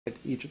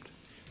Egypt.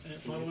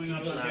 Following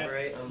up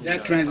on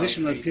that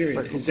transitional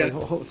period, is that...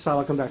 Sal,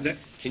 I'll come back.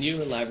 Can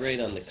you elaborate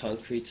on the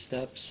concrete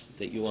steps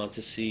that you want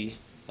to see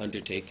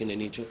undertaken in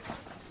Egypt?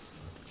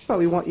 Well,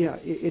 we want,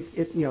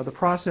 the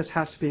process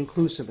has to be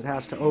inclusive. It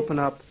has to open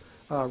up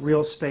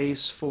real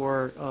space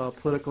for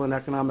political and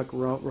economic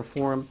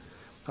reform,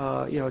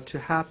 to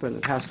happen.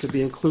 It has to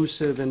be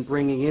inclusive in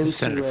bringing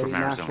into a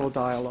national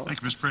dialogue.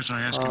 Thank you, Mr. President.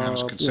 I ask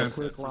unanimous consent.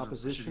 Political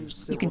opposition.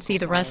 You can see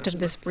the rest of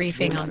this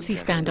briefing on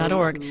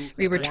cspan.org.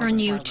 We return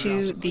you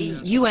to the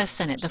U.S.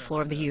 Senate, the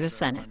floor of the U.S.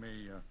 Senate. I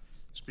may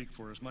speak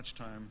for as much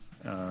time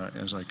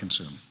as I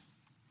consume.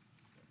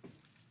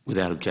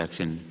 Without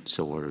objection,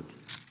 so ordered.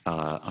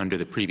 Under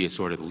the previous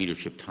order, the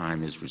leadership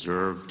time is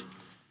reserved.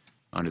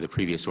 Under the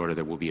previous order,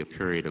 there will be a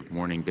period of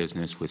morning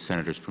business with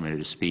senators permitted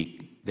to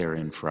speak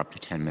therein for up to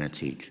 10 minutes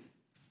each.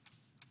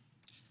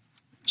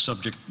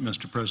 Subject,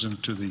 Mr.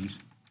 President, to the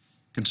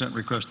consent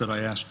request that I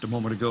asked a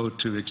moment ago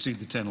to exceed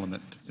the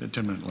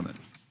 10-minute limit.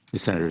 The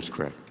senator is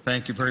correct.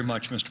 Thank you very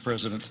much, Mr.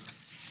 President.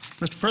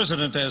 Mr.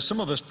 President, as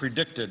some of us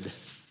predicted,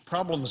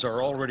 problems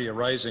are already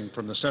arising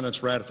from the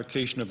Senate's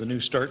ratification of the New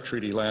START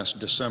treaty last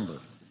December.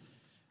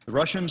 The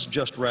Russians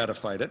just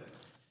ratified it,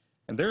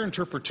 and their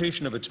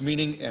interpretation of its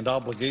meaning and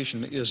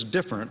obligation is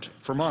different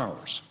from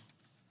ours.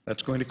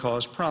 That's going to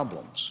cause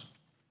problems.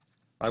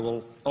 I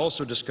will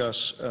also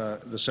discuss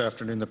this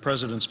afternoon the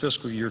President's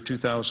fiscal year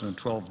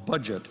 2012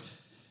 budget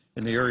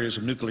in the areas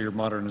of nuclear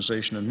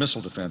modernization and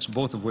missile defense,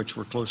 both of which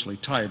were closely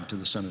tied to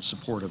the Senate's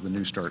support of the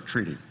New START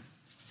treaty.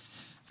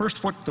 First,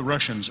 what the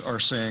Russians are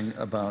saying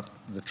about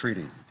the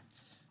treaty.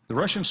 The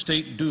Russian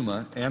State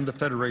Duma and the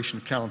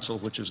Federation Council,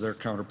 which is their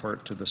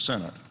counterpart to the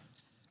Senate,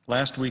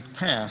 last week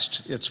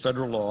passed its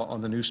federal law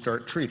on the New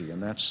START treaty,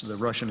 and that's the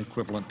Russian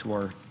equivalent to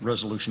our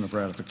resolution of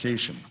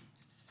ratification.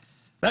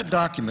 That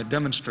document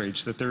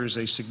demonstrates that there is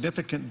a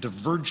significant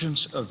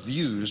divergence of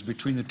views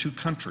between the two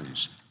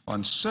countries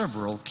on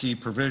several key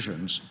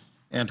provisions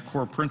and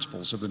core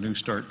principles of the New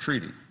START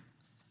treaty.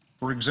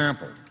 For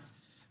example,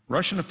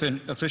 Russian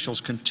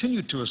officials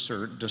continue to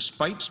assert,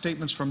 despite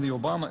statements from the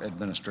Obama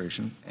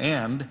administration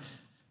and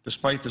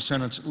despite the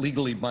Senate's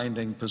legally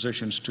binding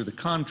positions to the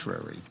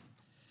contrary,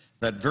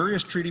 that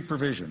various treaty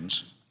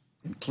provisions,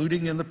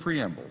 including in the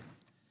preamble,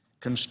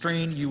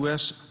 constrain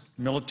U.S.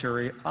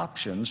 military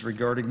options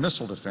regarding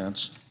missile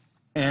defense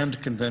and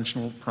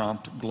conventional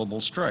prompt global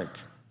strike.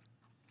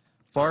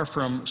 Far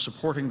from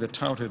supporting the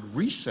touted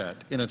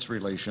reset in its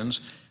relations,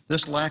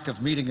 this lack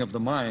of meeting of the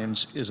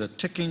minds is a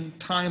ticking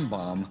time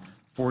bomb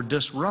for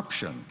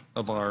disruption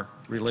of our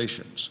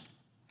relations.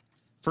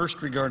 First,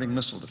 regarding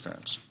missile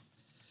defense.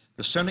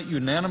 The Senate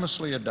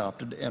unanimously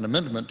adopted an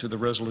amendment to the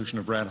resolution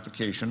of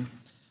ratification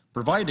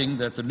providing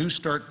that the New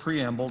START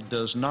preamble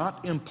does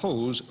not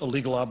impose a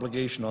legal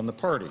obligation on the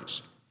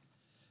parties.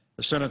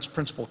 The Senate's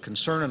principal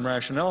concern and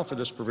rationale for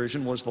this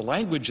provision was the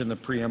language in the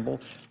preamble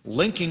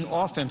linking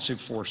offensive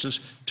forces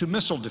to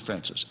missile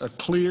defenses, a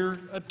clear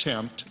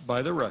attempt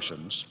by the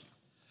Russians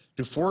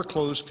to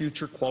foreclose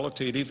future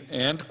qualitative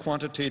and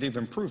quantitative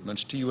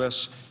improvements to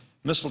U.S.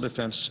 missile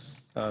defense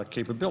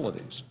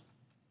capabilities.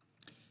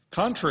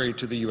 Contrary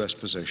to the U.S.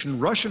 position,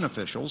 Russian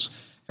officials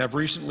have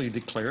recently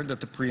declared that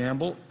the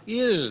preamble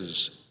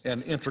is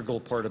an integral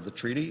part of the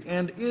treaty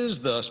and is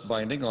thus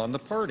binding on the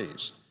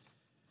parties.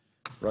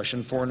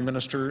 Russian Foreign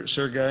Minister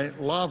Sergei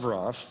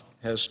Lavrov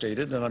has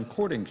stated, and I'm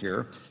quoting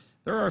here,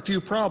 there are a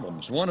few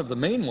problems, one of the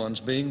main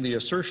ones being the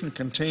assertion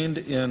contained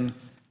in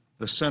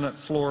the Senate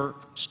floor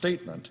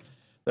statement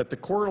that the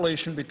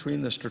correlation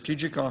between the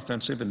strategic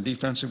offensive and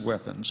defensive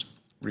weapons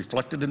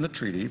reflected in the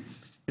treaty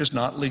is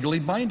not legally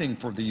binding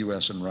for the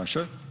U.S. and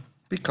Russia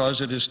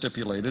because it is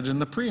stipulated in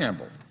the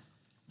preamble.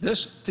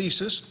 This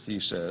thesis, he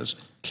says,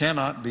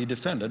 cannot be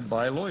defended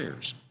by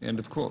lawyers, end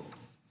of quote.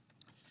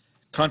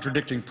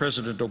 Contradicting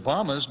President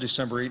Obama's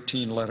December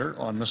 18 letter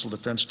on missile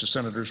defense to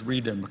Senators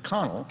Reid and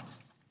McConnell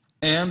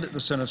and the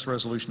Senate's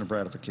resolution of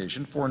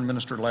ratification, Foreign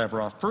Minister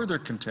Lavrov further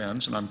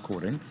contends, and I'm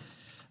quoting,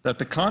 that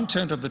the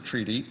content of the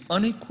treaty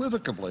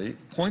unequivocally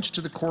points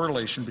to the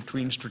correlation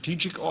between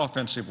strategic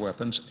offensive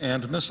weapons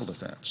and missile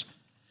defense.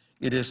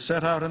 It is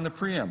set out in the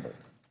preamble,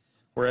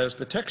 whereas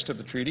the text of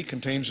the treaty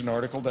contains an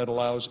article that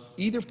allows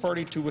either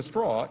party to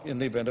withdraw in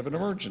the event of an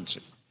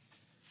emergency.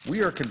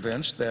 We are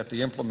convinced that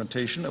the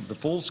implementation of the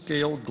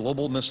full-scale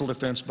global missile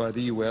defense by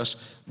the U.S.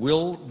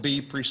 will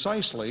be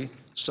precisely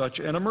such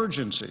an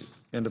emergency,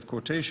 end of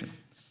quotation.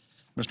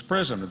 Mr.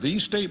 President,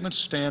 these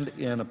statements stand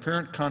in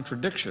apparent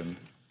contradiction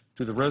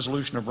to the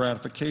resolution of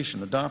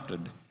ratification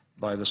adopted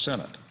by the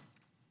Senate.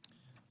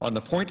 On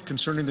the point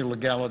concerning the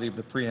legality of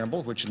the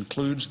preamble, which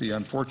includes the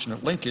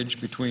unfortunate linkage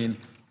between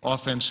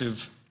offensive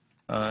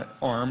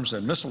arms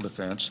and missile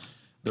defense,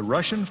 the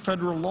Russian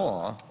federal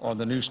law on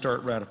the New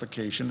START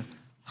ratification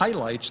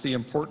highlights the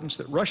importance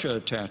that Russia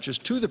attaches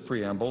to the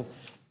preamble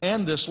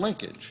and this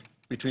linkage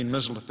between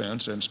missile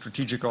defense and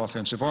strategic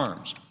offensive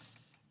arms.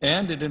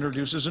 And it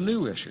introduces a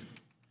new issue,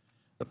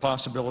 the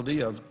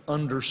possibility of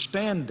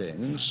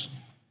understandings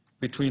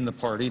between the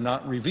party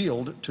not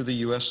revealed to the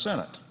U.S.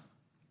 Senate.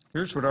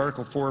 Here's what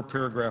Article 4,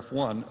 Paragraph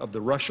 1 of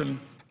the Russian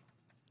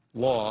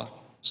law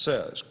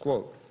says,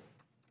 quote,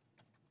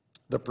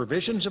 "The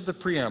provisions of the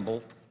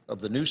preamble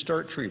of the New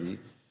START Treaty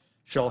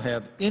shall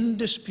have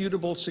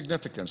indisputable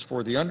significance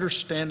for the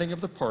understanding of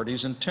the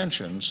parties'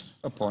 intentions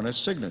upon its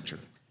signature,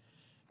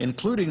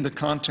 including the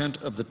content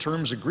of the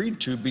terms agreed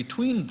to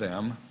between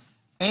them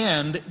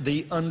and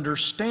the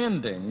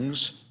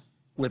understandings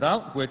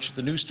without which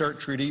the New START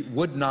Treaty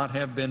would not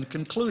have been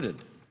concluded.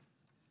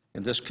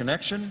 In this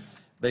connection,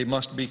 they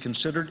must be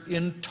considered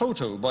in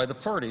toto by the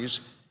parties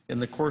in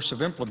the course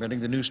of implementing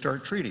the New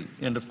START Treaty,"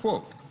 end of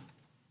quote.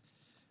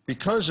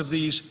 Because of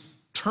these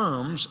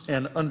terms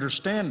and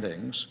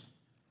understandings,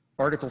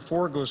 Article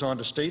 4 goes on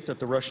to state that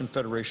the Russian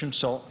Federation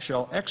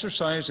shall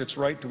exercise its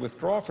right to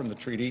withdraw from the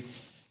treaty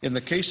in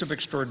the case of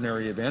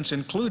extraordinary events,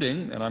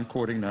 including, and I'm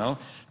quoting now,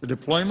 the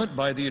deployment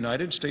by the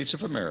United States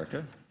of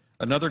America,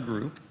 another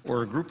group,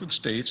 or a group of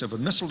states of a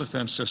missile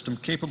defense system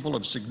capable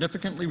of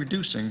significantly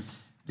reducing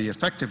the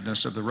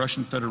effectiveness of the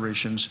Russian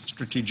Federation's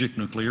strategic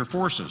nuclear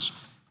forces,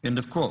 end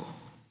of quote.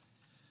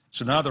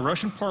 So now the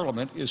Russian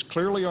Parliament is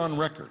clearly on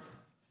record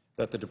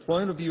that the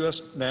deployment of U.S.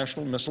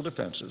 national missile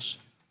defenses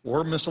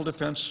or missile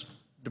defense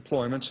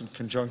deployments in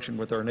conjunction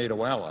with our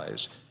NATO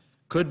allies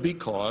could be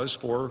cause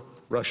for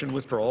Russian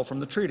withdrawal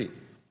from the treaty.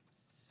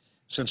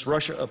 Since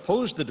Russia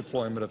opposed the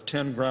deployment of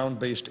 10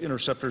 ground-based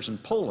interceptors in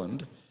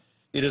Poland,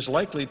 it is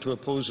likely to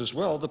oppose as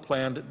well the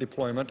planned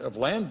deployment of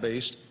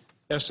land-based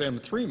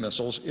SM-3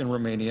 missiles in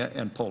Romania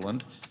and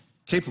Poland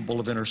capable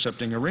of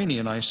intercepting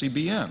Iranian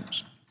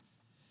ICBMs.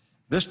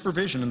 This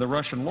provision in the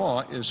Russian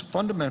law is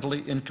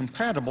fundamentally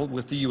incompatible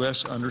with the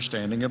U.S.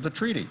 understanding of the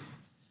treaty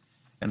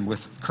and with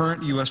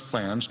current U.S.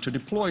 plans to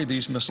deploy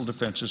these missile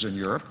defenses in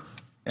Europe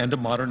and to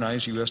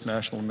modernize U.S.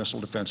 national missile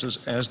defenses,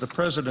 as the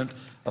President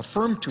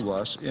affirmed to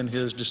us in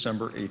his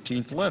December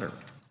 18th letter.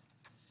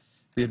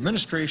 The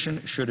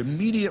administration should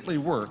immediately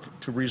work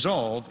to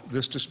resolve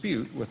this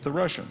dispute with the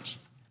Russians.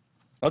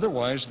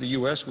 Otherwise, the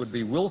U.S. would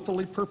be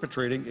willfully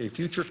perpetrating a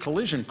future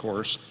collision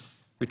course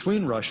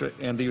between Russia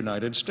and the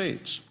United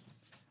States.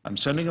 I'm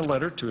sending a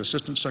letter to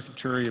Assistant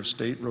Secretary of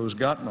State Rose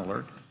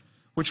Gottmiller,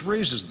 which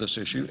raises this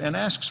issue and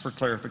asks for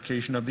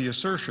clarification of the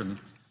assertion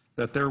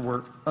that there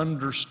were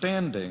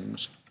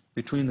understandings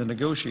between the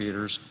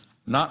negotiators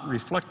not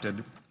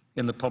reflected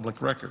in the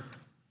public record.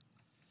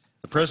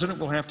 The President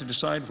will have to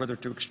decide whether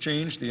to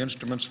exchange the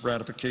instruments of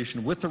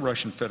ratification with the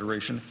Russian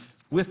Federation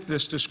with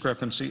this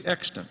discrepancy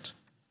extant,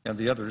 and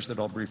the others that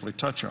I'll briefly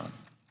touch on.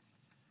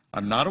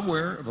 I'm not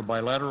aware of a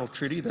bilateral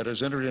treaty that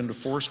has entered into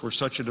force where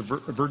such a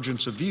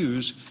divergence of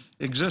views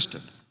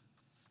existed.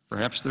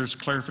 Perhaps there's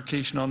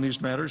clarification on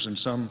these matters in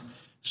some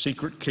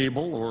secret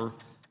cable or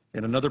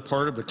in another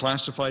part of the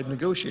classified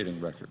negotiating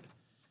record.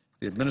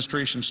 The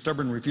administration's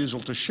stubborn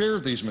refusal to share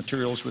these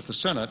materials with the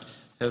Senate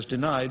has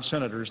denied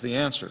senators the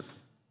answer.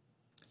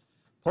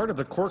 Part of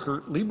the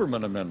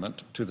Corker-Lieberman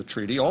amendment to the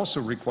treaty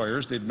also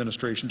requires the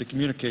administration to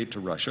communicate to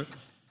Russia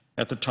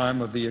at the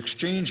time of the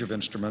exchange of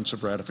instruments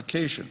of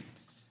ratification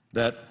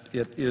that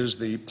it is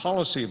the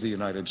policy of the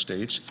United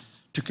States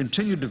to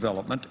continue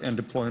development and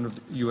deployment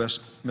of U.S.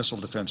 missile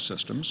defense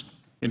systems,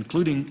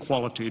 including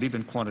qualitative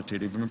and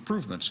quantitative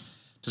improvements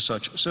to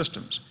such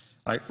systems.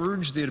 I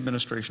urge the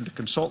administration to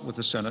consult with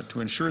the Senate to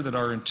ensure that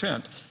our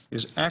intent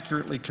is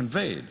accurately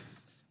conveyed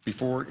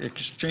before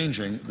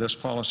exchanging this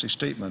policy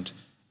statement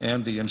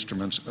and the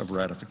instruments of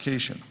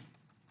ratification.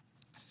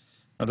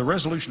 Now, the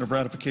resolution of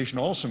ratification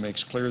also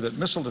makes clear that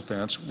missile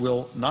defense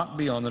will not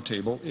be on the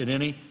table in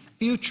any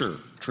future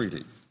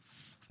treaty.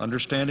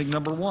 Understanding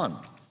number 1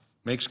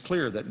 makes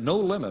clear that no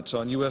limits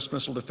on U.S.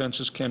 missile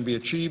defenses can be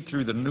achieved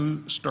through the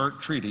New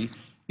START Treaty,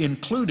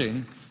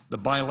 including the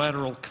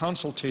bilateral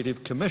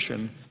consultative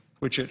commission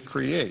which it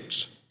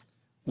creates,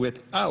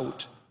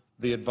 without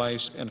the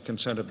advice and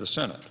consent of the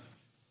Senate,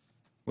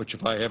 which,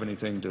 if I have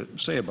anything to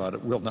say about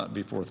it, will not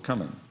be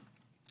forthcoming.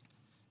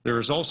 There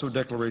is also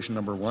Declaration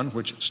number 1,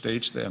 which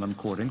states, and I'm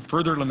quoting,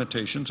 "Further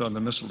limitations on the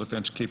missile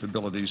defense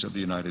capabilities of the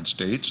United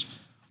States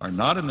are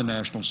not in the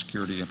national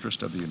security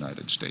interest of the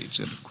United States,"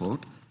 end of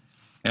quote.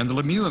 And the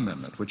Lemieux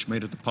Amendment, which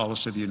made it the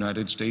policy of the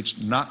United States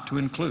not to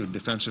include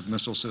defensive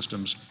missile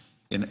systems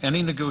in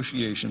any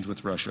negotiations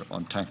with Russia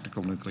on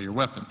tactical nuclear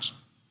weapons.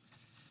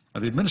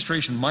 Now, the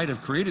administration might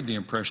have created the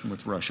impression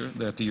with Russia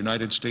that the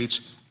United States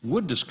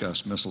would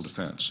discuss missile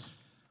defense,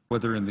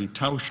 whether in the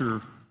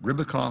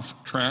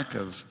Tauscher-Ribbentrop track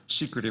of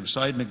secretive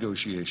side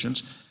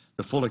negotiations,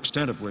 the full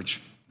extent of which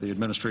the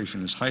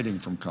administration is hiding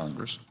from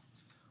Congress,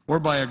 or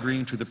by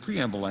agreeing to the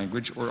preamble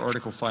language or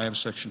Article 5,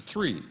 Section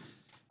 3,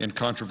 in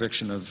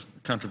contravention of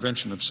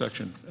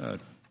Section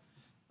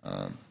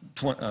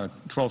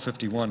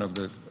 1251 of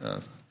the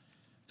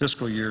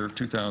fiscal year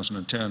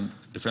 2010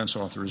 Defense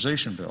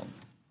Authorization Bill.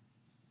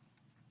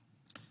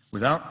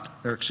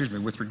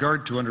 With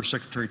regard to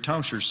Undersecretary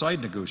Tauscher's side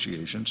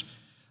negotiations,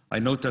 I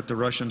note that the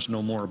Russians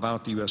know more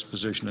about the U.S.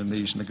 position in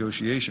these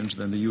negotiations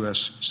than the U.S.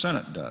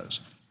 Senate does,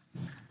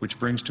 which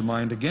brings to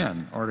mind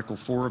again Article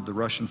 4 of the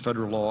Russian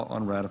federal law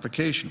on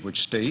ratification, which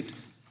state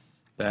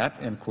that,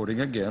 and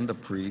quoting again,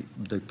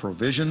 the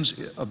provisions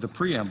of the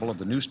preamble of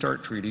the New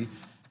START Treaty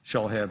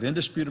shall have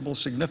indisputable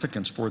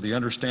significance for the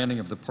understanding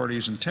of the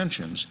parties'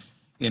 intentions,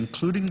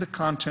 including the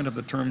content of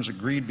the terms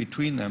agreed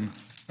between them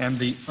and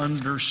the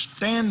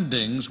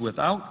understandings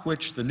without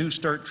which the New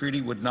START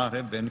treaty would not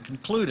have been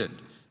concluded."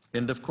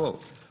 End of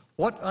quote.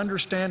 What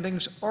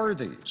understandings are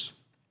these?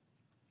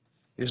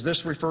 Is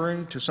this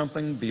referring to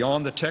something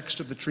beyond the text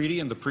of the treaty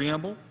and the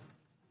preamble?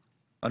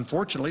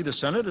 Unfortunately, the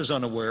Senate is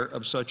unaware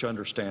of such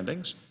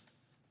understandings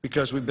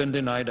because we've been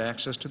denied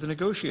access to the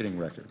negotiating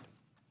record.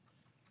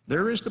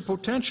 There is the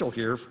potential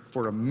here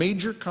for a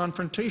major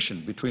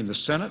confrontation between the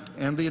Senate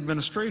and the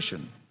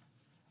administration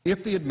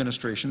if the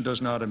administration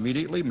does not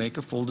immediately make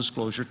a full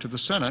disclosure to the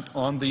Senate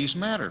on these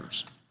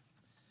matters.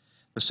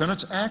 The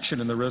Senate's action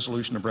in the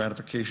resolution of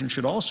ratification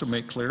should also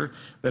make clear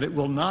that it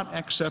will not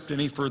accept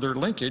any further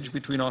linkage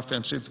between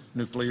offensive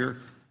nuclear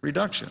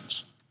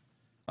reductions.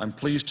 I'm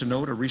pleased to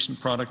note a recent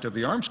product of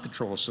the Arms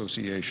Control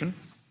Association.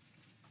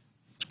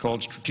 It's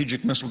called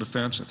Strategic Missile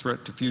Defense, a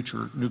Threat to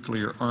Future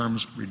Nuclear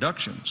Arms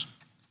Reductions,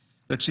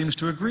 that seems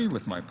to agree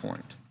with my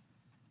point.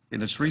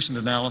 In its recent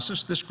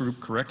analysis, this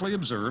group correctly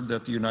observed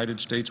that the United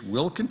States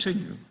will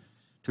continue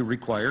to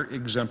require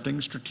exempting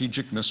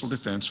strategic missile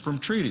defense from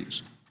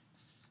treaties.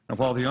 Now,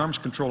 while the Arms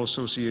Control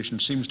Association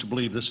seems to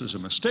believe this is a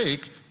mistake,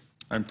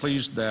 I'm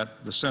pleased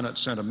that the Senate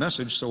sent a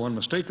message so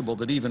unmistakable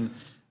that even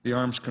the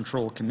arms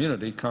control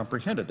community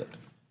comprehended it.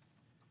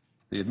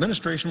 The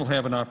administration will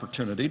have an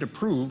opportunity to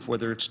prove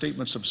whether its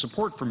statements of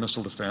support for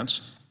missile defense,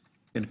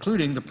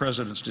 including the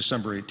President's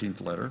December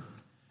 18th letter,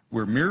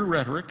 were mere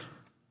rhetoric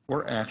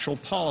or actual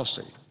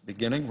policy,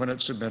 beginning when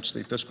it submits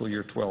the fiscal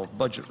year 12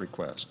 budget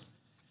request.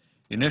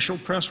 Initial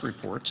press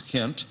reports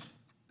hint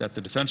that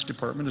the Defense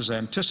Department is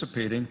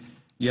anticipating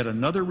yet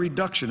another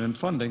reduction in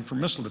funding for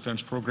missile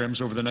defense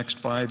programs over the next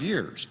 5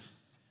 years,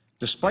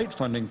 despite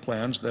funding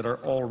plans that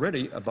are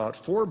already about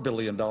 $4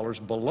 billion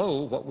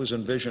below what was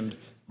envisioned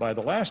by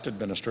the last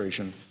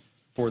administration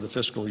for the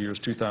fiscal years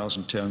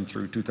 2010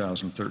 through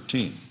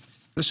 2013.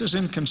 This is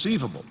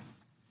inconceivable,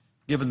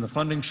 given the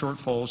funding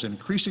shortfalls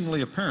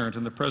increasingly apparent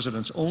in the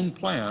President's own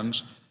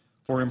plans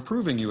for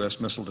improving U.S.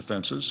 missile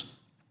defenses,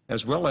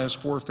 as well as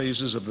 4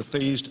 phases of the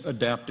phased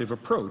adaptive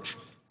approach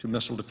to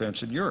missile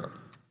defense in Europe.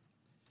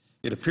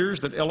 It appears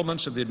that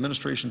elements of the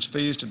administration's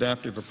phased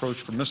adaptive approach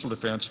for missile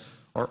defense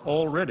are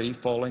already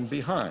falling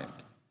behind,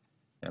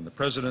 and the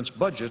President's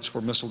budgets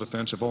for missile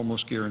defense have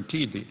almost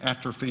guaranteed the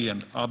atrophy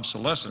and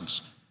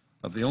obsolescence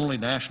of the only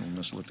national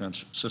missile defense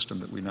system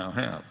that we now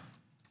have.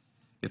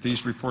 If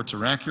these reports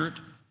are accurate,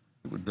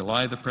 it would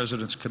belie the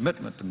President's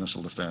commitment to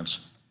missile defense,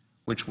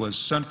 which was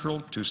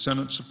central to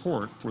Senate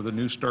support for the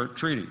New START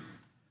treaty,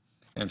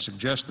 and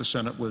suggest the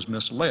Senate was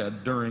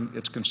misled during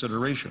its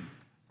consideration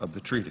of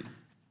the treaty.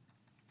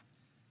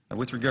 Now,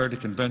 with regard to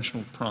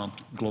conventional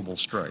prompt global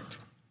strike,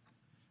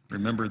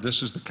 remember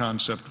this is the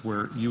concept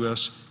where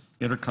U.S.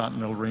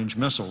 intercontinental range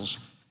missiles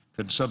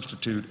could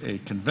substitute a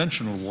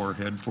conventional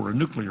warhead for a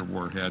nuclear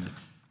warhead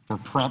for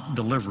prompt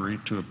delivery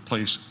to a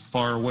place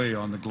far away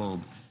on the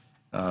globe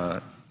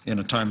in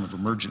a time of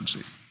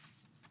emergency.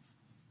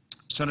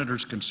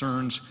 Senators'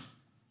 concerns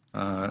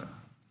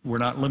were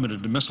not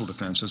limited to missile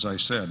defense, as I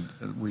said.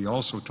 We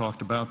also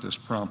talked about this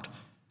prompt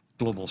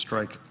global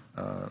strike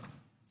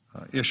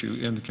issue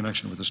in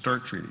connection with the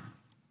START treaty.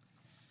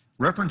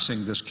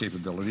 Referencing this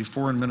capability,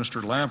 Foreign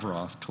Minister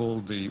Lavrov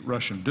told the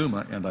Russian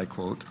Duma, and I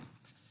quote,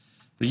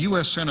 "The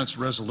U.S. Senate's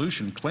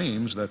resolution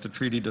claims that the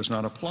treaty does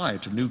not apply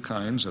to new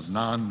kinds of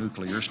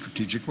non-nuclear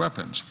strategic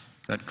weapons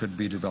that could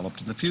be developed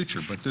in the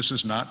future, but this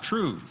is not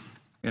true,"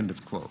 end of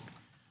quote.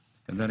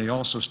 And then he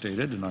also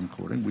stated, and I'm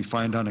quoting, "We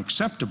find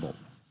unacceptable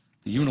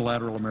the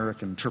unilateral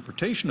American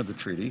interpretation of the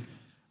treaty,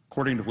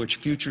 according to which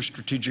future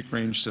strategic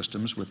range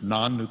systems with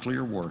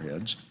non-nuclear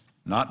warheads,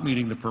 not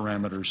meeting the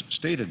parameters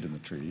stated in the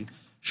treaty,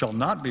 shall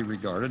not be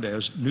regarded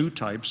as new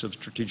types of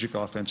strategic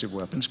offensive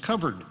weapons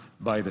covered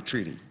by the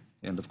treaty,"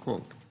 end of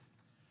quote.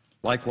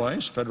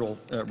 Likewise,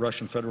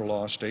 Russian federal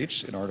law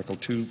states in Article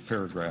 2,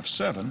 Paragraph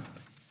 7,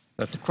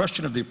 that the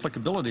question of the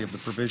applicability of the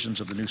provisions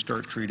of the New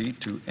START treaty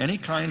to any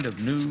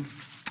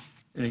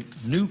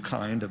new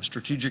kind of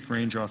strategic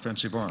range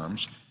offensive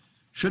arms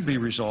should be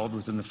resolved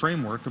within the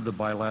framework of the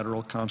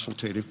Bilateral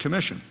Consultative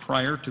Commission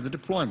prior to the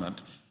deployment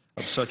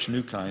of such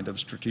new kind of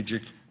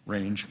strategic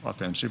range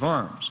offensive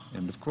arms,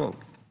 end of quote.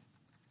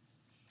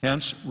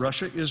 Hence,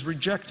 Russia is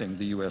rejecting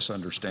the U.S.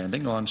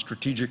 understanding on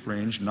strategic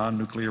range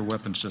non-nuclear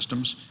weapon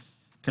systems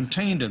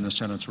contained in the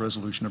Senate's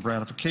resolution of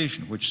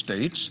ratification, which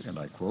states, and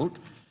I quote,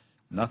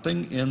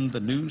 "Nothing in the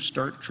New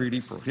START treaty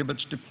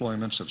prohibits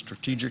deployments of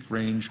strategic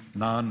range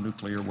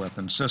non-nuclear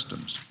weapon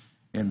systems,"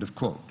 end of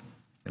quote.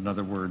 In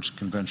other words,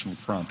 conventional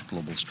prompt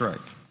global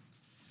strike.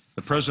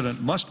 The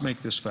President must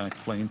make this fact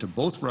plain to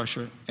both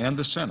Russia and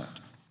the Senate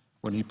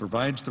when he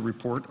provides the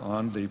report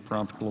on the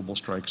prompt global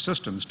strike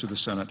systems to the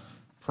Senate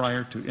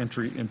prior to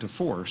entry into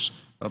force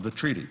of the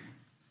treaty.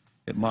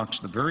 It mocks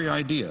the very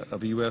idea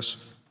of a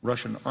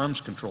U.S.-Russian arms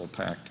control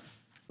pact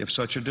if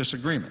such a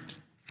disagreement,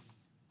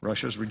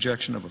 Russia's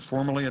rejection of a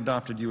formally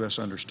adopted U.S.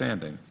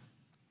 understanding,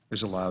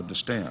 is allowed to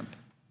stand.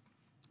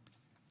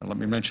 Now let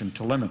me mention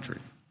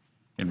telemetry.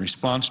 In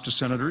response to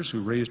senators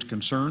who raised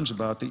concerns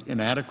about the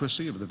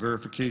inadequacy of the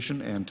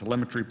verification and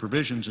telemetry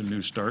provisions in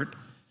New START,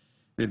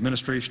 the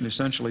administration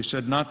essentially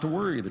said not to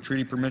worry. The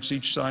treaty permits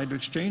each side to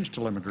exchange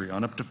telemetry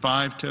on up to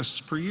 5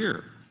 tests per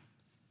year.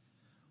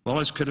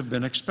 Well, as could have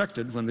been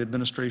expected when the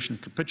administration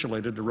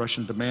capitulated to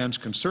Russian demands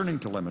concerning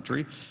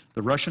telemetry,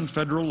 the Russian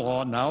federal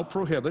law now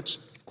prohibits,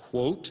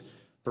 quote,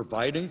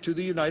 providing to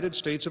the United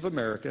States of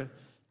America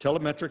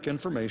telemetric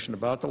information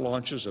about the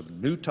launches of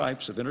new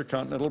types of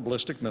intercontinental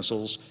ballistic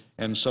missiles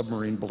and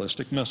submarine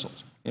ballistic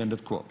missiles, end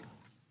of quote.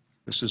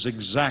 This is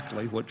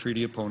exactly what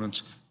treaty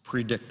opponents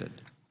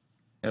predicted.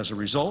 As a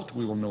result,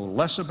 we will know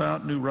less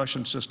about new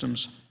Russian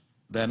systems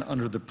than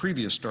under the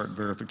previous START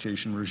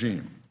verification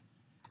regime.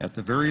 At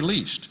the very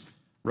least,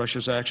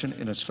 Russia's action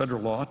in its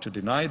federal law to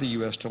deny the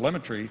U.S.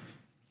 telemetry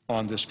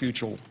on this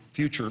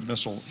future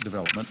missile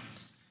development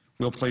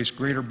will place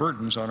greater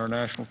burdens on our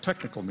national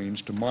technical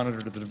means to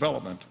monitor the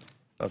development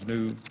of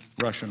new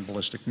Russian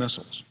ballistic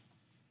missiles.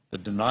 The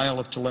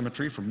denial of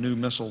telemetry from new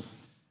missile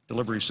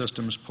delivery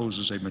systems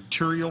poses a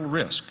material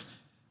risk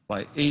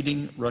by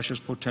aiding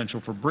Russia's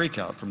potential for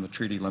breakout from the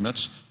treaty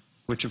limits,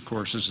 which of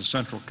course is a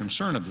central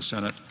concern of the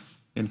Senate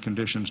in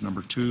conditions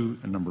number 2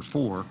 and number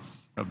 4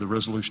 of the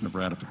resolution of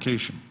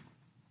ratification.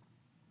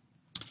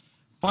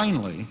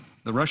 Finally,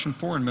 the Russian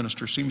foreign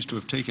minister seems to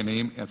have taken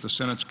aim at the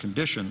Senate's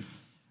condition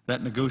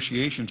that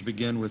negotiations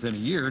begin within a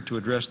year to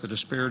address the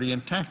disparity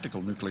in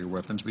tactical nuclear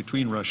weapons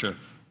between Russia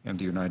and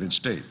the United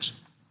States.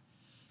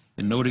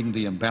 In noting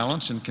the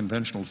imbalance in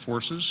conventional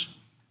forces,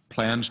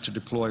 plans to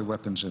deploy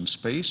weapons in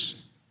space,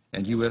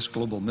 and U.S.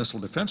 global missile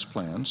defense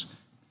plans,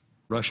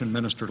 Russian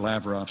Minister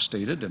Lavrov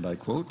stated, and I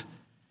quote,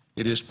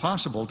 "It is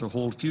possible to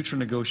hold future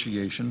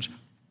negotiations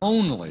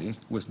only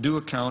with due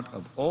account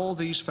of all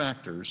these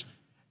factors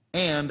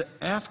and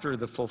after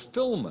the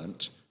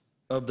fulfillment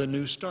of the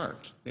New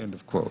START," end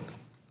of quote.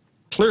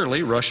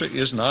 Clearly, Russia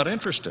is not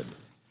interested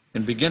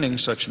in beginning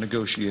such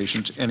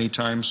negotiations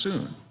anytime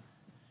soon.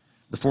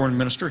 The foreign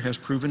minister has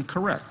proven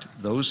correct.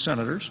 Those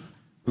senators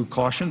who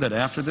cautioned that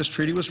after this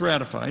treaty was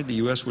ratified, the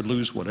U.S. would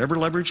lose whatever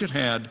leverage it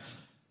had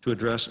to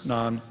address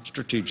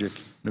non-strategic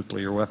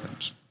nuclear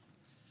weapons.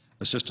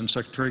 Assistant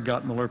Secretary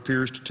Gottmiller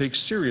appears to take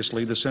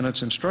seriously the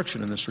Senate's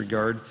instruction in this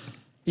regard,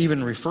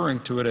 even referring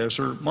to it as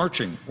her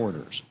marching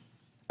orders.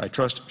 I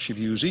trust she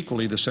views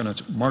equally the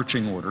Senate's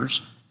marching orders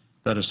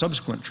that a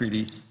subsequent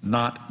treaty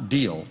not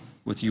deal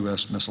with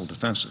U.S. missile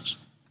defenses.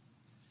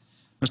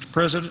 Mr.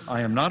 President,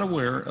 I am not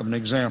aware of an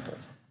example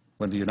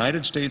when the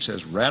United States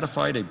has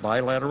ratified a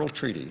bilateral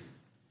treaty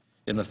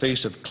in the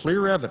face of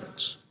clear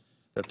evidence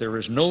that there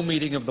is no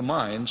meeting of the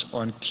minds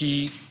on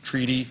key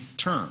treaty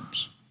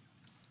terms.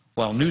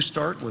 While New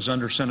START was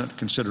under Senate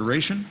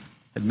consideration,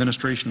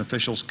 administration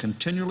officials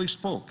continually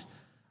spoke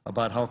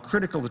about how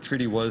critical the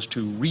treaty was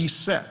to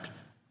reset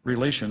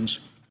relations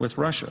with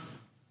Russia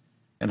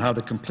and how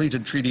the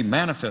completed treaty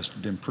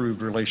manifested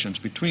improved relations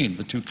between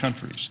the two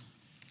countries.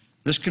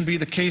 This can be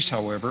the case,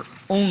 however,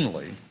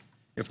 only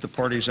if the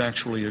parties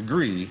actually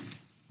agree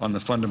on the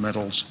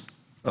fundamentals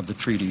of the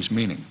treaty's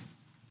meaning.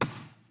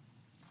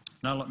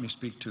 Now let me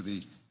speak to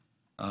the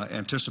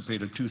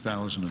anticipated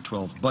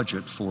 2012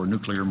 budget for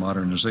nuclear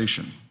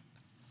modernization.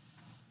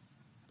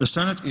 The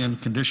Senate, in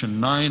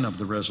Condition 9 of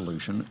the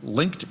resolution,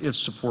 linked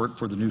its support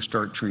for the New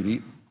START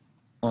treaty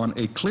on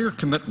a clear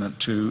commitment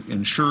to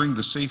ensuring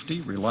the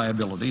safety,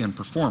 reliability, and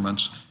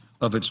performance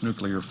of its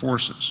nuclear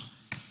forces.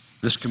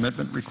 This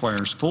commitment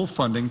requires full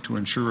funding to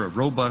ensure a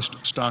robust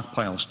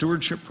stockpile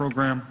stewardship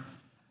program,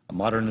 a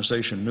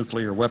modernization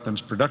nuclear weapons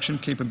production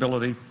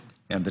capability,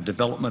 and the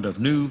development of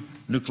new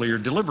nuclear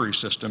delivery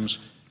systems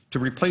to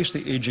replace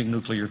the aging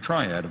nuclear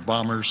triad of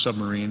bombers,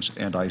 submarines,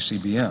 and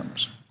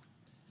ICBMs.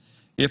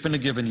 If in a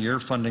given year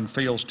funding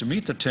fails to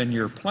meet the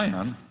 10-year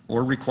plan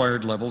or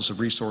required levels of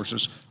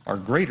resources are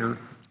greater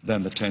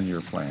than the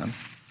 10-year plan,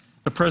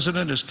 the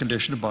President is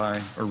conditioned by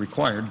or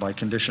required by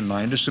Condition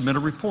 9 to submit a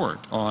report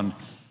on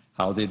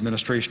how the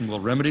administration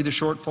will remedy the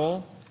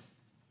shortfall,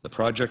 the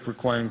project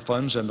requiring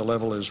funds and the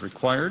level is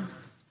required,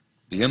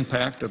 the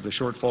impact of the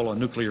shortfall on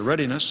nuclear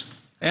readiness,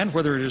 and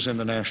whether it is in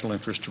the national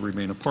interest to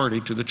remain a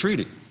party to the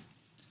treaty.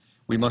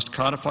 We must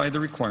codify the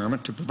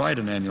requirement to provide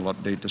an annual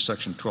update to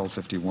Section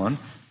 1251,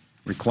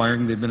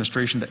 requiring the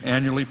administration to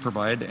annually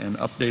provide an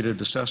updated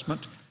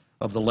assessment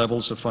of the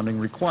levels of funding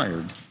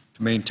required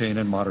to maintain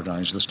and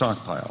modernize the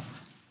stockpile,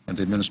 and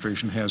the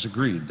administration has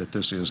agreed that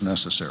this is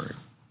necessary.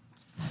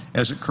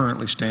 As it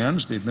currently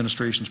stands, the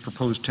administration's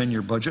proposed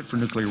 10-year budget for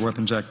nuclear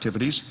weapons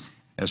activities,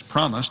 as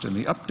promised in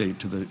the update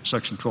to the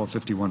Section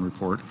 1251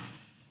 report,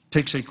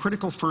 takes a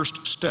critical first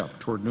step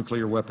toward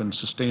nuclear weapons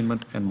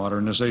sustainment and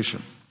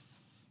modernization.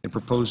 It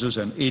proposes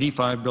an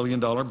 $85 billion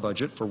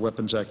budget for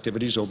weapons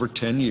activities over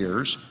 10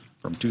 years,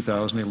 from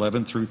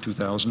 2011 through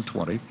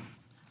 2020,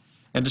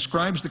 and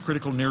describes the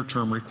critical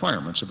near-term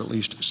requirements of at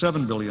least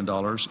 $7 billion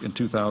in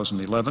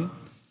 2011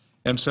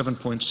 and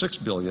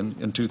 $7.6 billion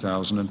in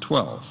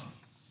 2012.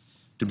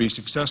 To be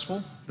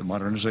successful, the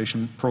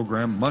modernization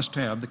program must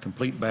have the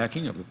complete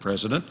backing of the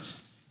President,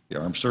 the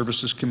Armed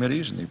Services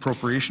Committees and the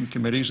Appropriation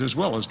Committees, as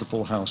well as the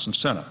full House and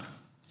Senate.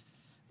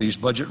 These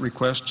budget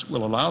requests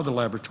will allow the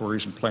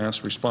laboratories and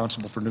plants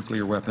responsible for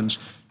nuclear weapons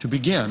to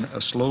begin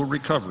a slow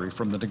recovery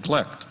from the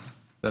neglect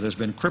that has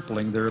been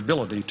crippling their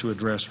ability to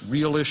address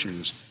real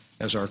issues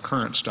as our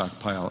current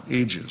stockpile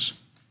ages.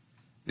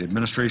 The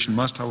administration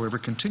must, however,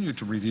 continue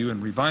to review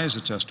and revise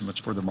its estimates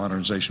for the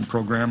modernization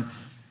program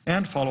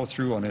and follow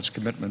through on its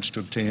commitments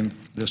to obtain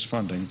this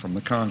funding from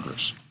the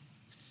Congress.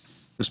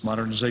 This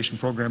modernization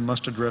program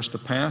must address the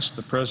past,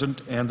 the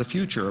present, and the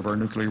future of our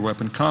nuclear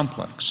weapon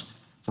complex.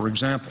 For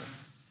example,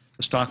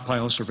 the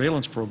Stockpile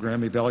Surveillance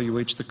Program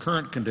evaluates the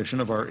current condition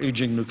of our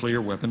aging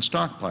nuclear weapon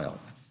stockpile.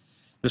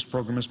 This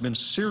program has been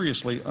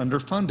seriously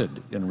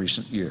underfunded in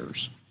recent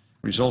years,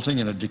 resulting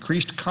in a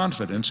decreased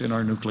confidence in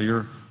our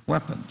nuclear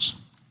weapons.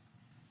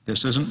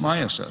 This isn't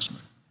my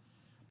assessment,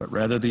 but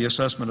rather the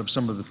assessment of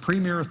some of the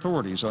premier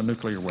authorities on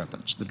nuclear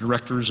weapons, the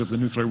directors of the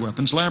nuclear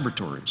weapons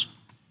laboratories.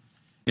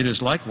 It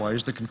is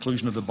likewise the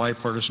conclusion of the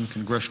Bipartisan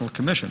Congressional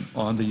Commission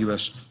on the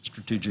U.S.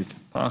 Strategic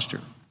Posture.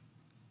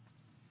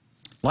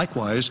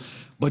 Likewise,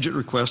 budget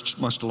requests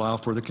must allow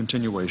for the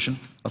continuation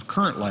of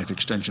current life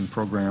extension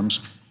programs,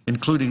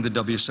 including the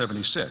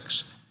W-76,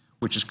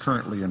 which is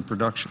currently in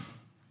production,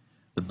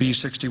 the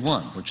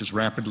B-61, which is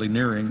rapidly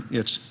nearing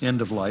its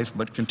end of life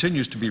but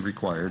continues to be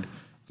required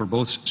for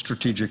both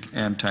strategic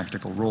and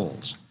tactical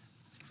roles,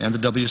 and the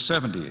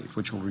W-78,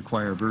 which will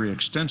require very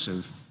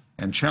extensive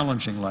and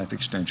challenging life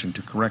extension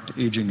to correct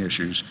aging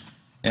issues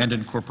and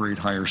incorporate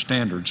higher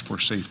standards for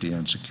safety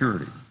and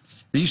security.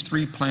 These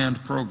three planned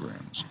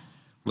programs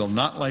will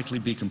not likely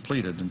be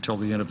completed until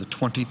the end of the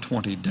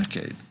 2020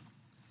 decade.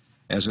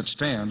 As it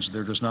stands,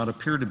 there does not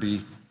appear to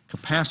be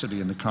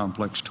capacity in the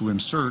complex to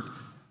insert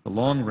the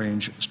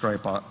long-range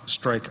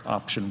strike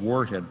option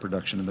warhead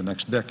production in the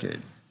next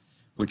decade,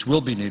 which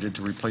will be needed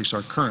to replace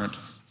our current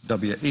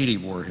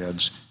W-80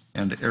 warheads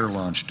and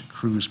air-launched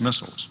cruise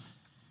missiles.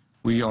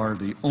 We are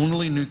the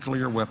only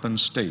nuclear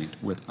weapons state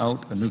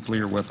without a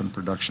nuclear weapon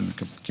production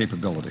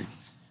capability.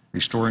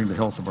 Restoring the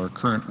health of our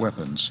current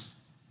weapons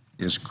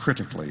is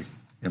critically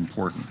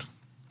important.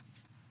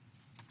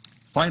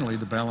 Finally,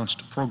 the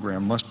balanced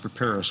program must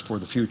prepare us for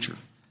the future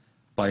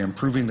by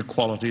improving the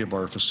quality of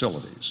our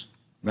facilities,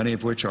 many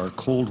of which are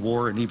Cold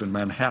War and even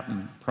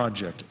Manhattan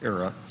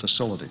Project-era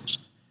facilities.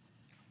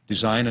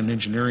 Design and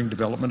engineering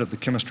development of the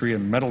Chemistry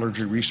and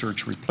Metallurgy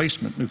Research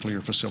Replacement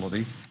Nuclear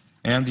Facility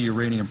and the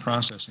Uranium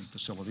Processing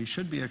Facility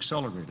should be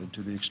accelerated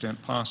to the extent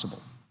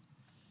possible.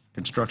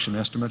 Construction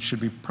estimates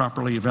should be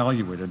properly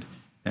evaluated,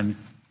 and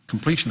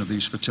completion of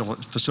these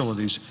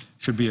facilities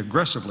should be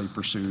aggressively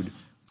pursued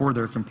for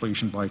their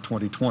completion by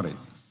 2020.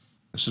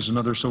 This is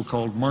another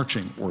so-called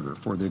marching order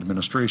for the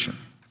administration.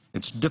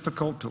 It's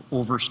difficult to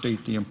overstate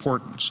the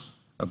importance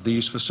of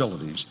these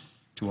facilities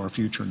to our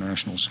future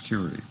national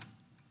security.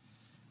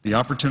 The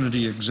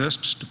opportunity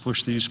exists to push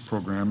these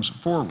programs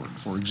forward.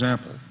 For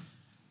example,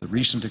 the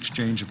recent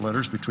exchange of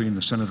letters between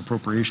the Senate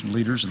appropriation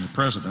leaders and the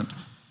President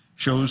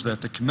shows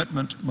that the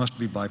commitment must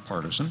be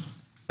bipartisan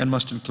and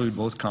must include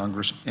both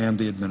Congress and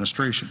the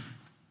administration.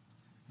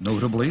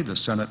 Notably, the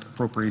Senate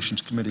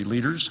Appropriations Committee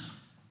leaders,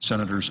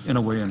 Senators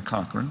Inouye and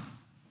Cochran,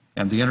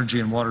 and the Energy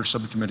and Water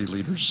Subcommittee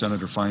leaders,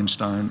 Senator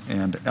Feinstein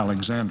and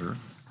Alexander,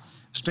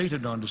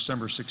 stated on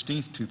December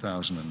 16,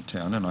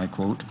 2010, and I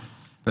quote,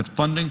 that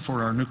funding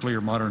for our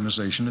nuclear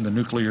modernization in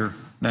the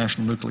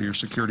National Nuclear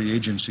Security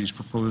Agency's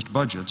proposed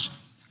budgets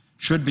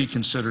should be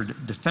considered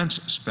defense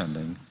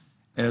spending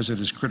as it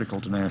is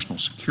critical to national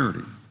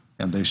security.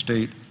 And they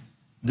state,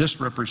 this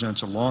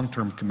represents a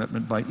long-term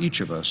commitment by each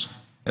of us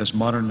as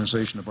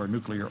modernization of our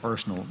nuclear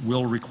arsenal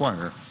will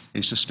require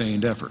a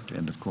sustained effort,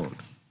 end of quote.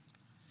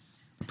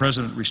 The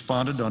President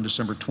responded on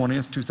December 20,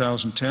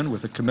 2010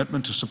 with a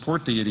commitment to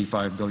support the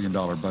 $85 billion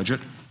budget,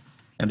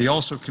 and he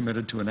also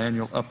committed to an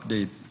annual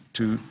update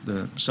to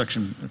the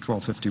Section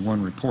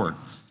 1251 report.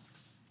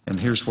 And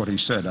here's what he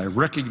said: I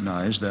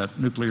recognize that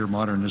nuclear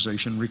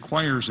modernization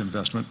requires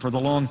investment for the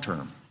long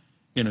term,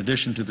 in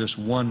addition to this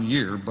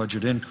one-year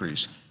budget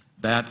increase.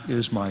 That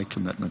is my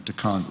commitment to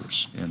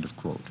Congress, end of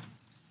quote.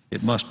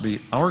 It must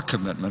be our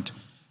commitment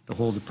to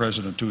hold the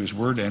President to his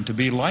word and to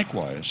be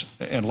likewise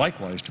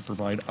to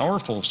provide our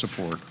full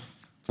support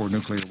for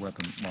nuclear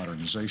weapon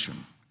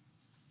modernization.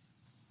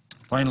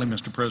 Finally,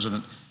 Mr.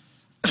 President,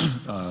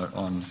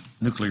 on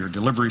nuclear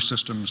delivery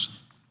systems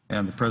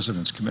and the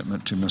President's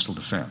commitment to missile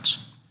defense.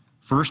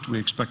 First, we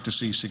expect to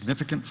see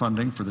significant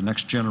funding for the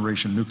next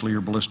generation nuclear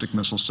ballistic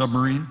missile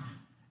submarine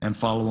and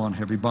follow-on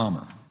heavy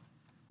bomber,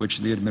 which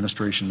the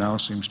administration now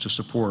seems to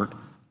support,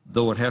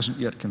 though it hasn't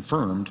yet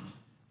confirmed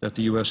that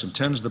the U.S.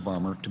 intends the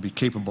bomber to be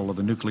capable of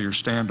a nuclear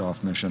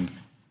standoff mission,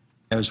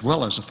 as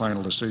well as a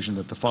final decision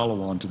that the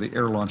follow-on to the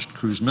air-launched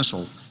cruise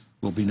missile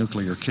will be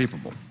nuclear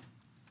capable.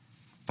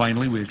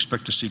 Finally, we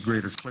expect to see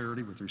greater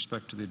clarity with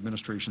respect to the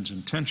administration's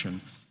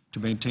intention to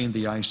maintain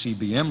the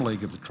ICBM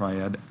leg of the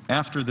triad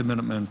after the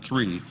Minuteman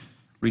III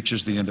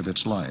reaches the end of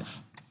its life.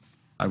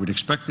 I would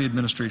expect the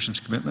administration's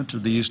commitment to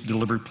these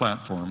delivered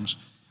platforms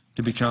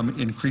to become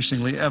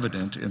increasingly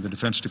evident in the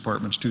Defense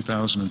Department's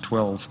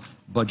 2012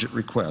 budget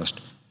request,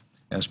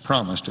 as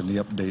promised in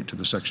the update to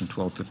the Section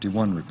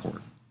 1251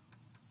 report.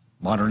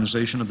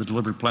 Modernization of the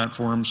delivery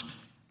platforms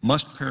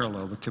must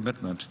parallel the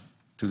commitment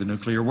to the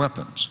nuclear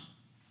weapons.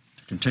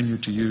 To continue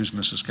to use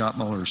Mrs.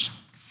 Gottmuller's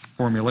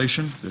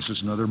formulation, this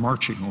is another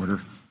marching order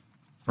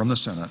from the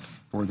Senate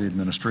for the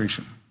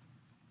administration.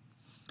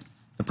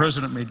 The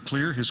President made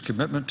clear his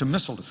commitment to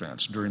missile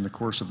defense during the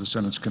course of the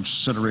Senate's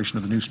consideration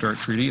of the New START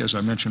treaty, as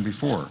I mentioned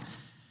before.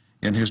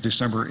 In his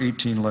December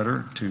 18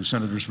 letter to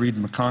Senators Reid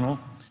and McConnell,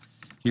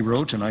 he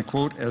wrote, and I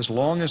quote, "As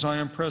long as I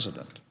am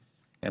President,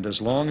 and as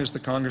long as the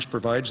Congress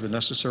provides the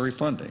necessary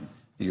funding,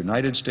 the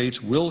United States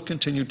will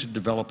continue to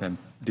develop and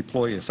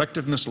deploy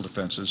effective missile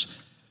defenses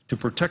to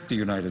protect the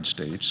United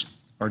States,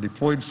 our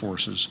deployed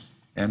forces,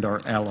 and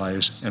our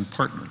allies and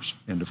partners,"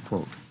 end of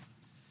quote.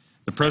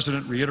 The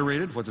President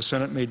reiterated what the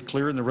Senate made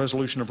clear in the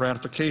resolution of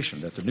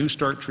ratification, that the New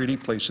START treaty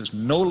places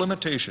no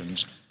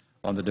limitations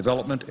on the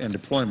development and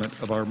deployment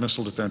of our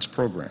missile defense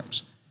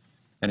programs.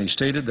 And he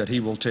stated that he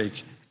will take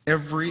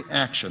every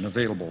action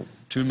available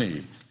to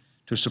me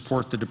to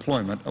support the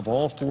deployment of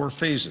all 4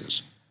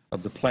 phases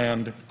of the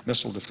planned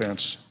missile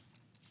defense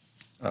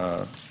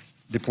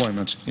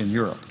deployments in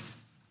Europe.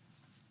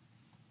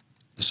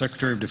 The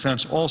Secretary of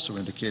Defense also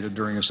indicated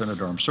during a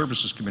Senate Armed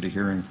Services Committee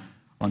hearing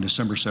on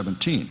December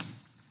 17th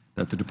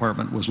that the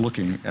Department was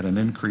looking at an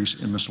increase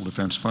in missile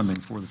defense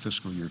funding for the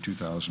fiscal year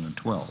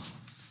 2012.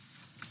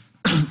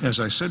 As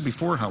I said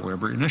before,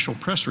 however, initial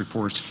press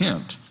reports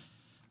hint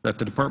that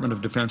the Department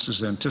of Defense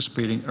is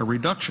anticipating a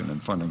reduction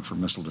in funding for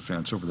missile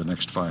defense over the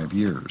next 5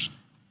 years.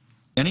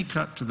 Any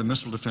cut to the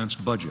missile defense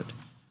budget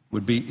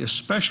would be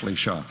especially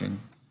shocking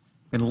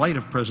in light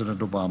of President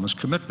Obama's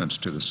commitments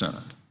to the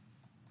Senate.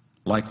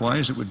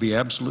 Likewise, it would be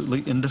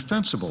absolutely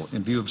indefensible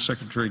in view of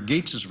Secretary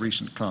Gates'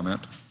 recent comment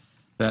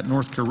that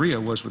North Korea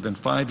was within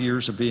 5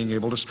 years of being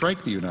able to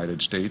strike the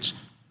United States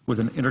with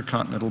an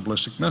intercontinental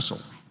ballistic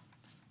missile,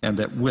 and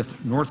that with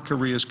North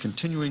Korea's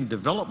continuing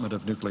development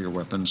of nuclear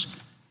weapons,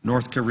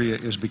 North Korea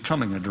is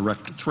becoming a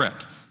direct threat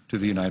to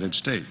the United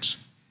States.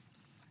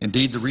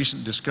 Indeed, the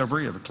recent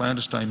discovery of a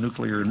clandestine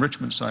nuclear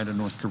enrichment site in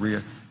North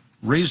Korea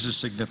raises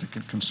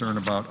significant concern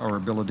about our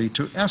ability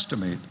to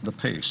estimate the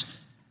pace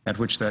at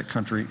which that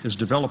country is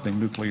developing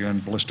nuclear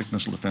and ballistic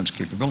missile defense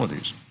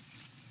capabilities.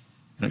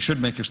 And it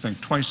should make us think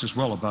twice as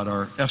well about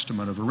our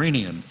estimate of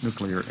Iranian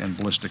nuclear and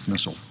ballistic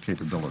missile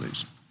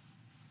capabilities.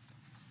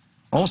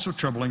 Also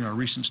troubling are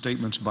recent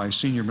statements by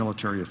senior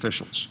military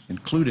officials,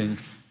 including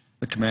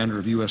the commander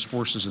of U.S.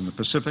 forces in the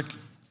Pacific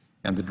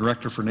and the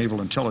director for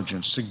naval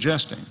intelligence,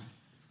 suggesting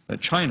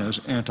that China's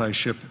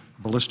anti-ship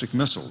ballistic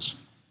missiles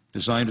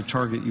designed to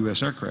target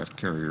U.S. aircraft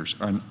carriers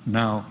are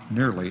now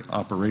nearly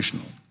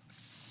operational.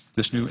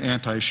 This new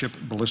anti-ship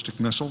ballistic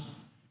missile,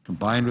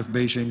 combined with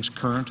Beijing's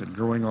current and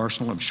growing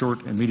arsenal of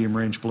short and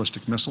medium-range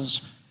ballistic missiles,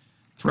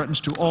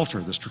 threatens to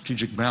alter the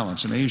strategic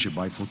balance in Asia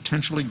by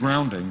potentially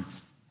grounding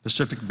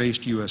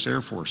Pacific-based U.S.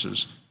 air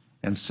forces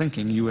and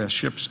sinking U.S.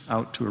 ships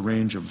out to a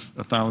range of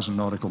 1,000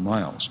 nautical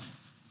miles,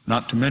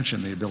 not to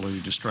mention the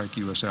ability to strike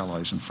U.S.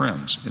 allies and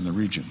friends in the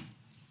region.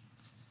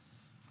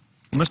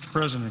 Well, Mr.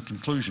 President, in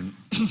conclusion,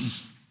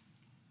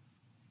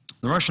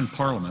 the Russian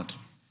Parliament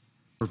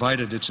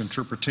provided its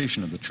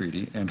interpretation of the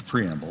treaty and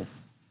preamble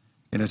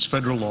in its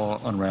federal law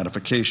on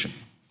ratification,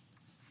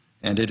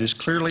 and it is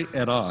clearly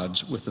at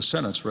odds with the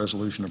Senate's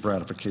resolution of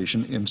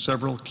ratification in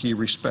several key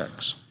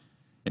respects,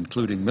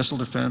 including missile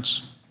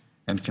defense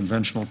and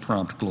conventional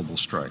prompt global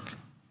strike.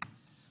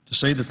 To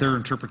say that their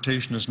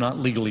interpretation is not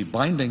legally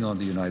binding on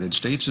the United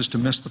States is to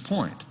miss the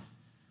point,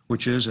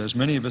 which is, as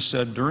many of us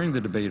said during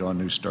the debate on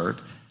New START,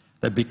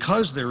 that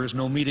because there is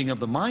no meeting of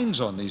the minds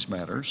on these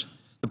matters,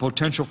 the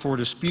potential for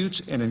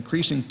disputes and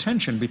increasing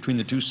tension between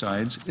the two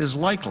sides is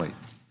likely.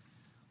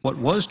 What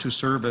was to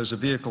serve as a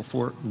vehicle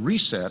for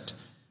reset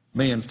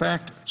may in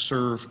fact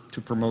serve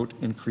to promote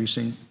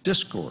increasing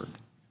discord.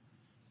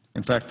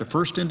 In fact, the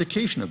first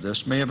indication of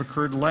this may have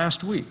occurred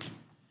last week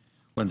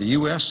when the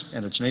U.S.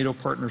 and its NATO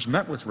partners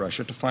met with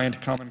Russia to find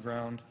common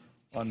ground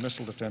on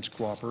missile defense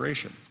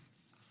cooperation.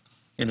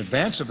 In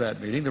advance of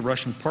that meeting, the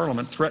Russian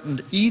Parliament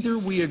threatened either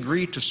we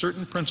agree to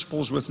certain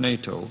principles with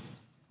NATO,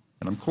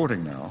 and I'm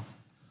quoting now,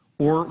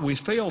 or we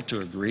fail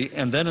to agree,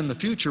 and then in the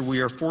future we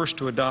are forced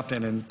to adopt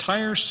an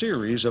entire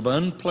series of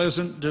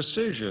unpleasant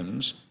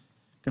decisions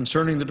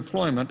concerning the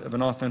deployment of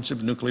an offensive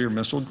nuclear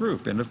missile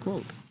group, end of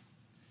quote.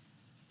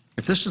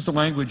 If this is the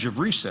language of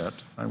reset,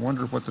 I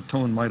wonder what the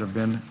tone might have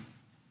been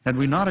had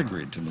we not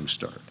agreed to New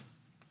START.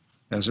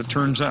 As it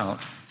turns out,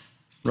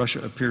 Russia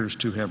appears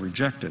to have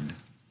rejected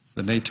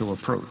the NATO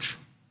approach.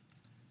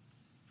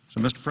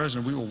 So, Mr.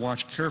 President, we will watch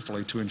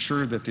carefully to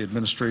ensure that the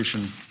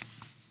administration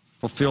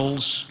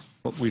fulfills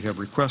what we have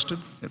requested.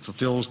 It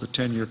fulfills the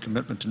 10-year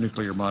commitment to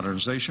nuclear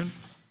modernization,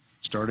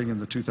 starting in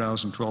the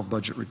 2012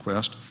 budget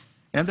request,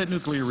 and that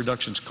nuclear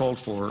reductions called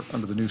for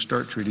under the New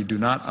START treaty do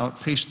not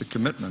outpace the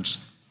commitments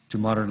to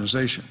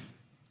modernization.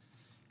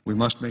 We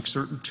must make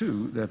certain,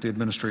 too, that the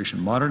administration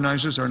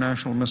modernizes our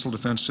national missile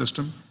defense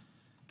system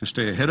to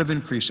stay ahead of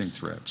increasing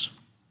threats,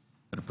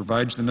 that it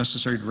provides the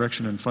necessary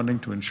direction and funding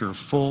to ensure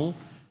full,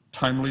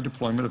 timely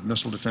deployment of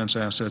missile defense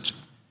assets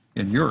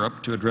in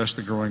Europe to address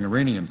the growing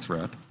Iranian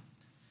threat,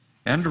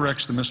 and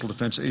directs the Missile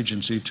Defense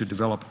Agency to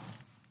develop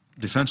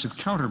defensive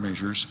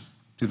countermeasures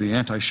to the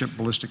anti-ship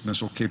ballistic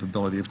missile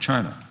capability of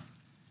China.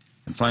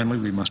 And finally,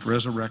 we must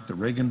resurrect the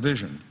Reagan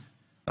vision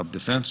of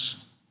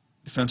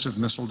defensive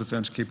missile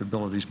defense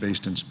capabilities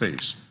based in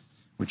space,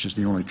 which is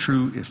the only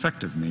true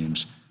effective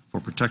means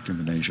for protecting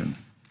the nation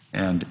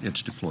and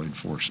its deployed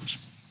forces.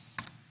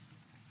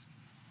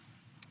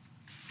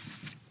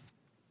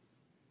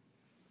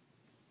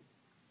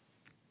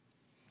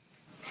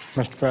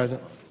 Mr.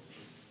 President.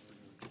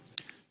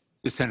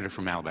 The Senator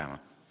from Alabama.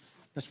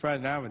 Mr.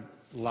 President, I would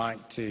like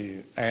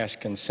to ask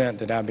consent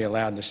that I be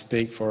allowed to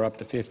speak for up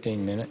to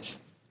 15 minutes.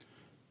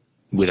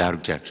 Without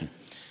objection.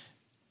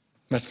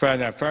 Mr.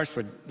 President, I first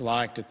would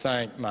like to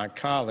thank my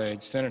colleague,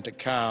 Senator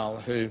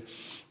Kyl, who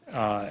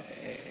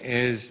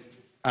is,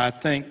 I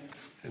think,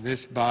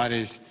 this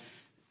body's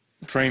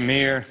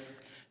premier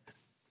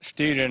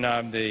student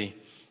of the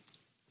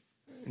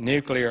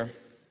nuclear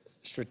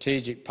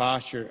strategic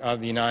posture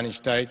of the United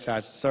States.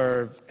 I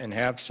serve and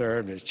have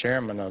served as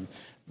chairman of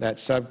that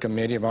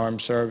subcommittee of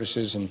armed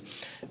services, and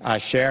I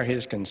share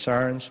his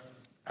concerns.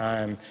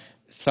 I'm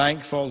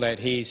thankful that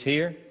he's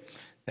here,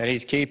 that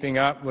he's keeping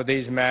up with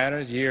these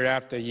matters year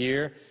after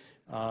year,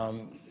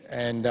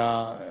 and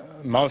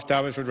most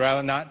of us would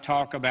rather not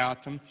talk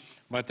about them,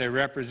 but they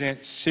represent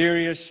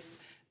serious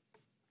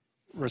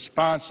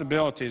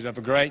responsibilities of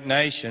a great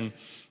nation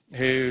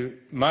who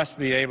must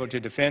be able to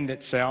defend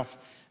itself,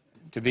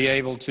 to be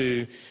able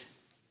to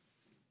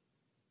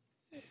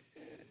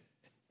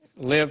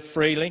live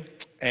freely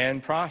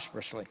and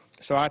prosperously.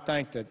 So I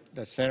thank the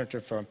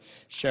Senator for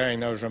sharing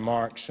those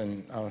remarks,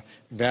 and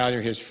value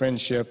his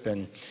friendship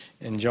and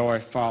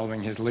enjoy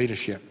following his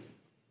leadership.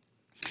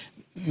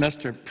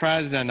 Mr.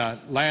 President,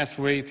 last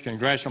week the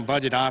Congressional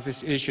Budget Office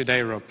issued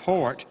a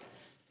report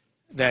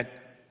that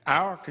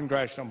our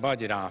Congressional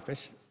Budget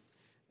Office,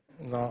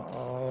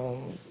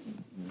 the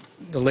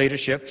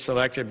leadership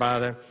selected by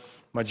the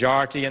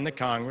majority in the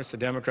Congress, the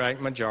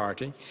Democratic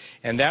majority,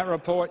 and that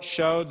report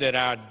showed that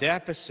our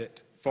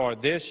deficit for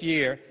this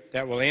year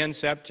that will end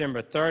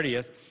September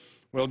 30th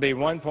will be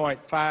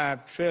 $1.5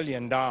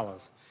 trillion.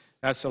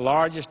 That's the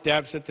largest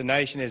deficit the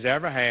nation has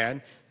ever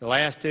had. The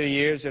last 2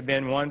 years have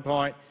been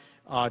 $1.3,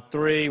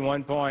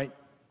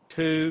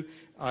 $1.2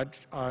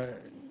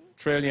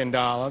 trillion,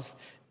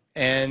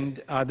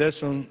 and this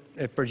one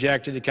is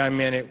projected to come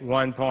in at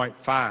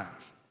 1.5.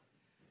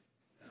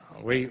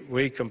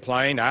 We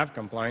complained, I've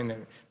complained, that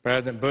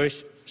President Bush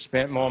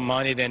spent more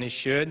money than he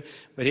should,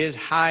 but his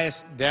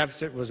highest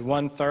deficit was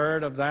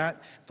 1/3 of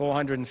that,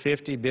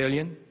 $450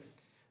 billion.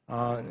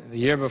 The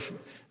year before,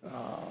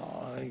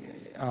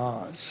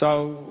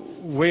 so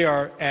we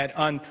are at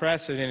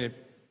unprecedented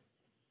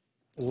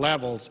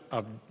levels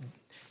of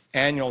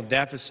annual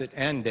deficit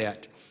and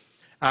debt.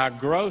 Our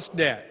gross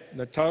debt,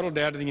 the total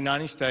debt of the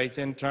United States,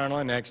 internal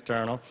and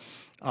external,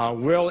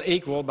 will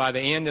equal by the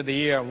end of the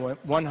year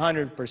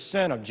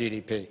 100% of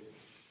GDP.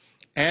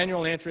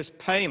 Annual interest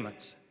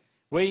payments.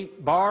 We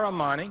borrow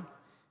money.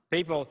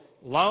 People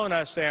loan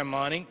us their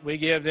money. We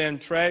give them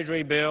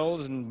Treasury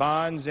bills and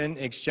bonds in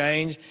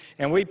exchange,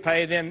 and we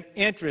pay them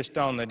interest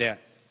on the debt.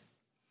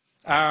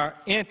 Our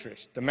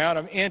interest, the amount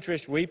of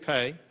interest we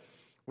pay,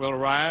 will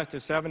rise to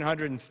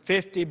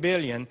 $750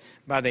 billion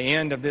by the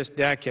end of this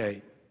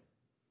decade,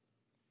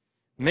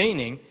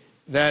 meaning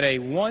that a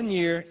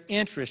one-year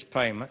interest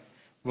payment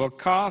will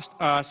cost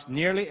us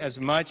nearly as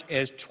much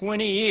as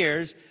 20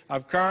 years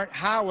of current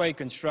highway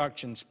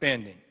construction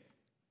spending.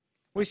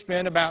 We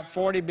spend about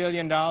 $40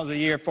 billion a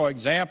year, for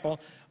example,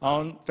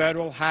 on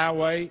federal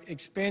highway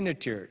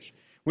expenditures.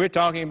 We're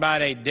talking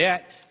about a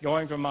debt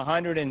going from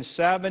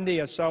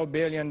 $170 or so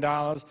billion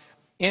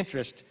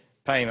interest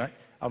payment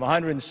of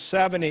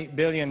 $170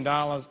 billion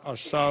or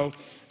so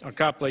a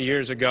couple of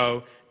years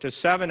ago to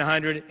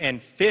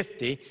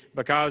 $750,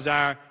 because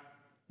our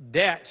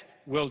debt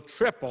will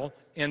triple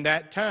in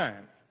that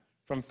time,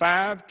 from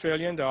 $5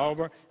 trillion to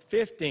over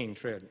 $15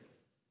 trillion.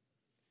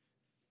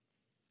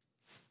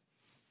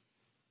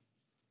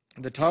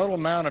 The total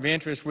amount of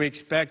interest we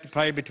expect to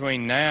pay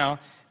between now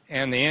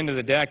and the end of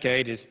the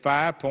decade is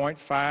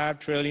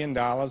 $5.5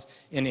 trillion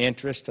in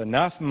interest,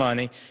 enough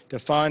money to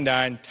fund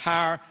our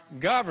entire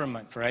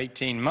government for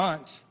 18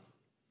 months.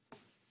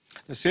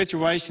 The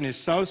situation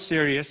is so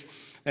serious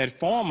that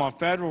former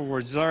Federal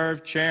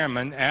Reserve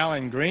Chairman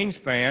Alan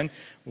Greenspan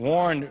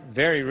warned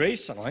very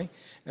recently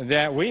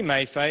that we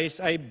may face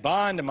a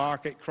bond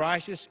market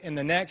crisis in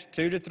the next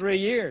 2 to 3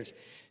 years.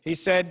 He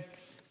said,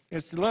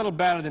 it's a little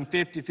better than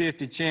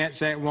 50-50 chance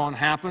that won't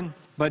happen,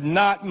 but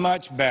not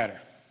much better,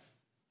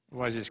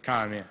 was his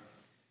comment.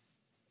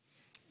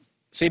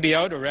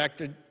 CBO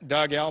Director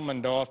Doug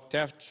Elmendorf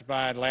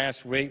testified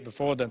last week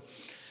before the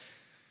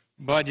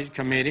Budget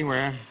Committee,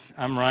 where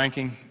I'm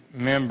ranking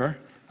member,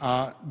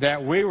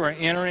 that we were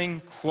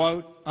entering,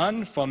 quote,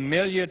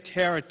 unfamiliar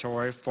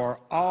territory for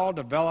all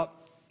developed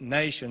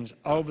nations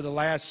over the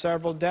last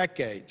several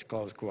decades,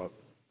 close quote.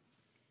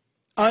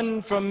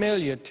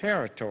 Unfamiliar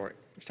territory.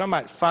 He's talking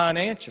about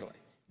financially.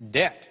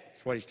 Debt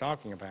is what he's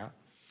talking about.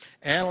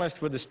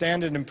 Analysts with the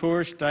Standard &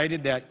 Poor's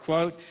stated that,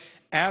 quote,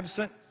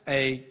 absent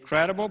a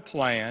credible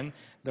plan,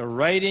 the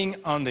rating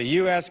on the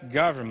U.S.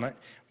 government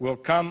will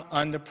come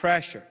under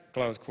pressure,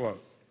 close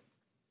quote.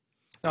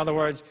 In other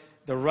words,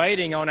 the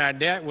rating on our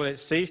debt, will it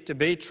cease to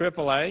be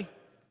AAA?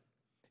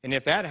 And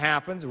if that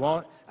happens,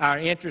 won't our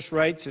interest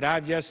rates that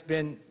I've just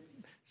been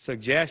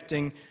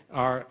suggesting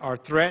are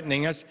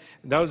threatening us,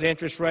 those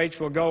interest rates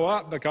will go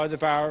up, because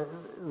if our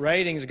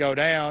ratings go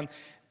down,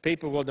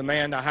 people will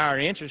demand a higher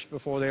interest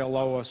before they'll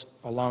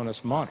loan us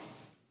money.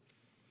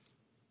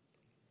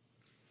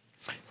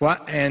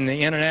 And the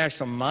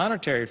International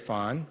Monetary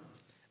Fund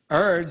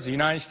urged the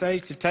United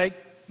States to take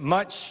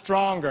much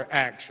stronger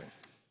action.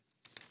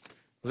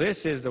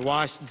 This is the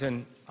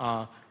Washington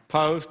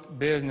Post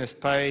business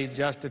page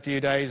just a few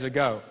days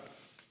ago.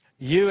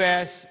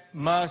 U.S.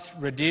 must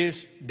reduce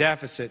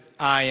deficit,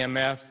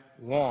 IMF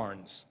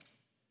warns.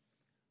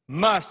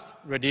 Must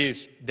reduce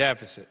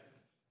deficit,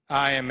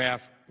 IMF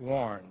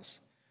warns.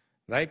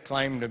 They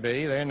claim to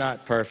be, they're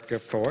not perfect,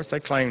 of course, they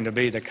claim to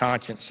be the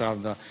conscience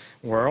of the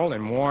world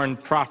and warn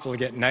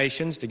profligate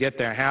nations to get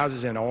their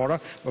houses in order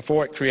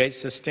before it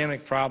creates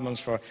systemic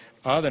problems for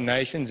other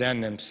nations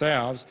and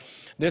themselves.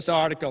 This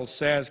article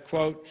says,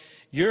 quote,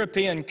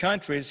 European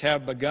countries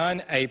have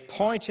begun a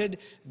pointed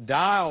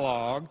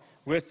dialogue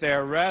with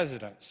their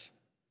residents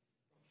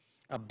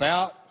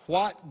about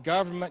what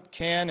government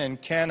can and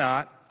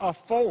cannot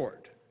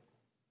afford.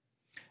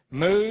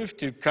 Moves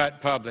to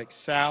cut public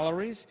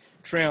salaries,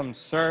 trim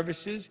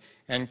services,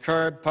 and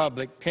curb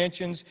public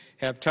pensions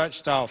have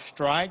touched off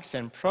strikes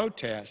and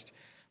protests,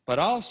 but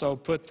also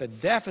put the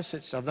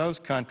deficits of those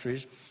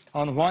countries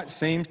on what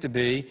seems to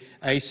be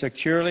a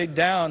securely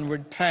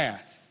downward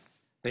path,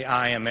 the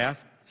IMF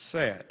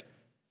said.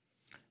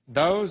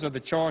 Those are the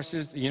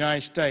choices the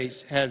United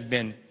States has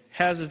been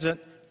hesitant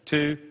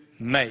to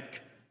make,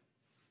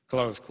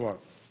 close quote.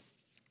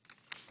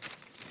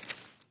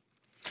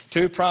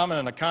 Two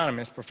prominent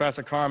economists,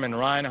 Professor Carmen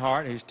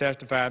Reinhart, who's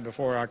testified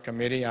before our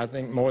committee, I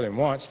think more than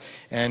once,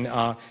 and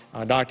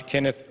Dr.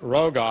 Kenneth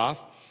Rogoff,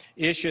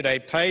 issued a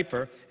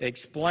paper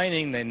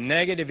explaining the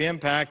negative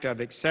impact of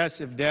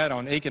excessive debt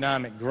on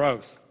economic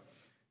growth.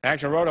 They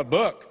actually wrote a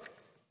book.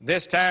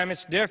 This time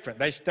it's different.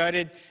 They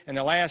studied in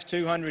the last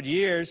 200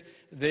 years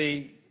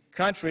the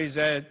countries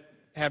that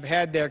have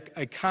had their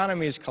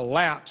economies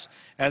collapse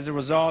as a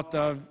result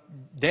of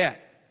debt.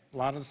 A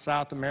lot of the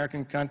South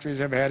American countries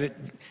have had it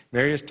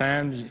various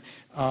times,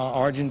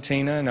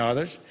 Argentina and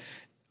others.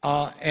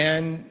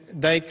 And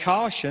they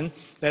caution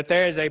that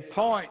there is a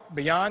point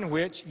beyond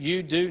which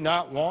you do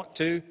not want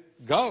to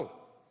go.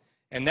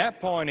 And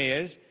that point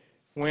is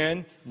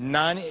when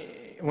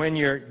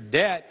your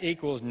debt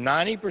equals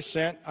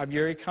 90% of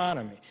your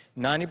economy,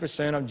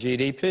 90% of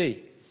GDP.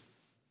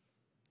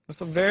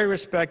 It's a very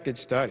respected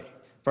study.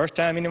 First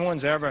time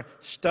anyone's ever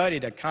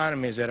studied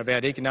economies that have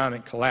had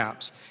economic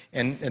collapse.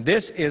 And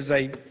this is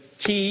a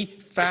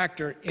key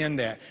factor in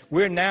that.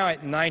 We're now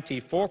at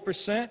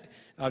 94%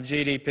 of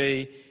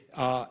GDP,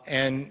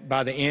 and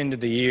by the end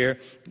of the year,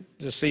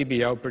 the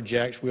CBO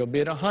projects we'll be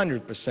at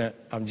 100%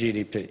 of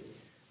GDP.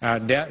 Our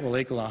debt will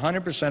equal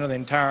 100% of the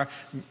entire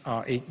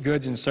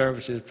goods and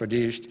services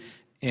produced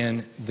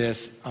in this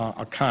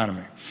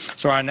economy.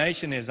 So our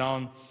nation is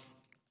on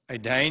a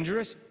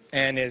dangerous,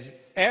 and as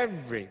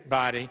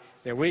everybody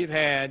that we've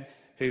had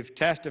who've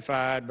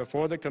testified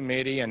before the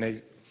committee,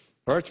 and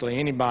virtually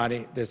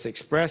anybody that's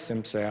expressed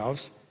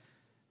themselves,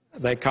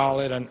 they call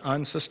it an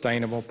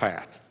unsustainable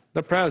path.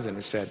 The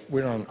President said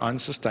we're on an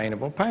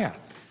unsustainable path.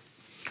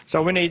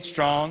 So we need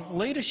strong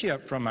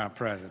leadership from our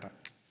President.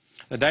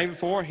 The day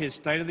before his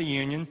State of the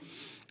Union,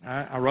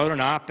 I wrote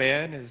an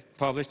op-ed, it's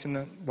published in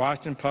the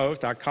Washington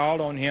Post. I called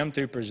on him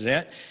to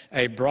present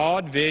a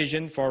broad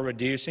vision for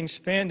reducing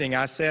spending.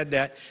 I said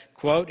that,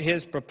 quote,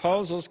 his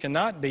proposals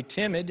cannot be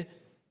timid,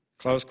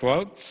 close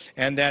quote,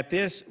 and that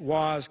this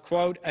was,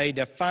 quote, a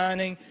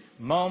defining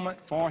moment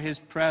for his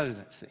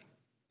presidency.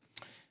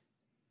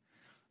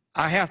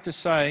 I have to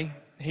say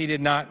he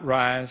did not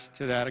rise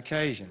to that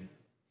occasion.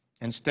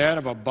 Instead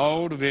of a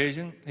bold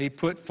vision, he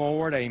put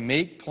forward a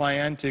meek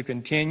plan to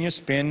continue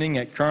spending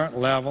at current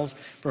levels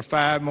for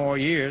 5 more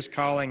years,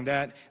 calling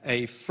that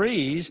a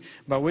freeze,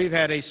 but we've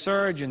had a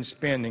surge in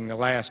spending the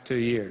last 2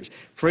 years.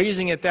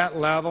 Freezing at that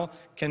level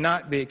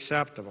cannot be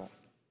acceptable.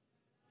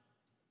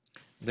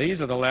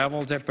 These are the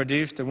levels that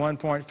produced the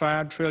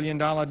 $1.5 trillion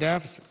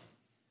deficit.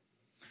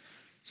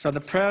 So the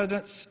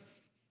President's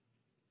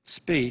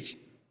speech,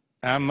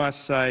 I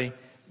must say,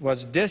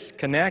 was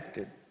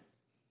disconnected,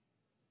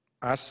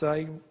 I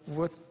say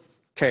with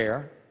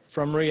care,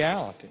 from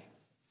reality.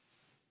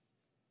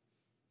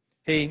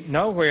 He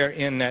nowhere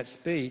in that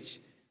speech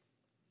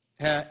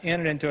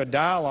entered into a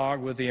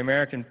dialogue with the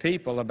American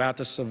people about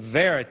the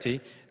severity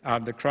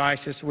of the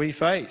crisis we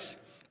face.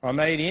 or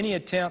made any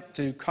attempt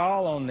to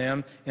call on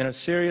them in a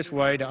serious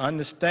way to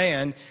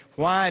understand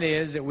why it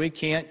is that we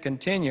can't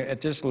continue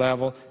at this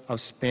level of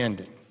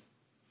spending.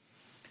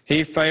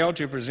 He failed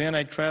to present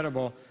a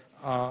credible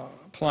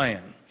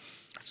plan.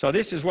 So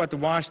this is what the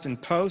Washington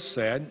Post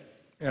said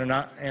in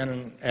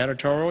an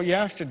editorial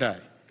yesterday.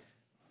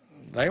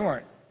 They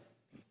weren't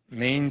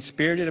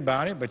mean-spirited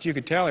about it, but you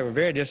could tell they were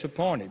very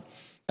disappointed.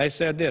 They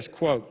said this,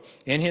 quote,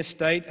 "In his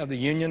State of the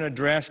Union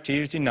address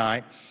Tuesday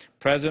night,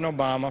 President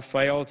Obama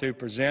failed to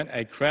present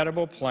a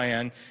credible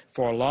plan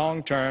for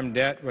long-term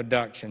debt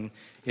reduction.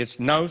 It's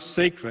no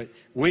secret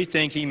we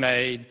think he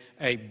made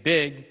a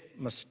big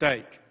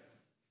mistake.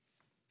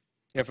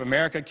 If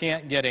America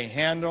can't get a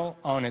handle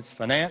on its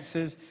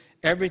finances,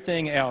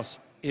 everything else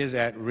is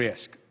at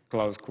risk,"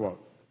 close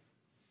quote.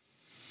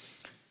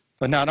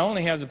 But not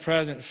only has the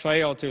President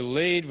failed to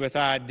lead with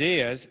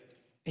ideas,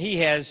 he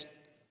has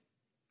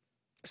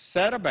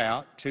set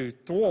about to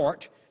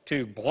thwart,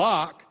 to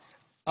block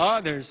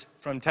others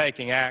from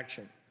taking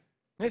action.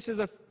 This is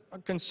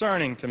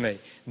concerning to me.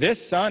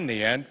 This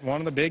Sunday, at one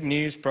of the big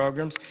news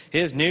programs,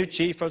 his new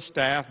Chief of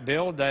Staff,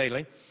 Bill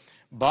Daley,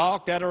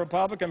 balked at a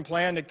Republican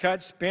plan to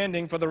cut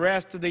spending for the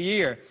rest of the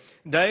year.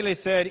 Daley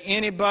said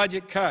any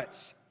budget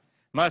cuts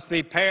must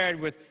be paired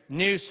with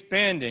new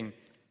spending,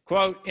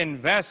 quote,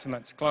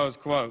 investments, close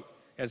quote,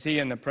 as he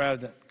and the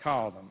President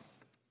called them.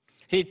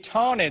 He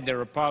taunted the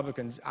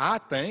Republicans, I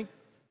think,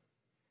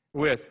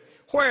 with,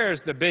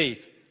 "Where's the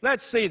beef?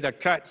 Let's see the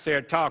cuts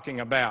they're talking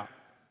about,"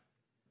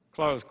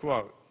 close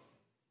quote.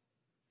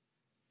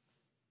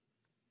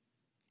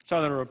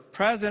 So the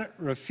President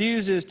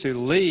refuses to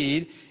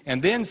lead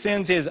and then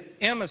sends his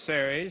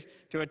emissaries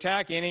to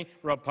attack any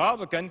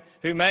Republican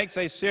who makes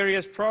a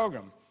serious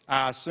program,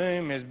 I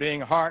assume as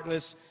being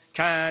heartless,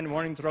 kind,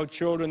 wanting to throw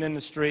children in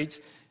the streets,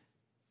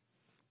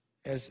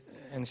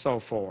 and so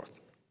forth.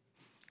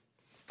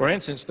 For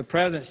instance, the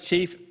President's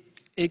chief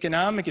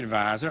economic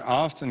advisor,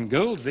 Austin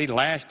Goolsbee,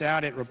 lashed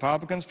out at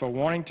Republicans for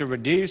wanting to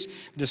reduce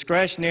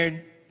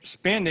discretionary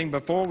spending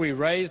before we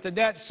raise the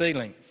debt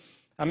ceiling.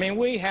 I mean,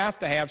 we have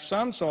to have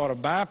some sort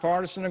of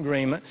bipartisan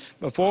agreement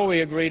before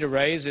we agree to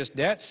raise this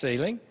debt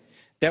ceiling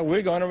that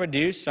we're going to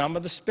reduce some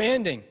of the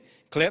spending,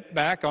 clip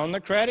back on the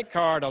credit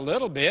card a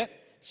little bit,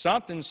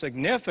 something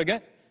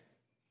significant.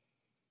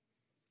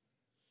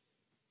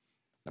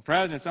 The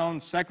President's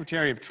own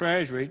Secretary of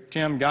Treasury,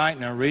 Tim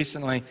Geithner,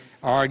 recently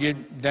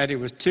argued that it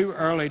was too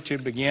early to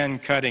begin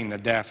cutting the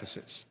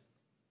deficits.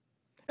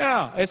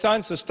 Yeah, it's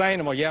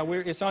unsustainable. Yeah,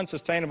 it's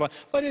unsustainable,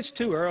 but it's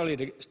too early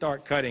to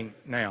start cutting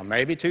now.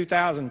 Maybe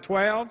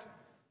 2012?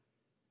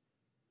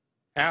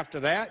 After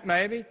that,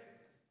 maybe?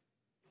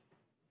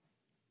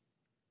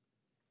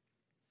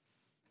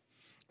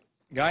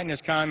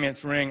 Geithner's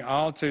comments ring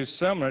all too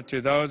similar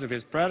to those of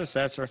his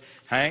predecessor,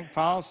 Hank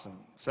Paulson,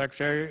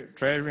 Secretary of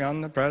Treasury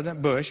under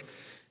President Bush,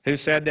 who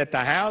said that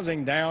the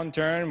housing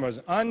downturn was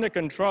under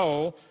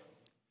control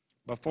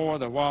before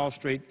the Wall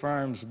Street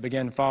firms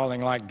began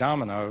falling like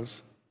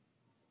dominoes.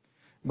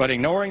 But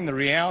ignoring the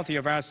reality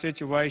of our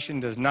situation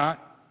does not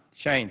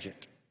change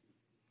it.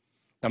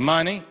 The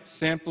money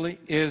simply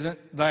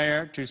isn't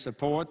there to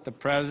support the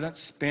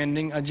President's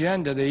spending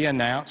agenda that he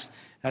announced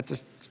at the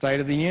State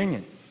of the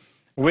Union.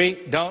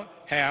 We don't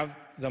have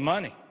the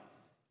money.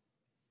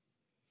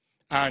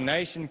 Our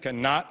nation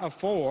cannot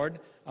afford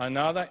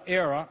another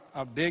era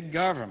of big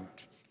government.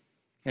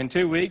 In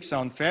 2 weeks,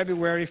 on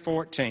February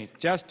 14th,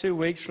 just 2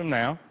 weeks from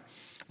now,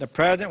 the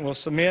President will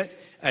submit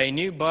a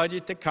new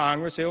budget to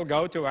Congress. It will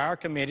go to our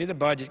committee, the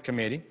Budget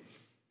Committee.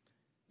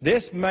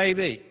 This may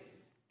be,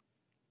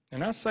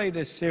 and I say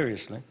this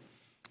seriously,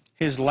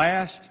 his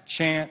last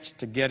chance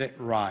to get it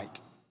right,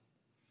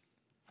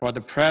 for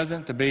the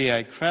President to be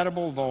a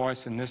credible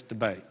voice in this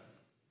debate.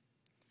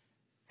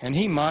 And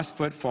he must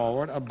put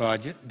forward a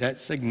budget that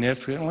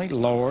significantly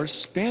lowers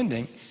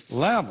spending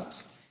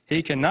levels.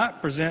 He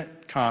cannot present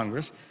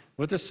Congress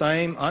with the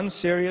same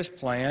unserious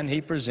plan he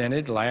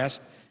presented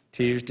last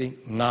Tuesday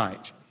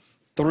night.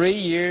 3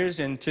 years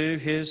into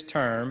his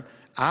term,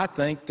 I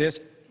think this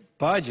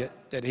budget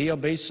that he'll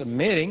be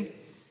submitting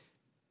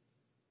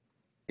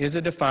is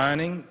a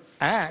defining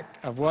act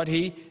of what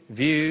he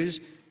views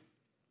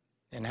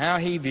and how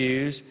he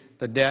views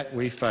the debt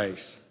we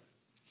face.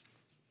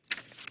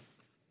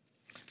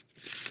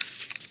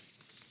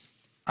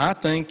 I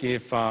think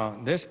if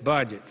this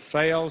budget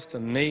fails to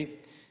meet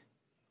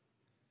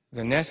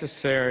the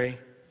necessary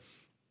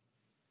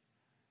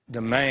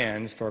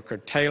demands for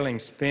curtailing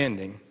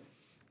spending,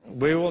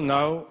 we will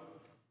know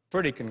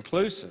pretty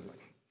conclusively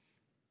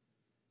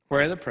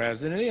where the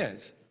President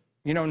is.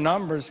 You know,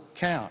 numbers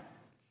count.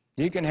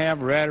 You can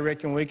have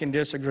rhetoric and we can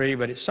disagree,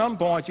 but at some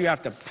point you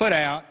have to put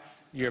out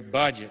your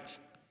budget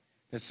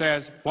that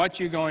says what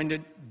you're going to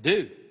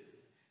do,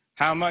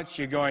 how much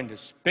you're going to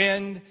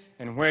spend,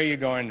 and where you're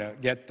going to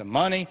get the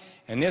money.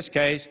 In this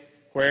case,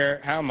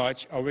 how much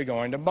are we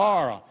going to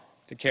borrow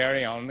to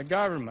carry on the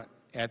government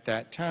at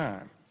that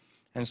time.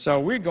 And so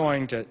we're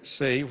going to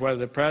see whether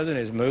the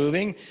President is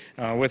moving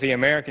with the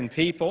American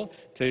people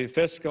to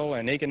fiscal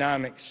and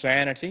economic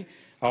sanity,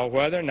 or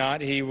whether or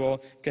not he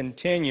will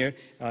continue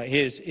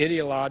his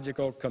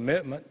ideological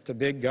commitment to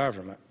big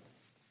government.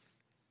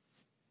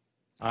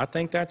 I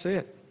think that's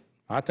it.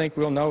 I think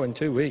we'll know in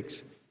 2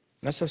 weeks.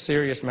 That's a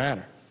serious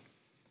matter.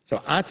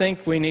 So I think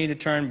we need to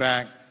turn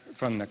back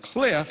from the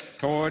cliff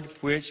toward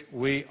which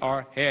we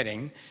are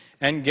heading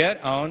and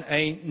get on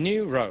a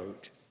new road.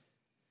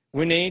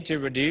 We need to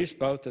reduce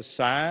both the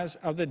size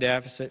of the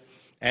deficit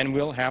and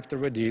we'll have to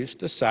reduce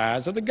the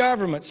size of the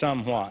government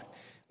somewhat.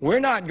 We're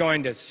not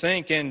going to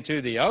sink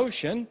into the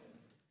ocean.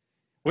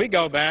 We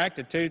go back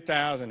to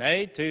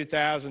 2008,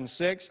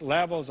 2006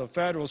 levels of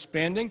federal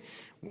spending.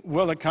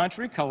 Will the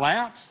country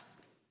collapse?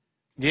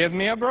 Give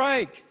me a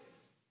break.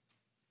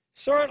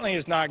 Certainly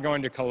it's not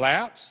going to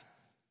collapse,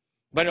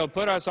 but it'll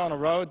put us on a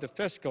road to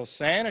fiscal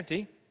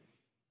sanity.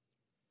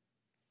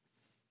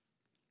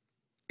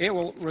 It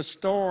will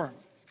restore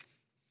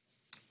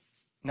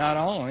not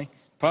only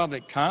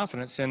public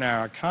confidence in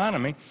our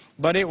economy,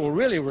 but it will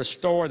really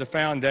restore the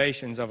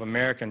foundations of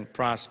American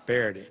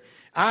prosperity.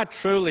 I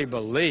truly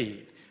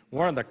believe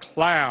one of the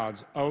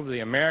clouds over the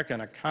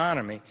American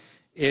economy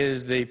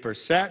is the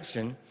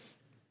perception,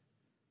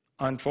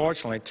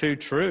 unfortunately too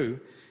true,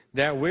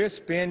 that we're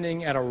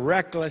spending at a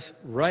reckless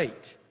rate,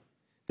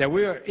 that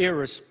we are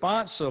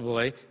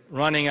irresponsibly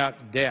running up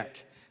debt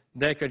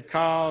that could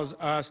cause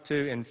us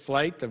to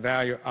inflate the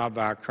value of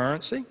our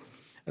currency,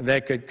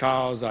 that could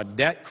cause a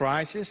debt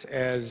crisis,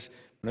 as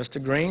Mr.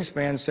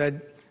 Greenspan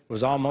said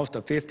was almost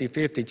a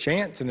 50-50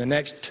 chance in the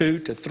next 2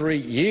 to 3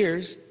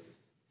 years.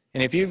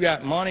 And if you've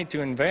got money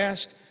to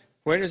invest,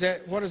 what does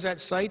that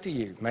say to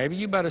you? Maybe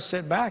you better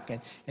sit back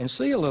and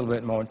see a little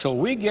bit more until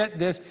we get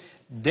this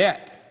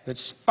debt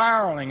that's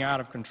spiraling out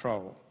of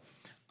control,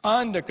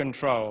 under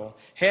control,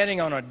 heading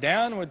on a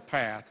downward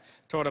path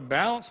toward a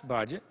balanced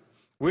budget.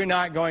 We're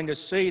not going to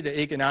see the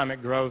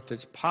economic growth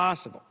that's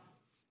possible.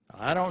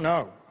 I don't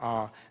know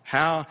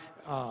how.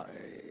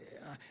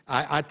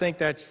 I think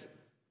that's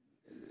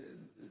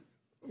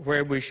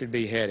where we should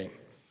be heading.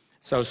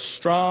 So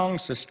strong,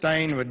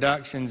 sustained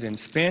reductions in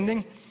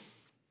spending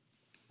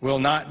will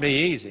not be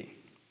easy.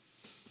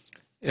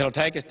 It'll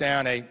take us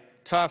down a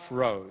tough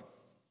road,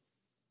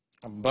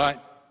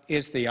 but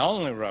it's the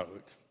only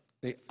road,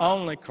 the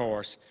only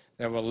course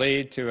that will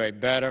lead to a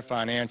better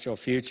financial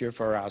future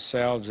for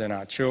ourselves and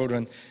our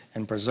children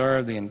and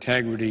preserve the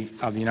integrity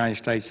of the United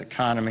States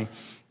economy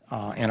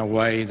in a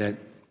way that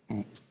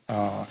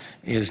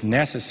is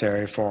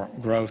necessary for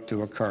growth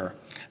to occur.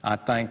 I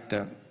thank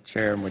the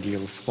Chair and would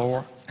yield the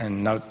floor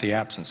and note the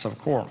absence of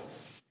quorum.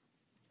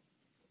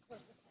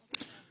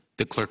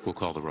 The clerk will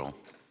call the roll.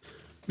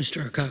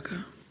 Mr.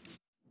 Akaka.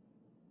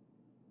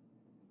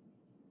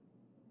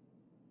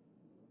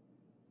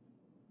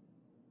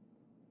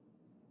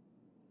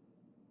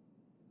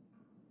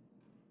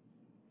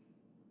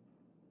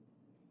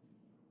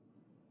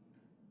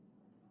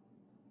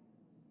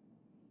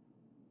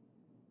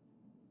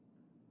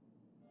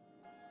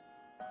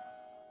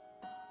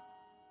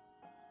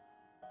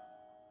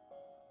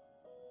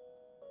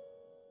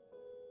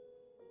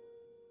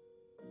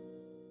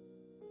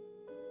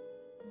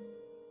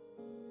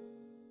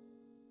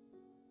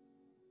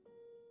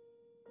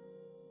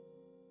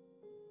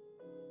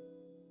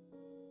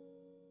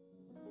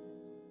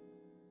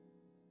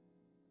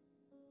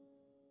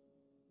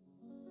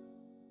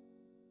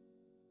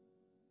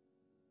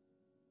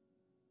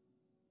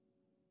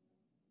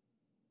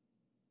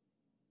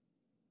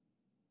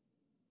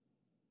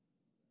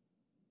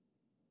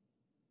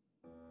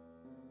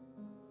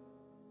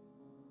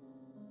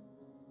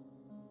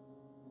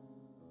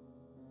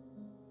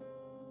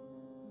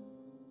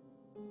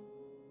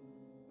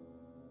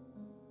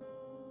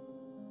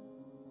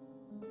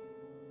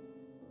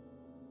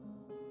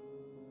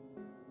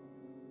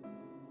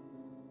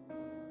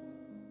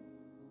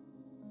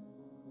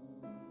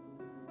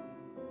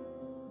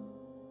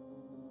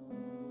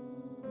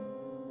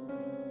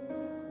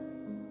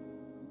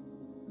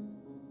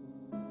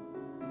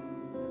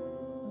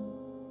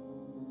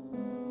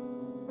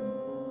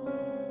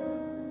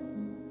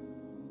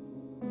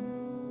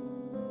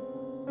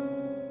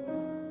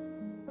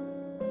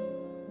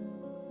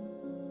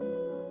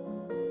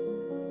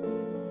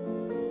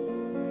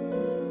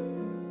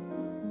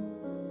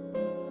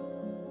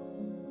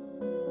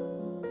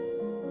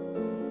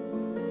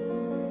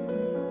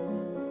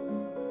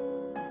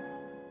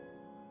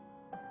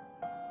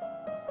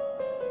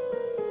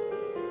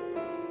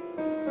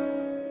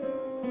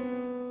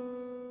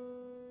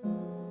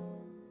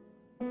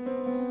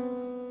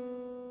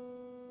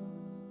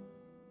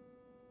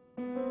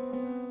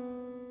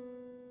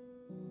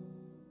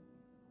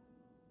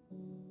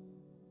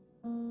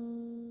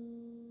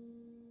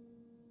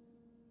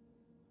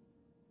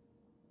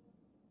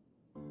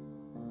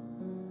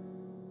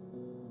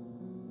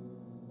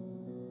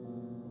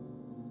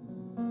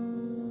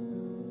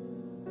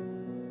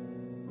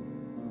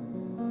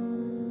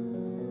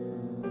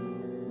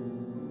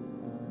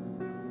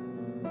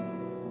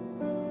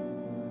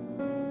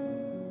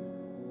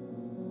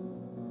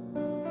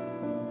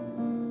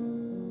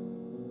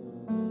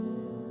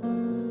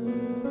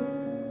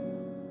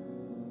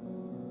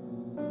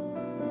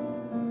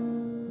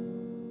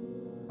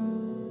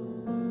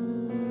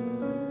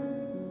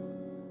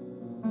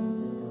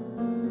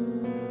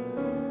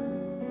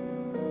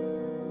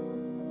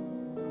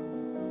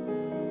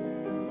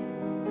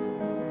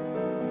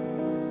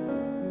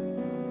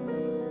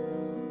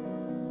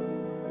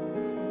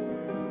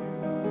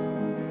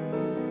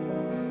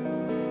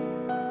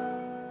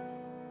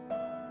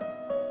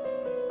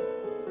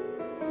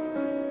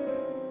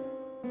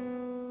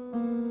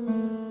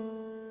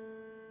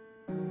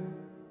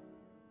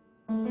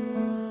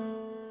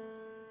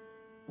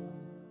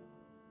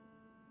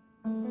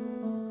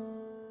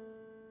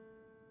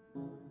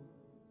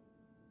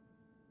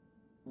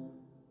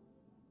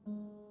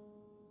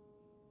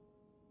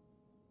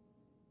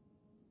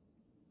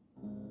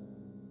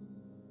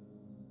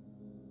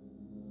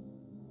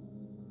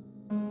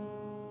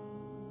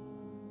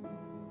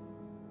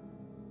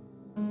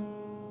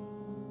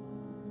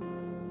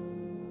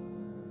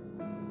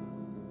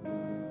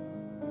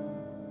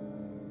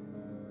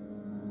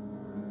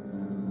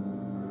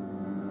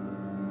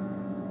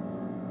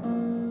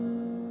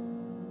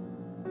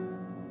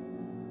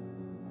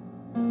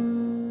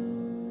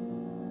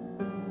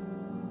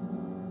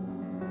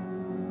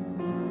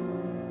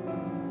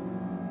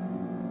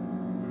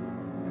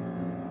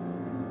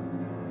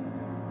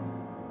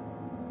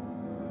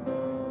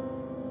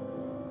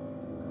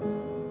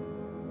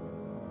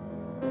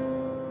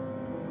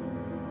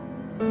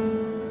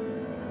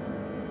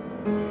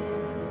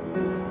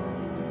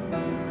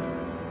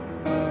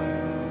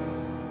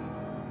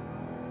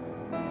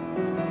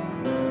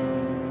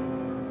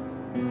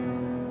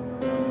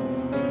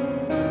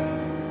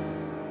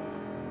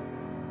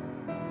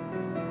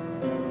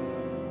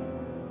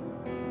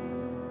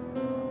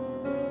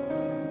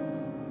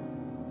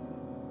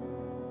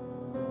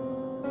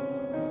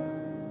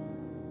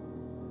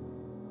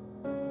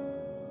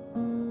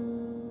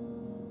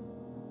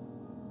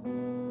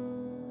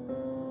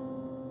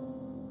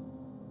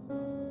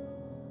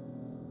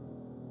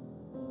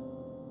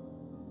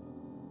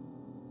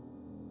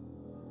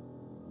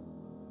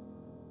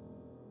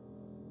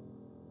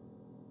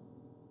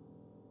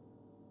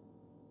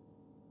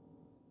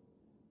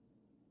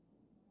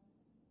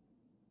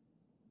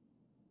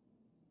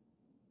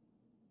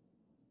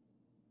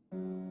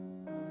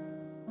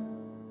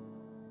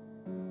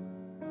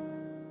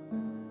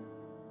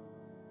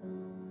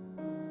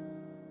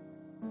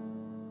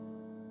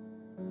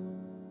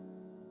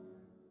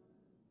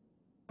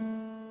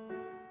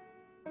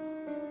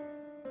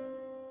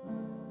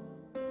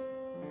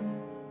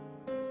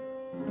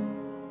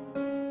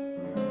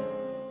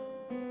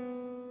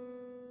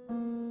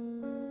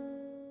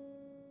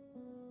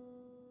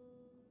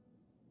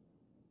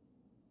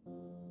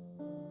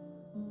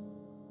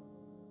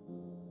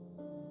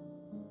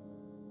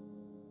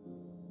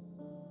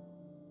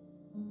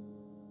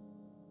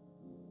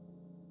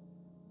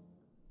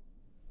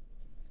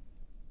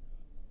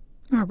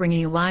 We're bringing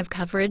you live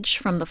coverage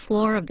from the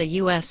floor of the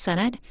U.S.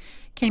 Senate.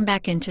 Came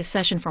back into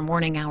session for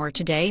morning hour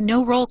today.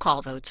 No roll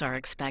call votes are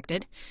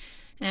expected.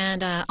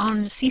 And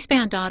on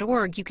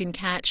cspan.org, you can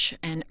catch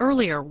an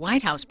earlier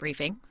White House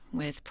briefing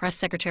with Press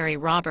Secretary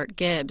Robert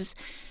Gibbs.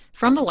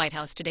 From the White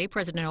House today,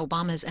 President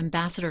Obama's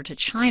ambassador to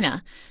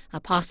China, a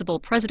possible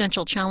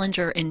presidential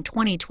challenger in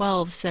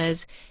 2012, says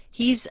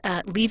he's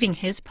leaving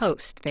his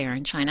post there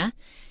in China.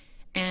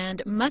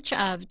 And much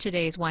of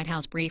today's White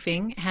House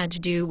briefing had to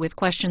do with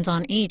questions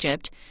on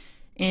Egypt.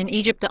 In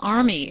Egypt, the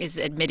army is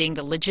admitting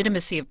the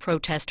legitimacy of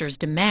protesters'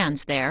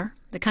 demands there.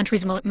 The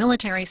country's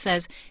military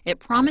says it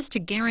promised to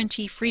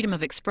guarantee freedom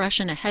of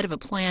expression ahead of a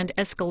planned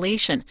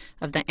escalation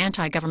of the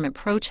anti-government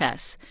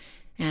protests.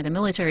 And a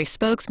military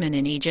spokesman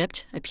in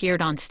Egypt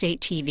appeared on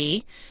state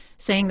TV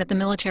saying that the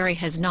military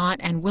has not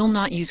and will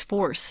not use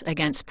force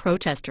against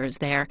protesters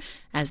there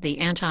as the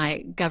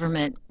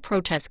anti-government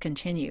protests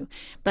continue.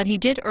 But he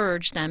did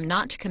urge them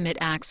not to commit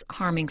acts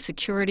harming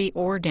security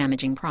or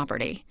damaging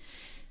property.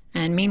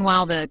 And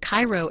meanwhile, the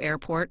Cairo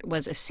airport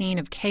was a scene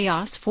of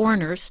chaos,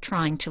 foreigners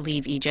trying to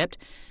leave Egypt,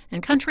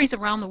 and countries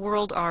around the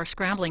world are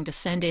scrambling to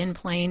send in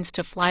planes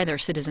to fly their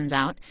citizens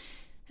out.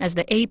 As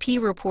the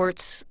AP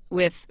reports,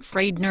 with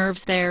frayed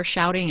nerves there,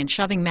 shouting and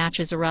shoving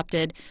matches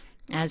erupted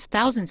as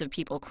thousands of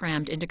people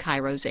crammed into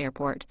Cairo's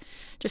airport.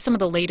 Just some of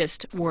the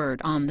latest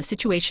word on the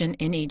situation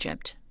in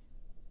Egypt.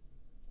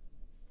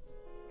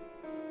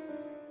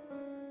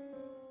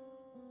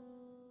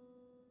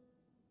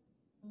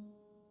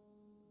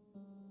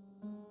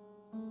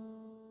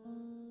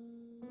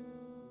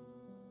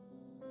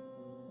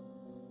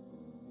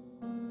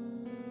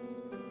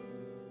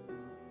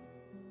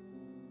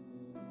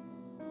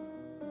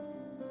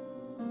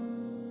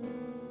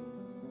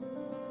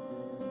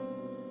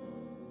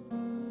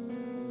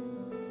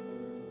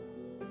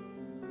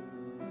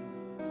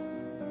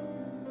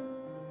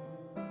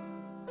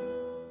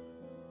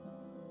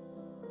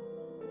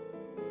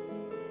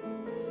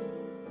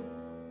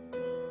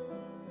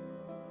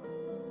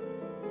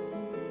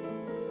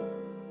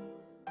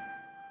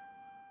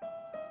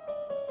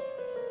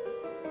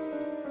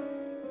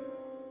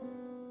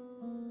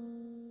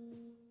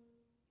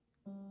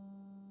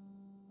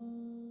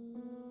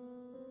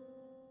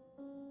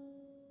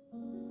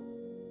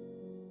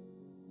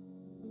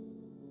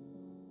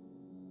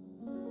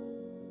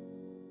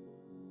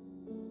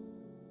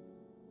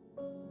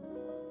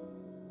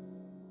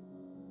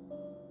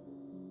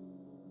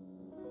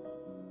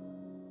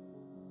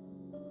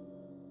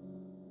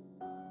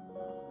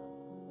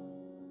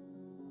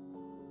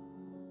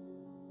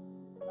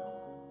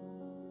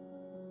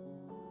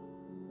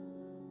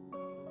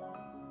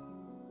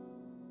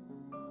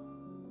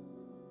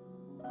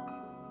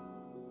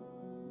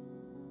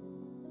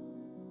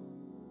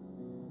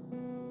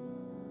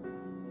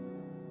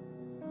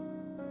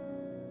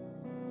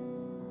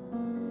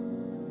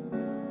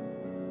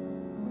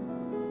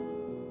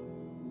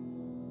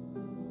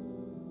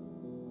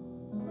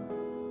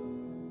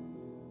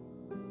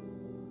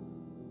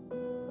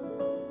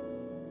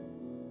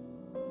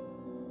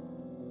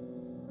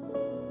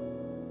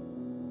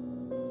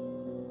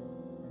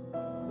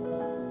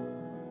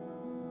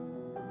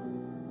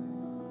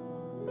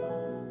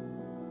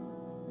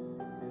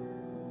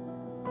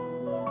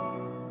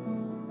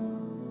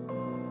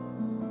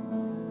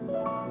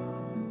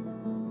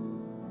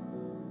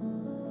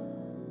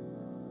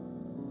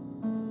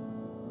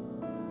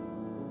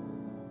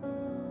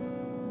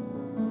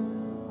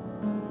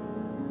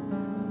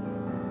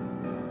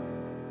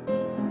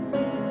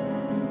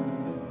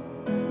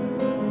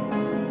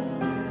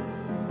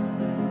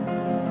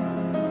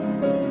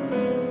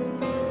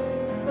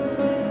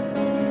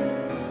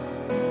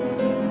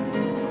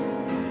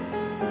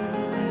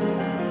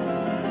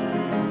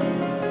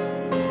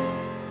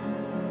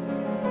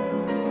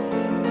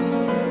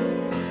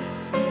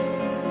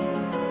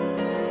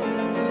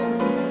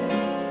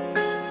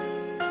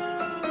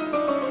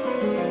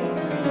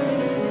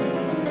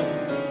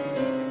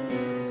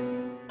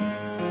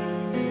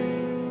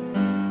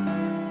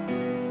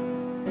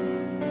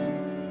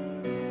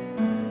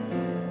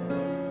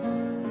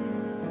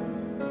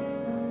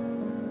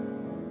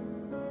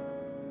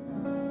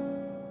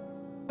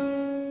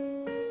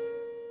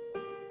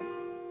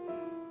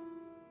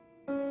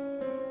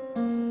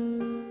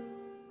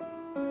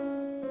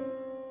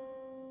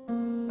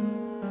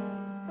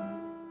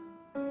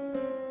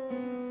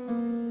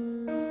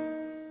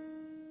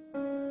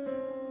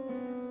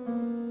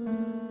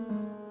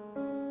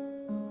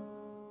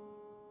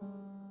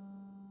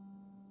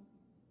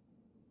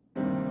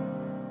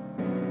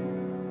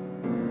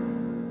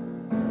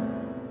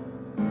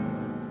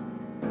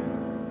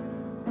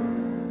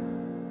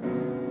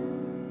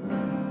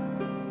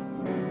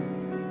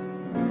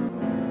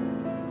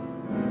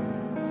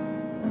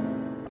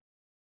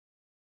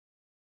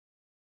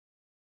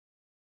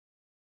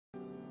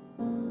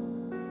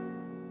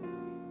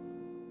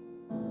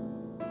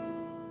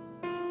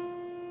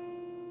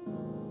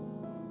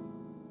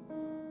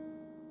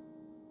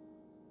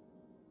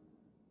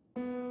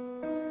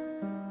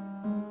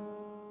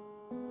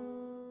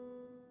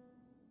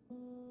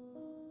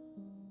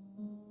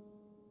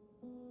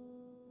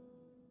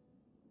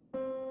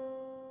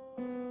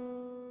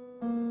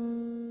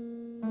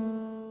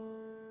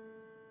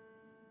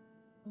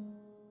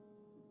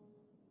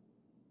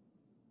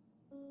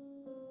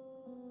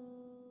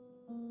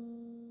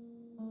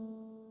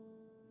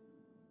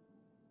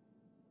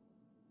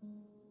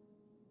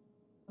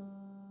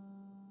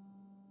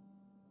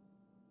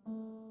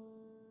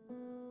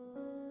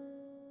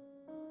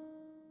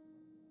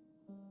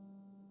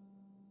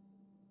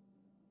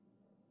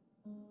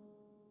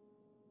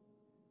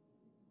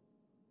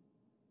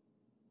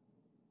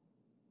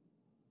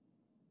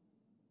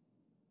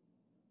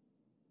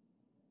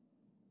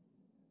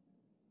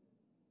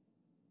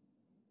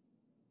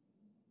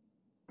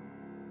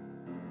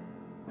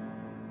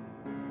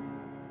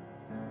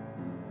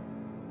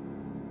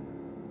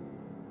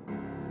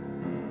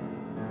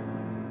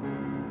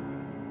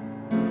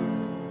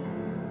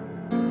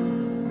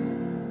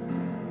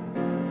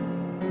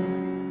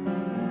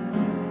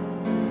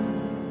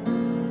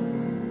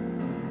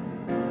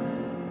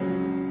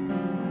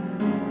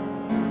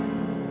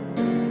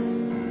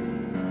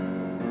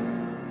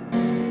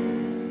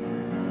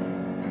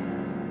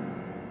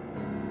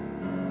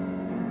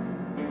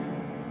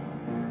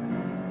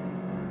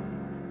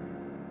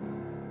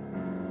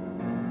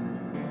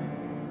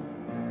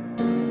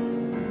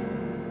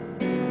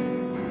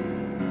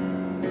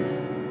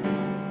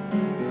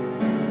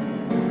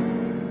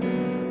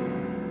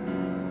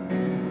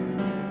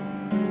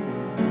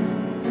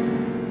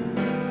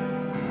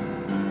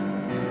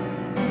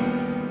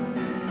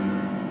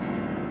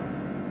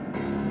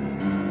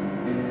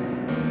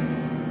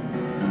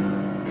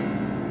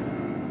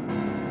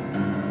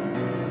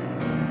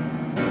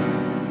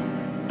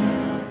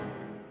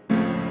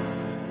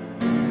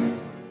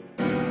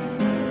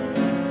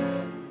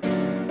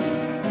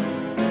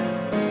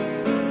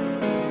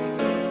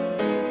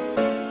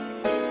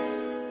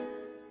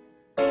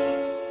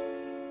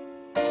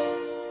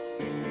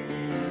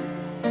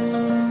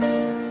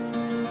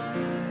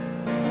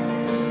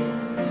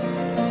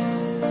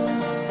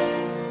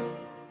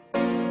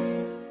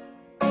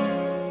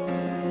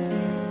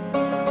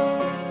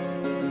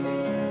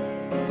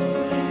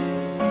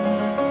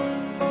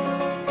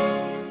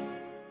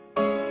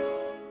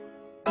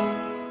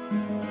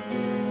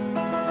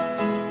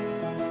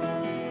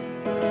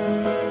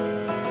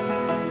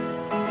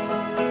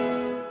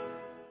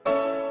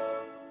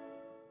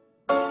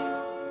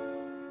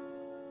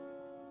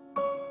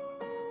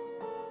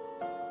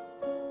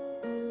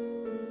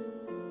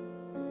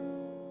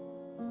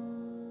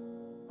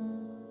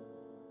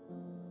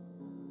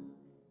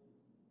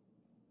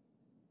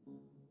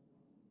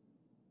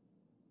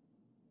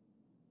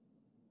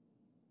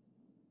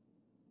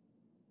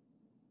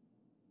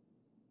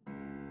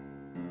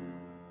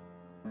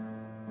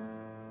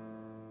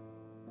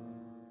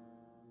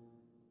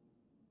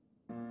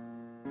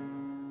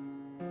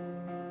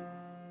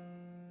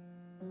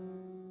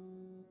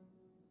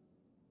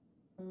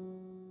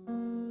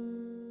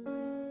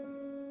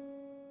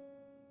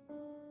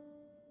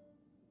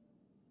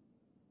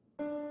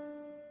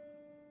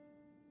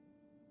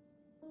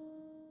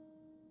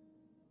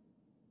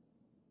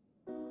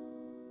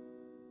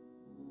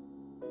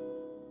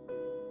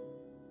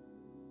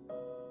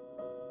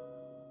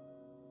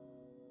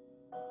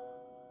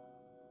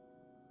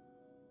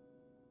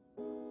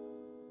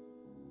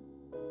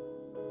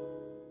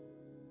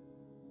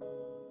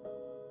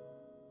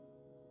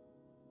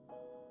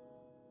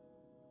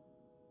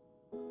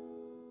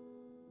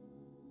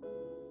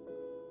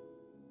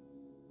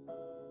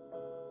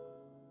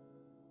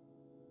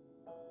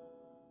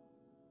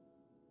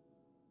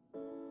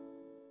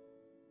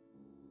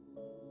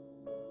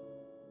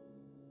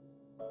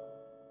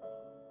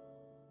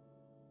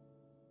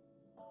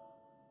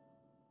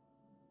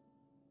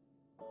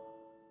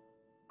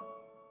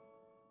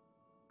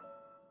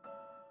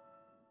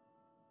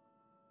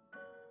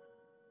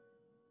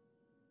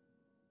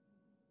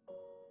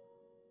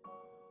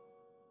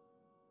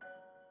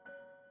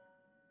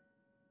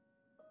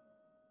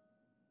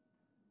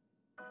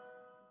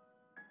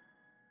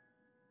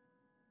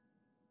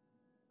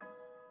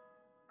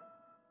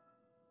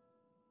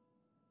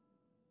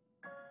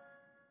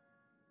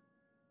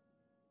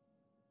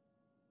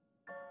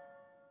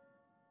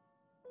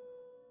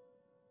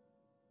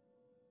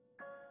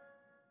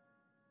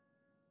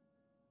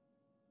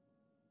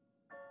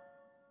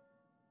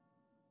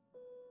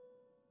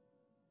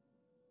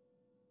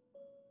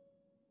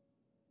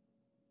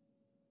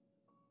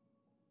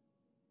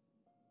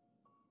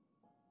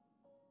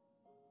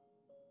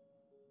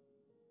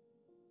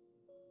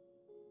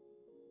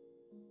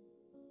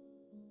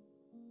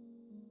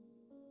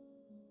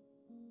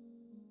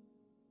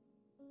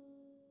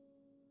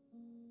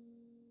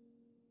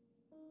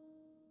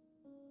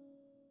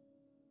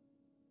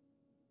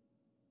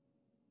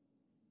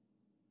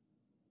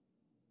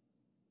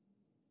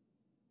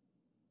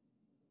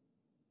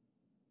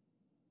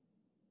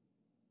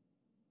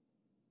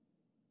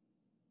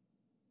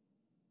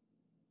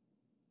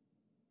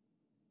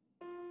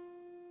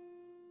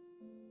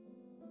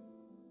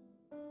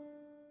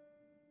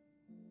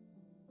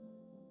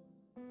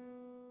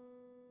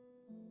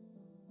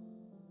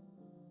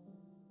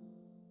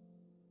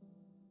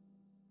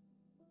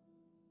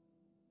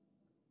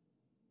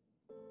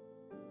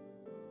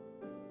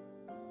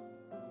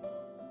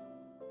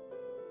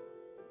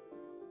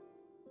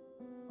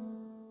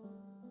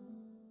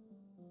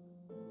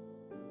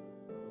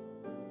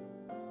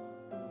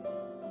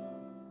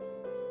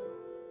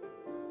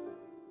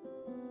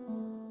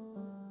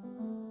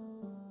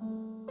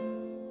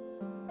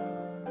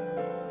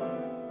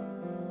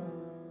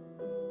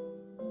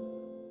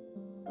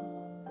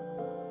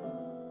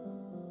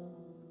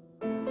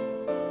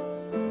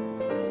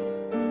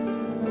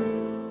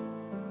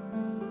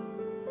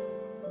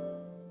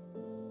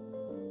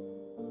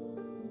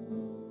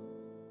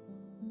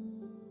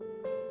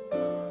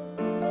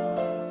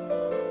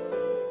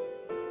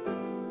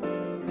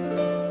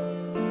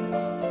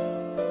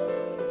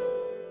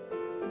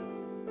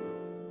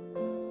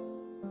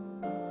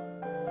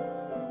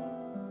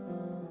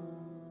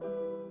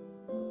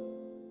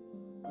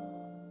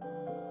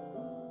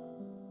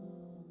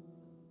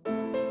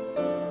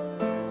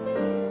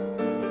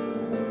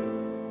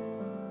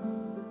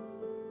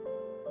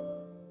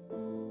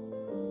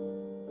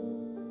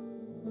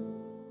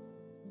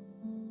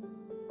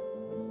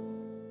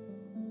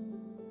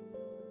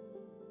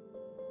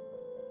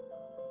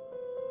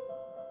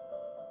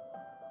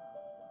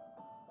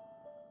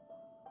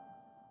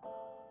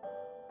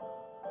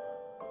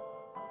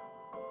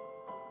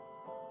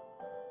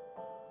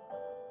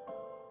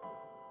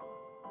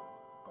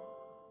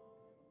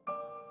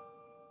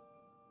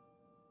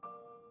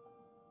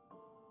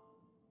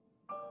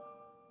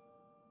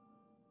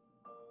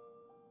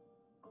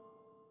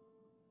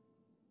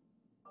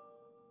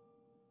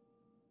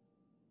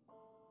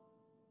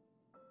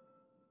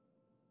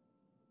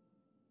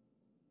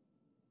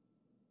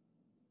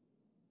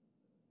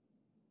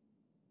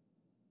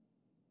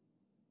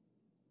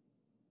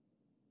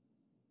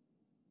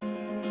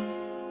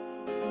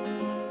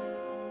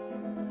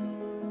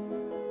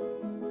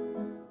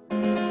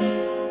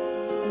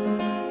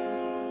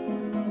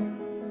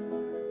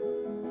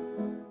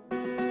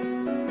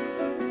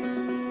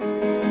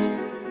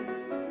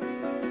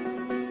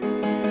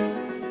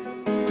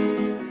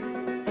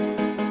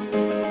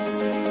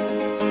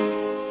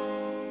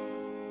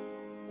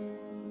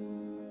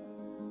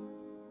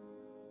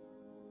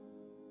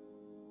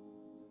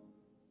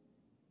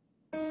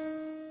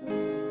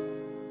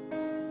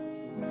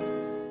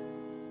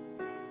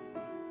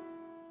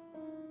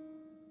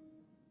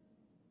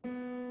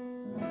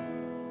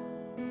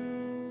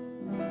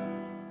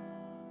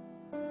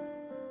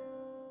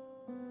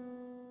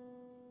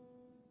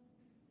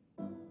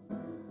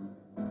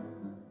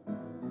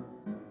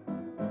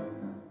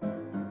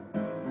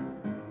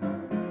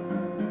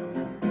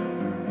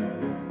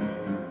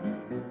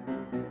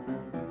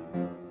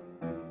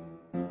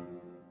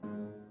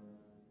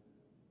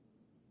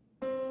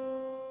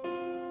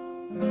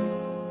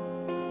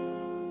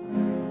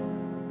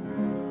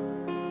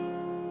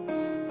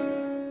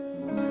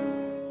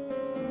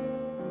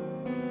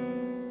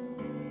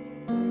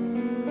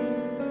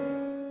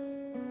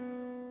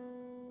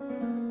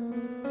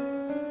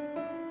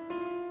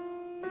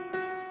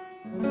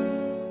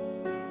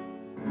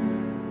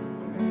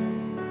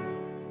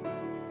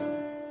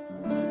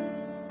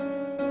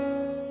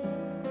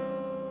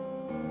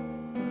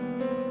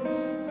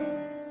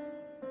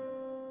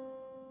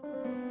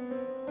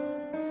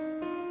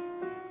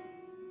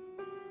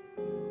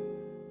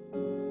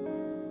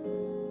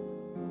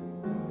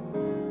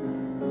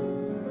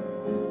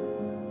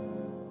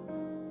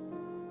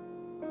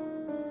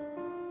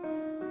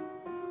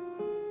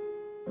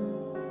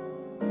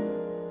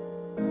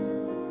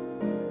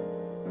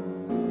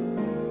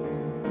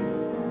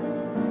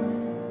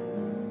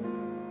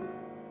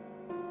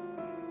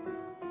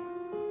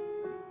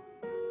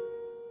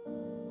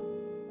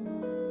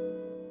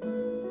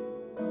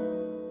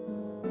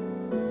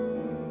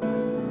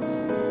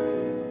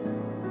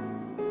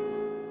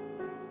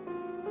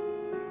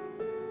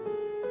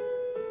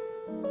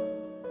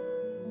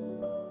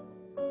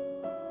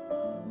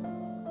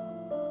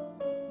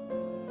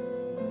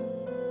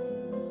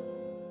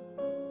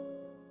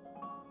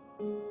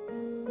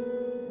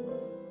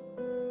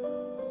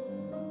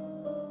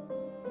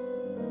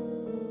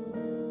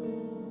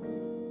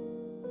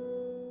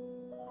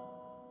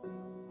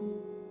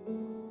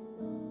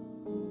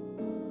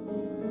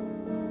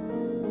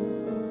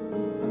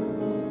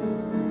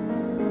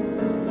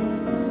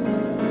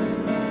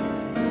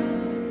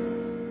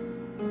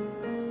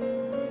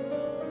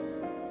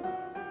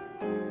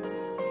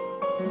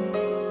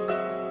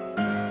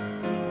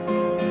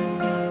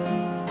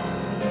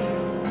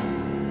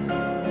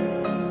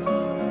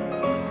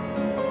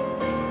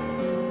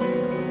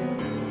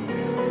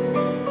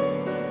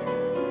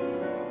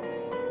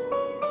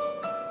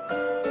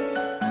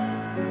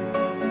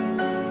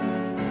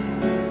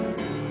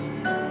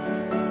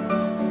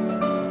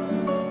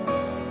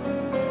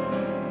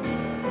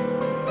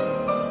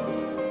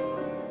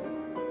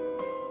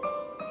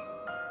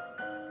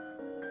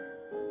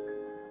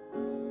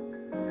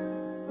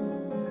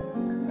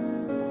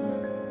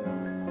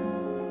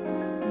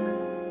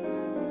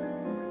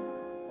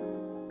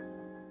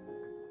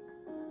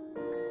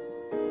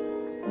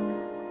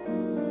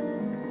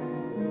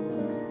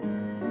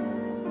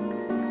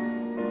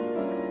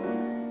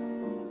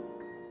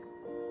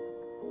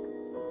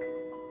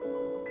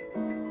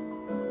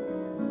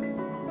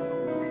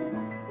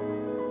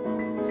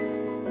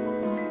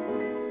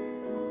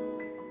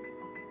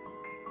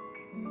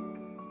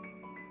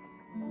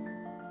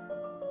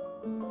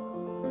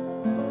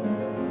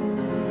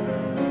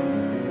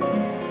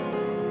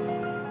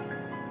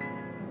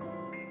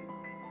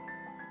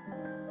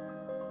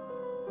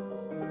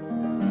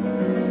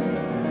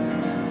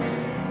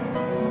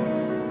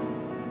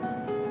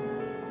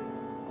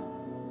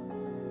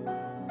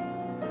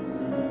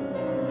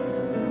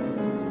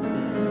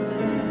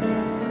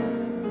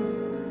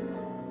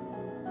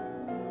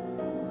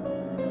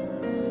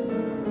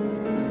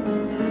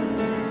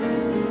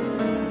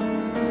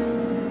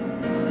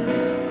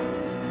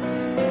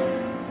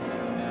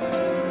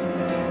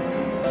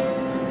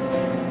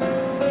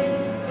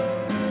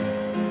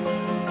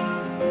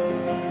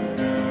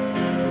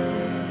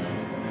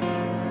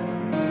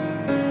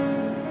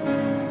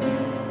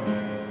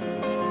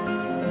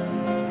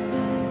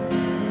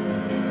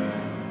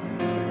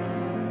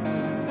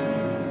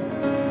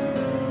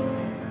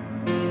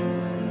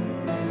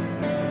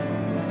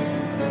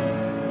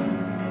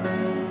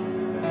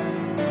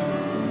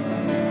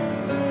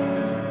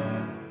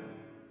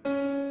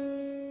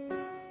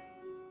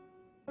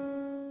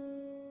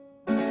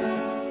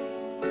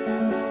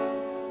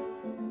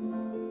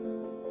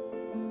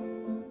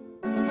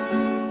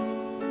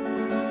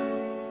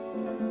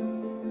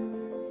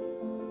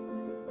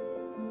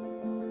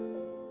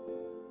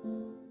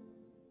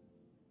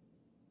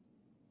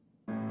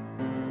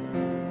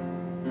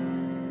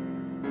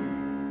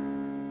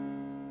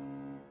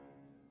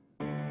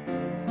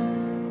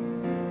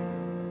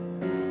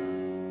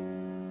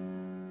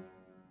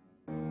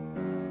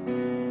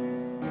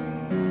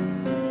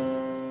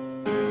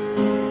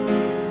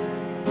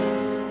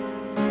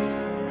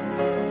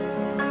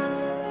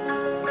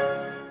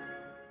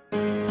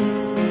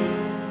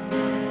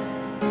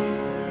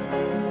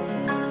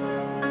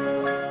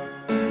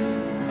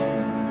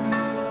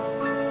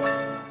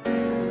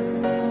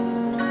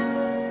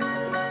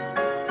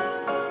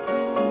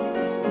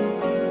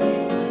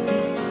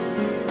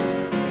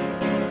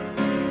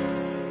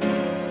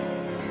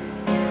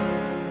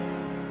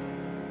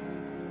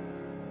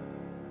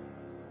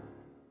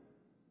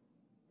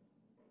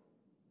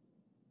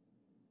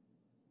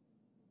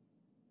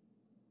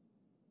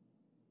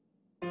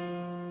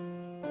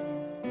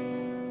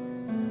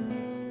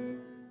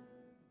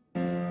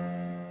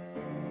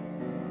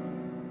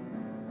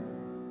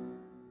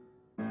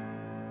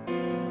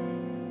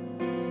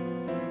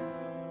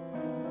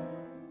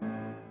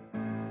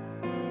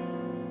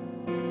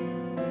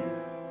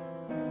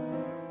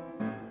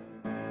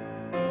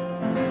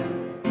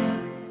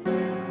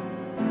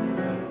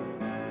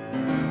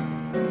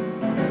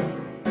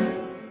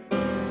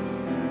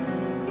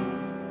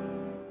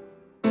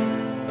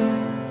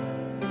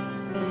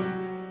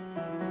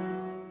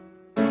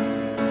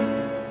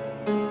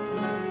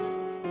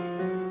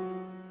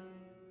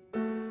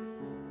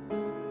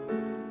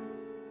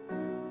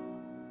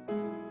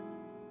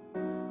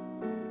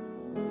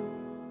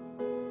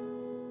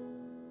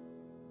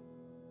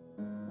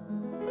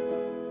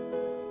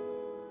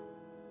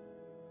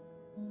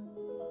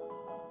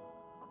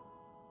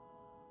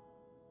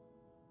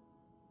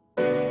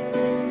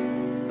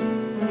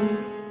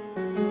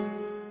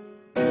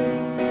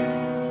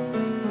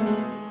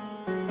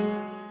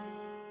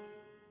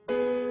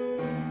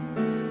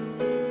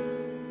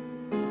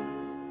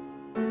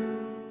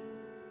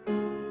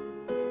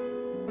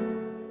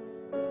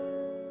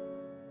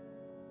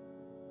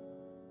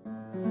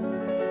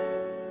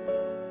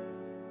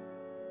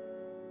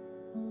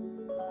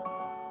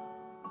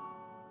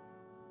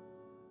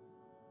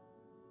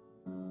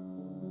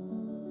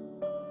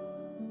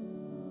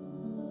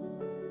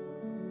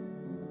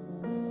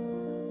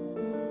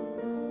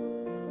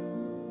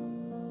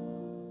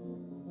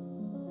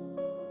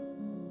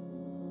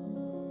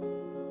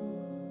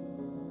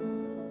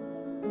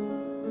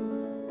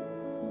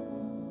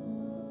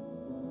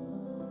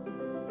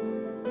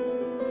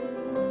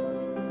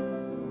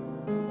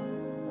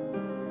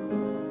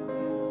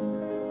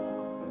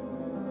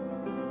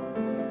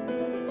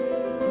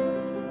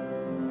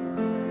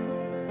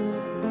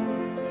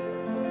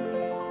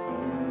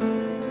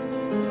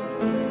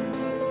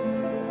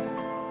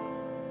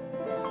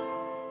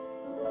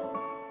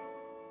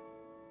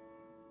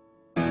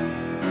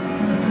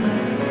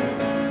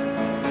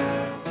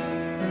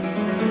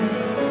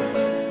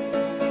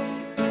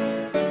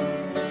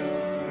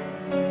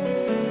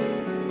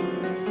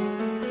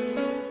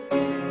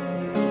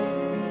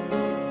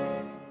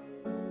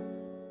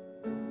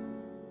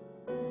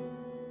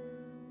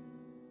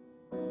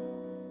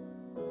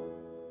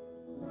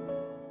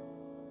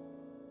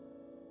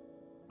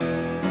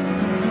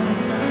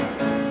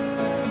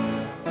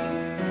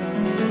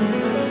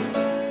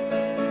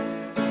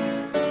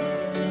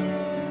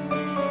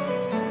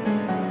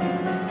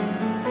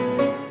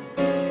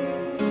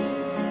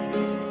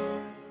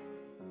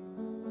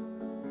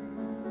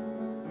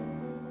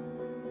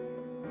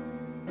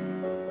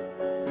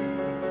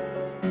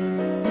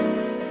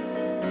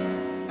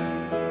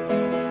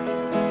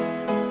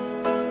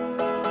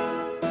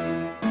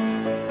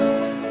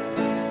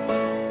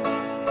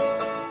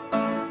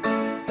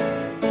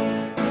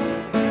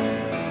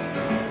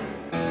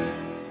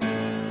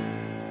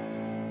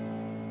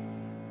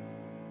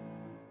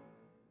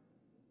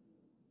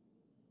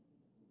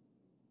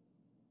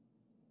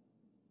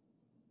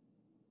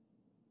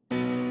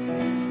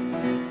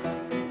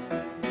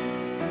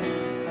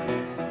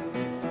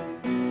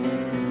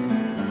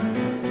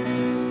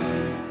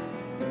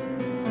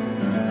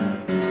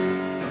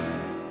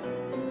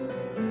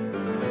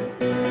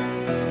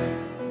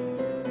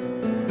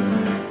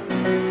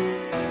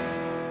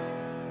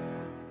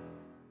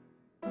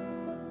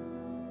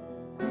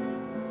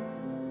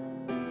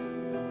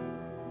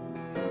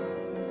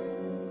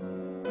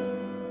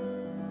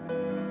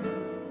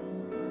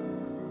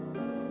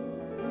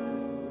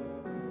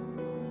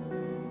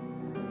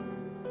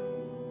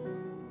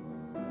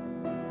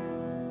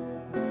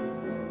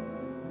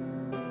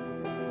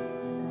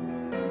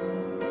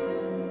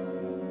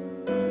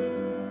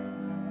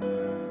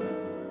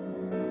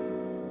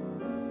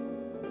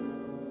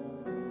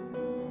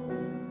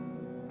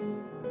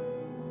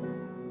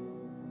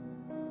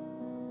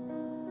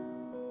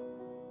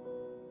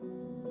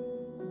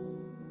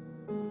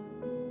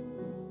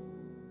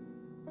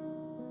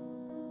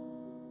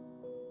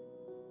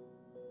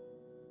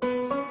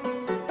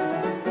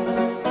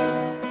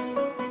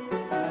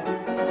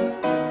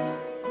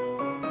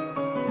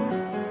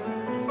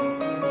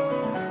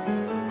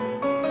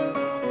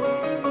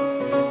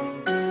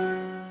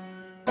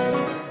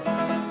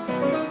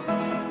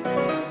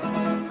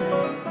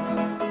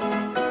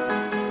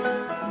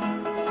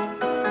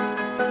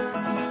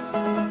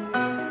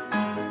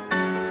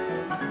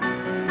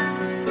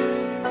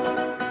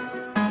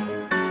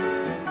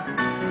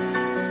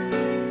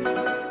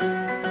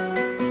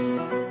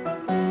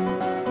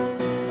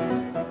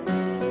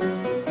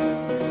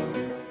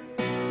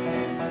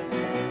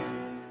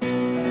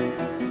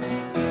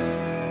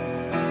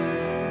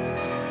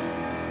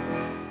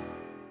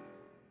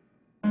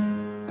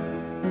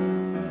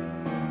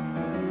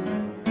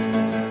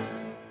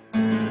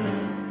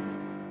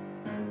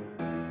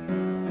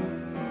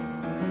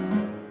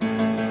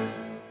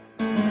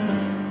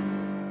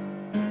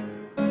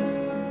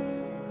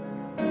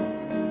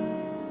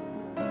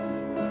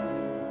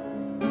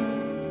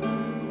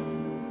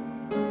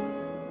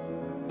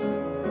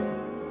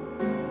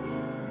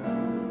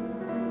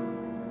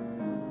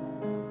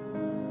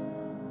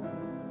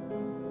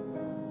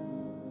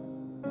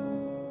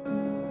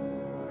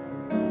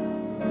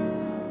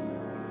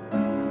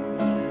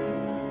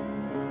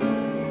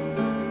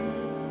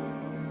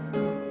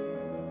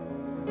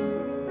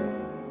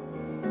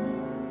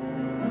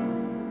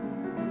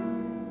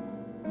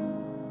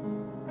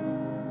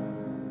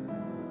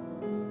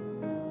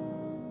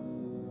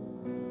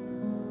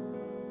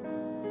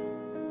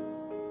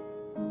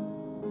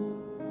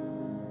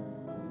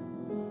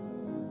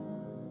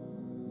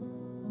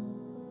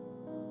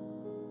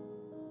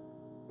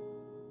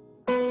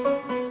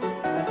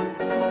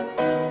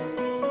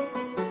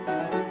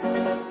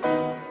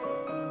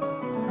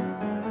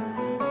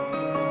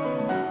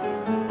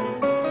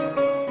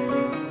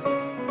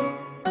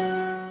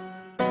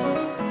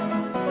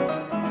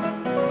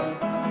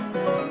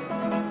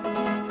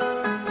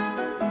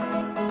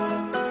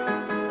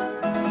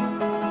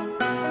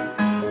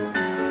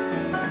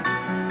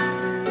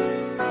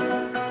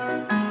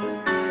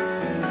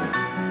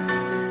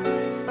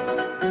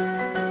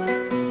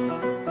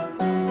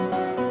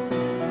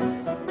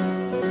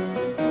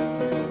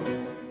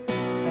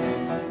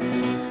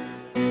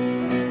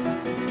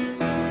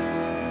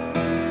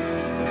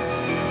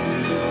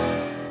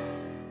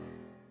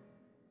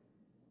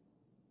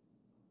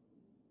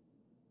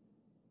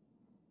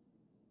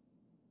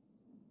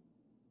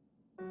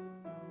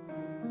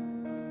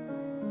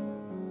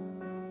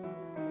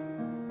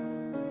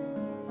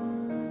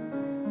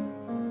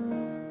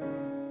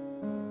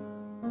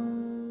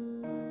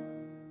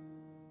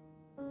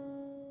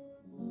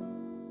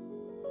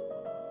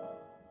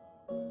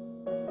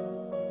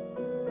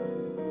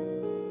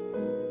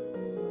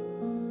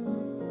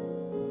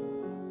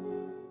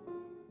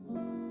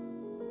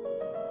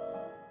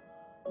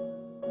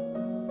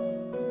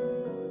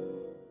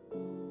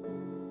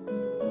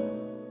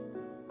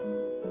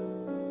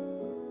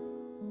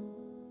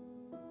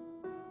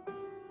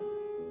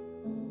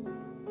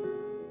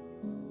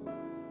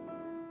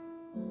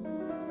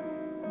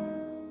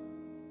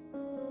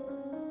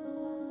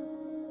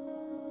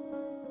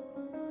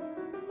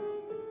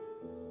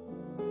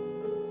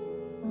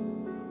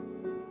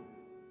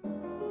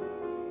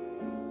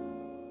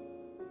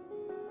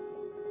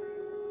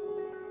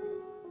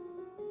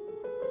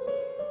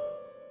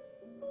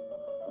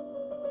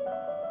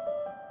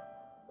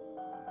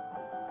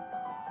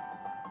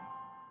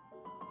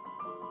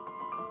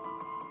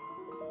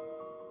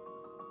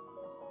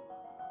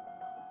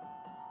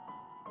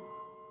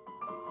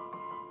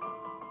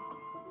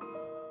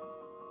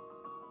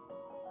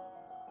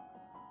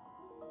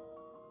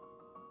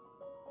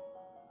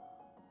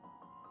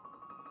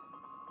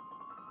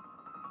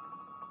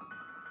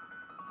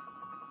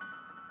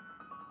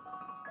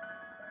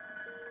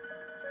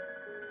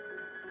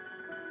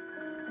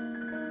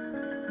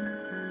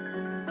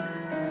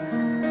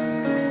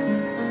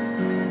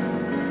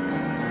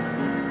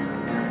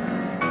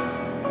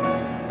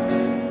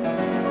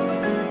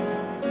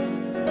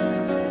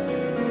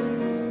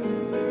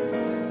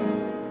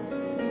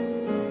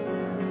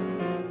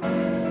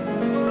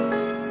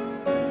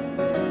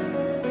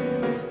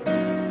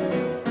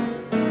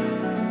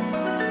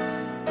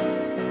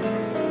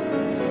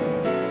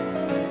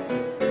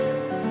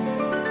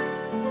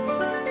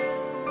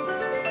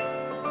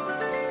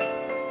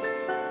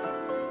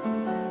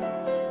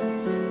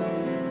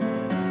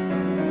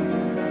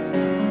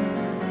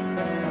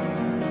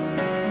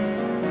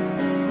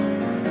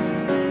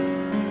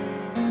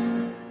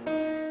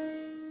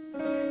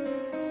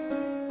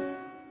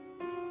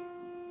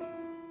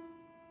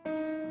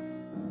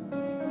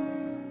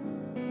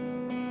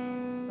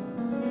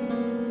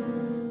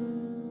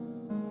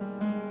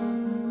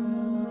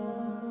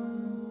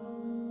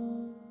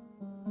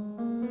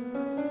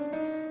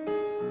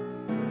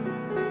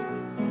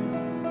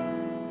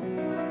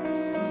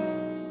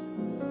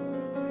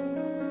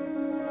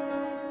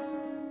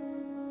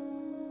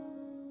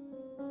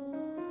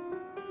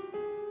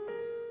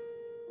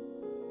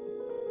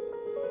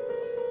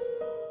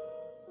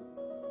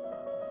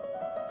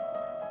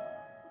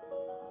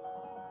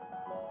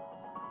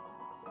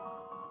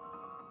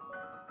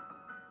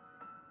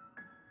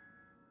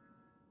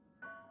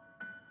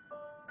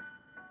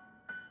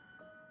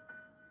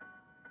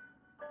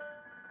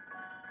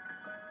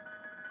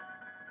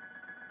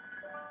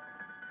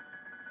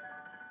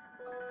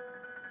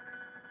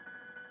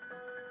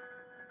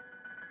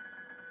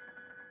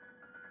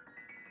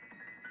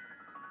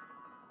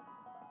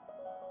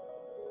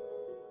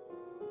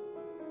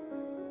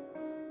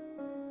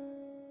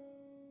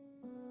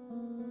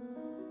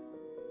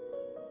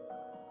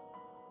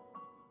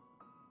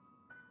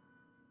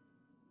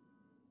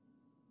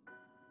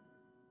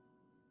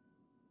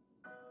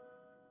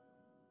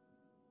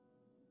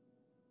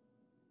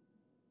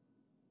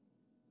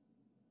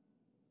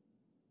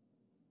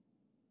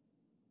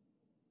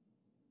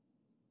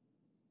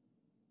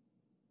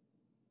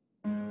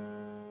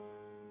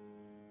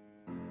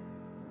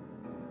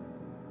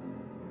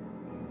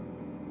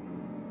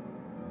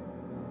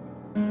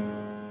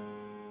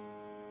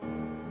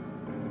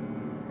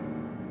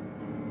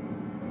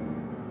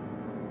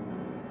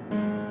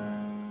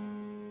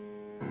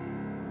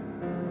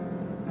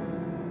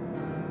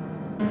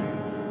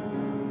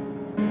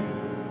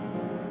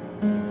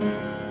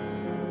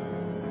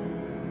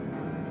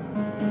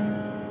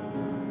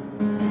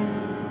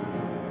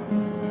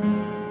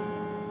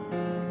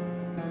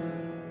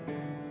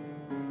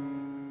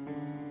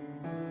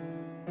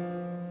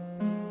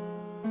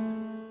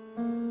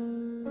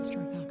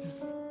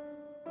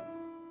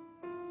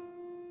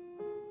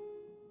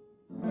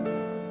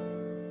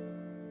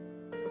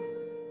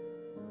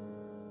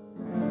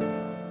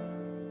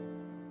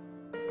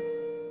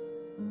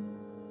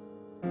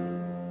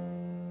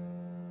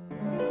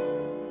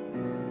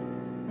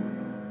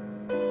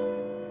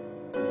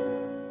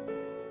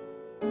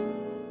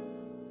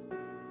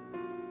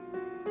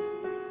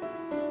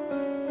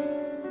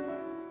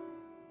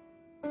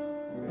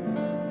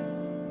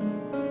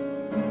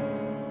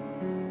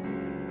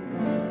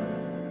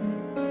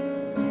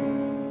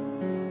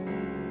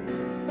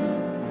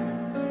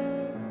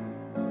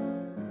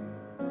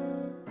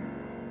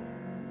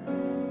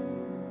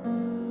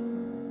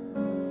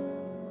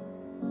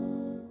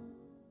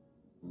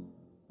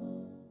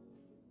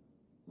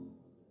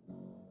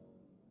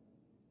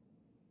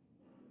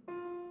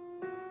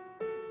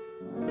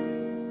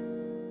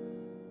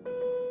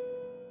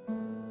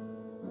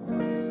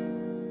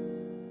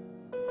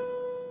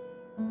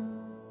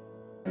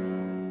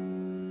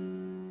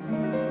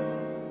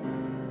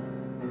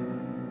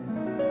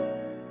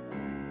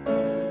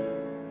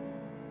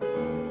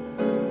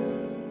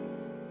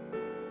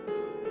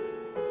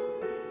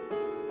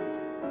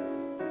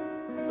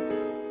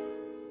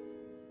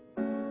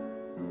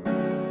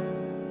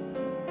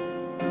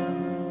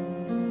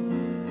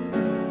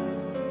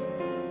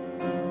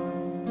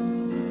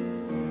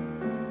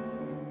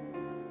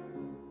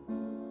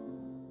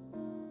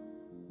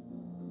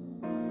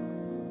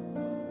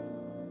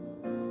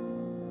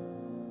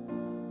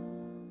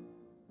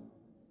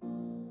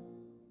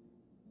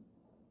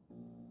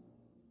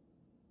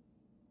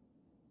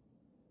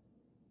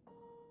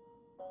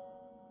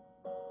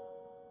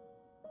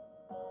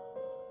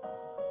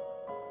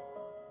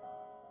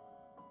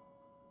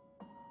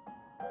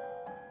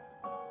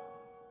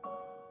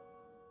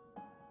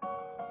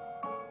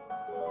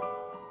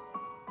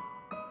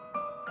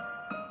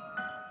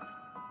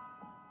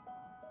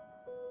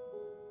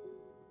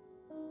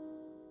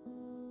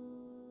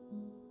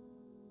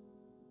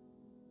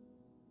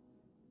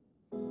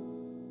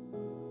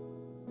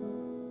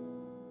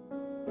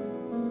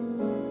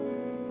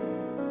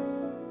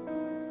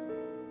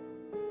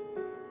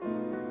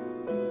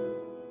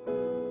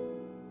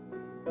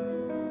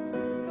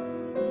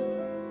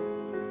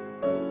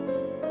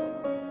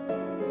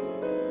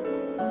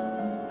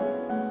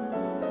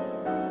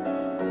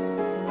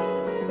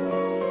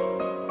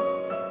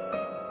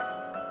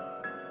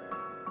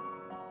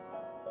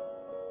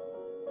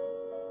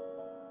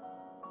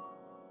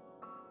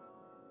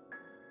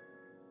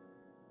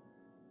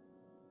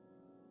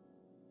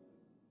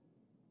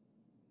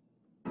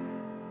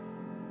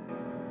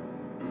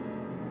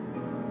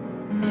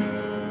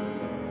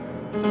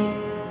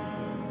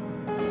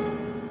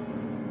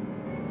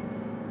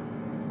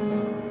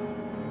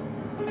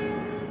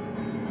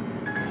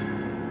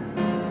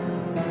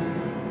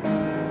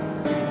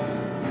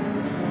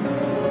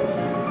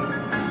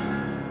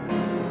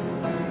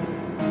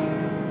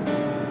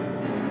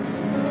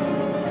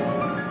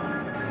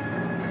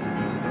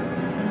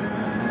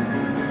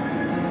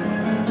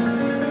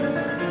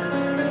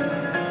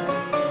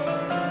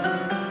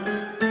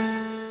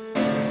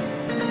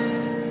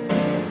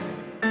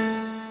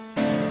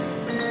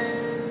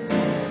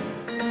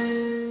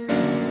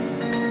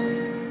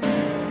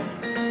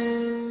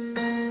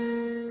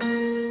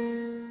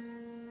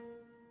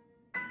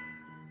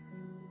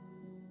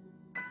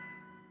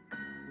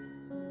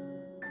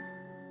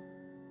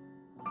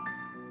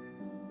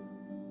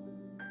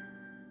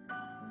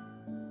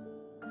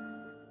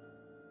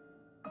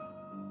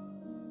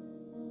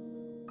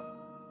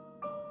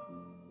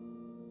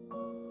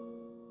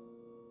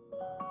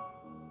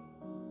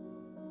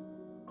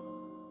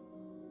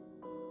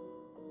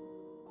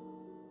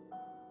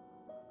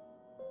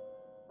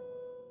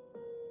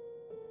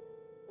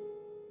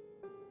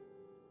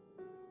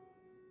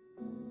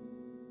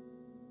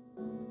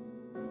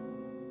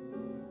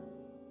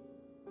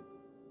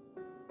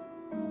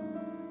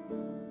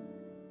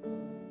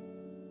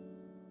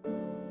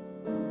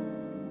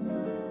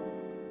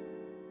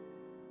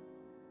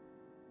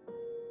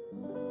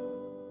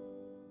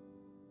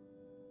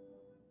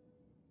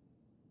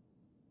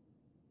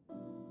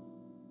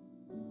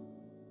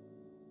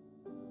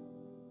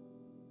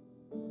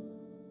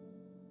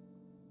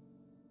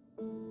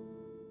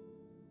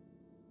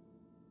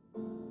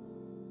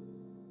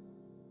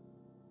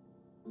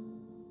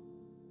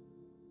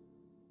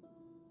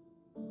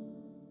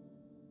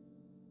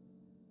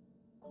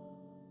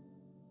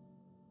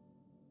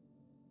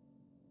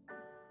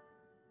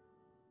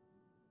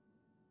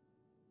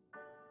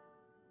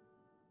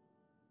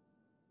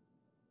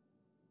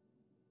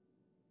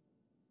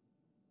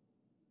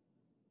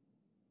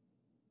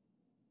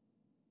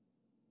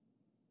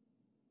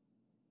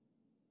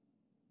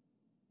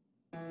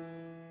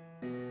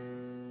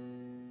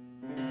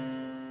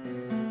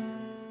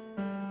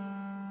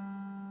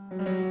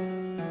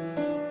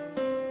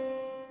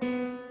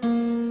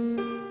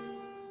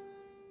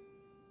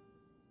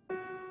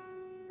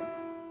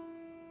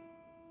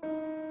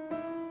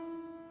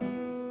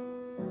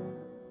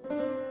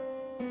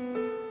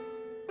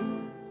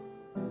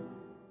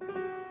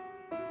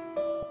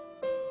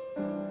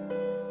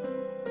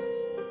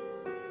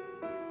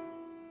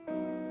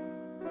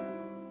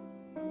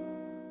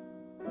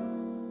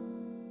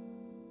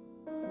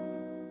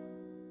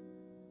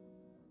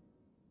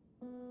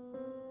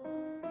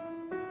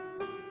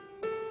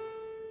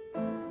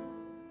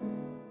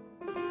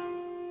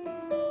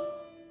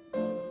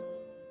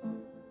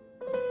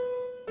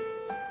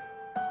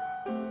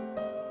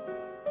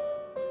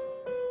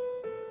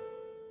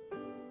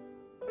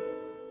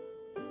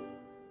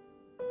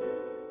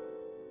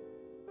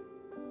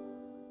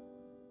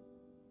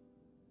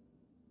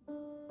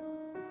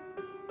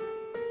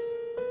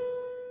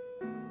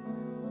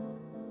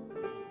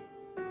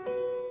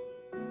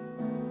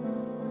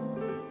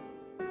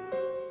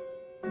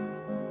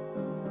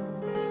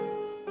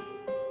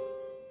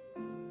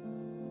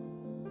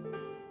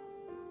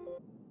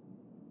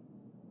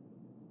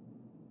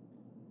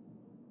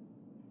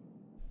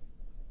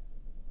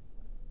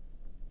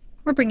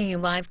 We're bringing you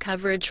live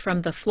coverage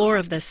from the floor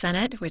of the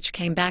Senate, which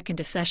came back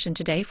into session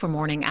today for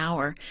morning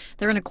hour.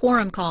 They're in a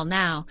quorum call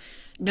now.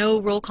 No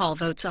roll call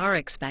votes are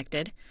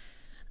expected.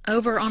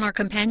 Over on our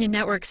companion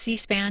network,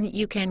 C-SPAN,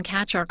 you can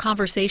catch our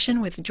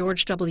conversation with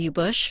George W.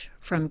 Bush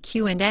from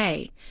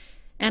Q&A.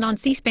 And on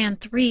C-SPAN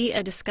 3,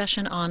 a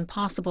discussion on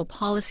possible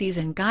policies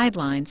and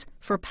guidelines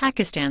for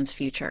Pakistan's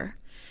future.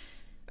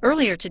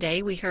 Earlier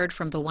today, we heard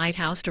from the White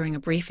House during a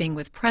briefing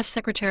with Press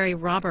Secretary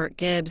Robert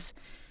Gibbs.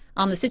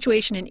 On the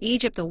situation in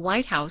Egypt, the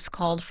White House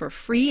called for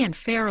free and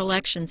fair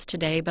elections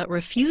today, but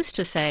refused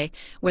to say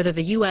whether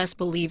the U.S.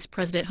 believes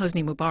President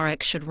Hosni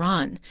Mubarak should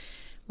run.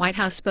 White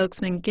House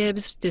spokesman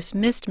Gibbs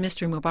dismissed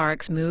Mr.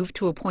 Mubarak's move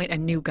to appoint a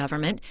new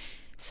government,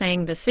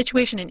 saying the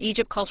situation in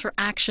Egypt calls for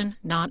action,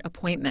 not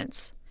appointments.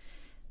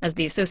 As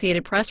the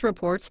Associated Press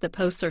reports, the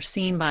posts are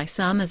seen by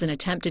some as an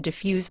attempt to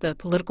diffuse the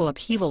political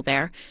upheaval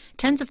there.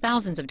 Tens of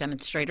thousands of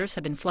demonstrators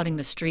have been flooding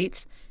the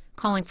streets,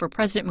 calling for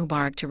President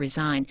Mubarak to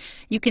resign.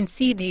 You can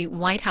see the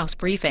White House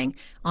briefing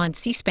on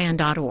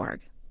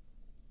cspan.org.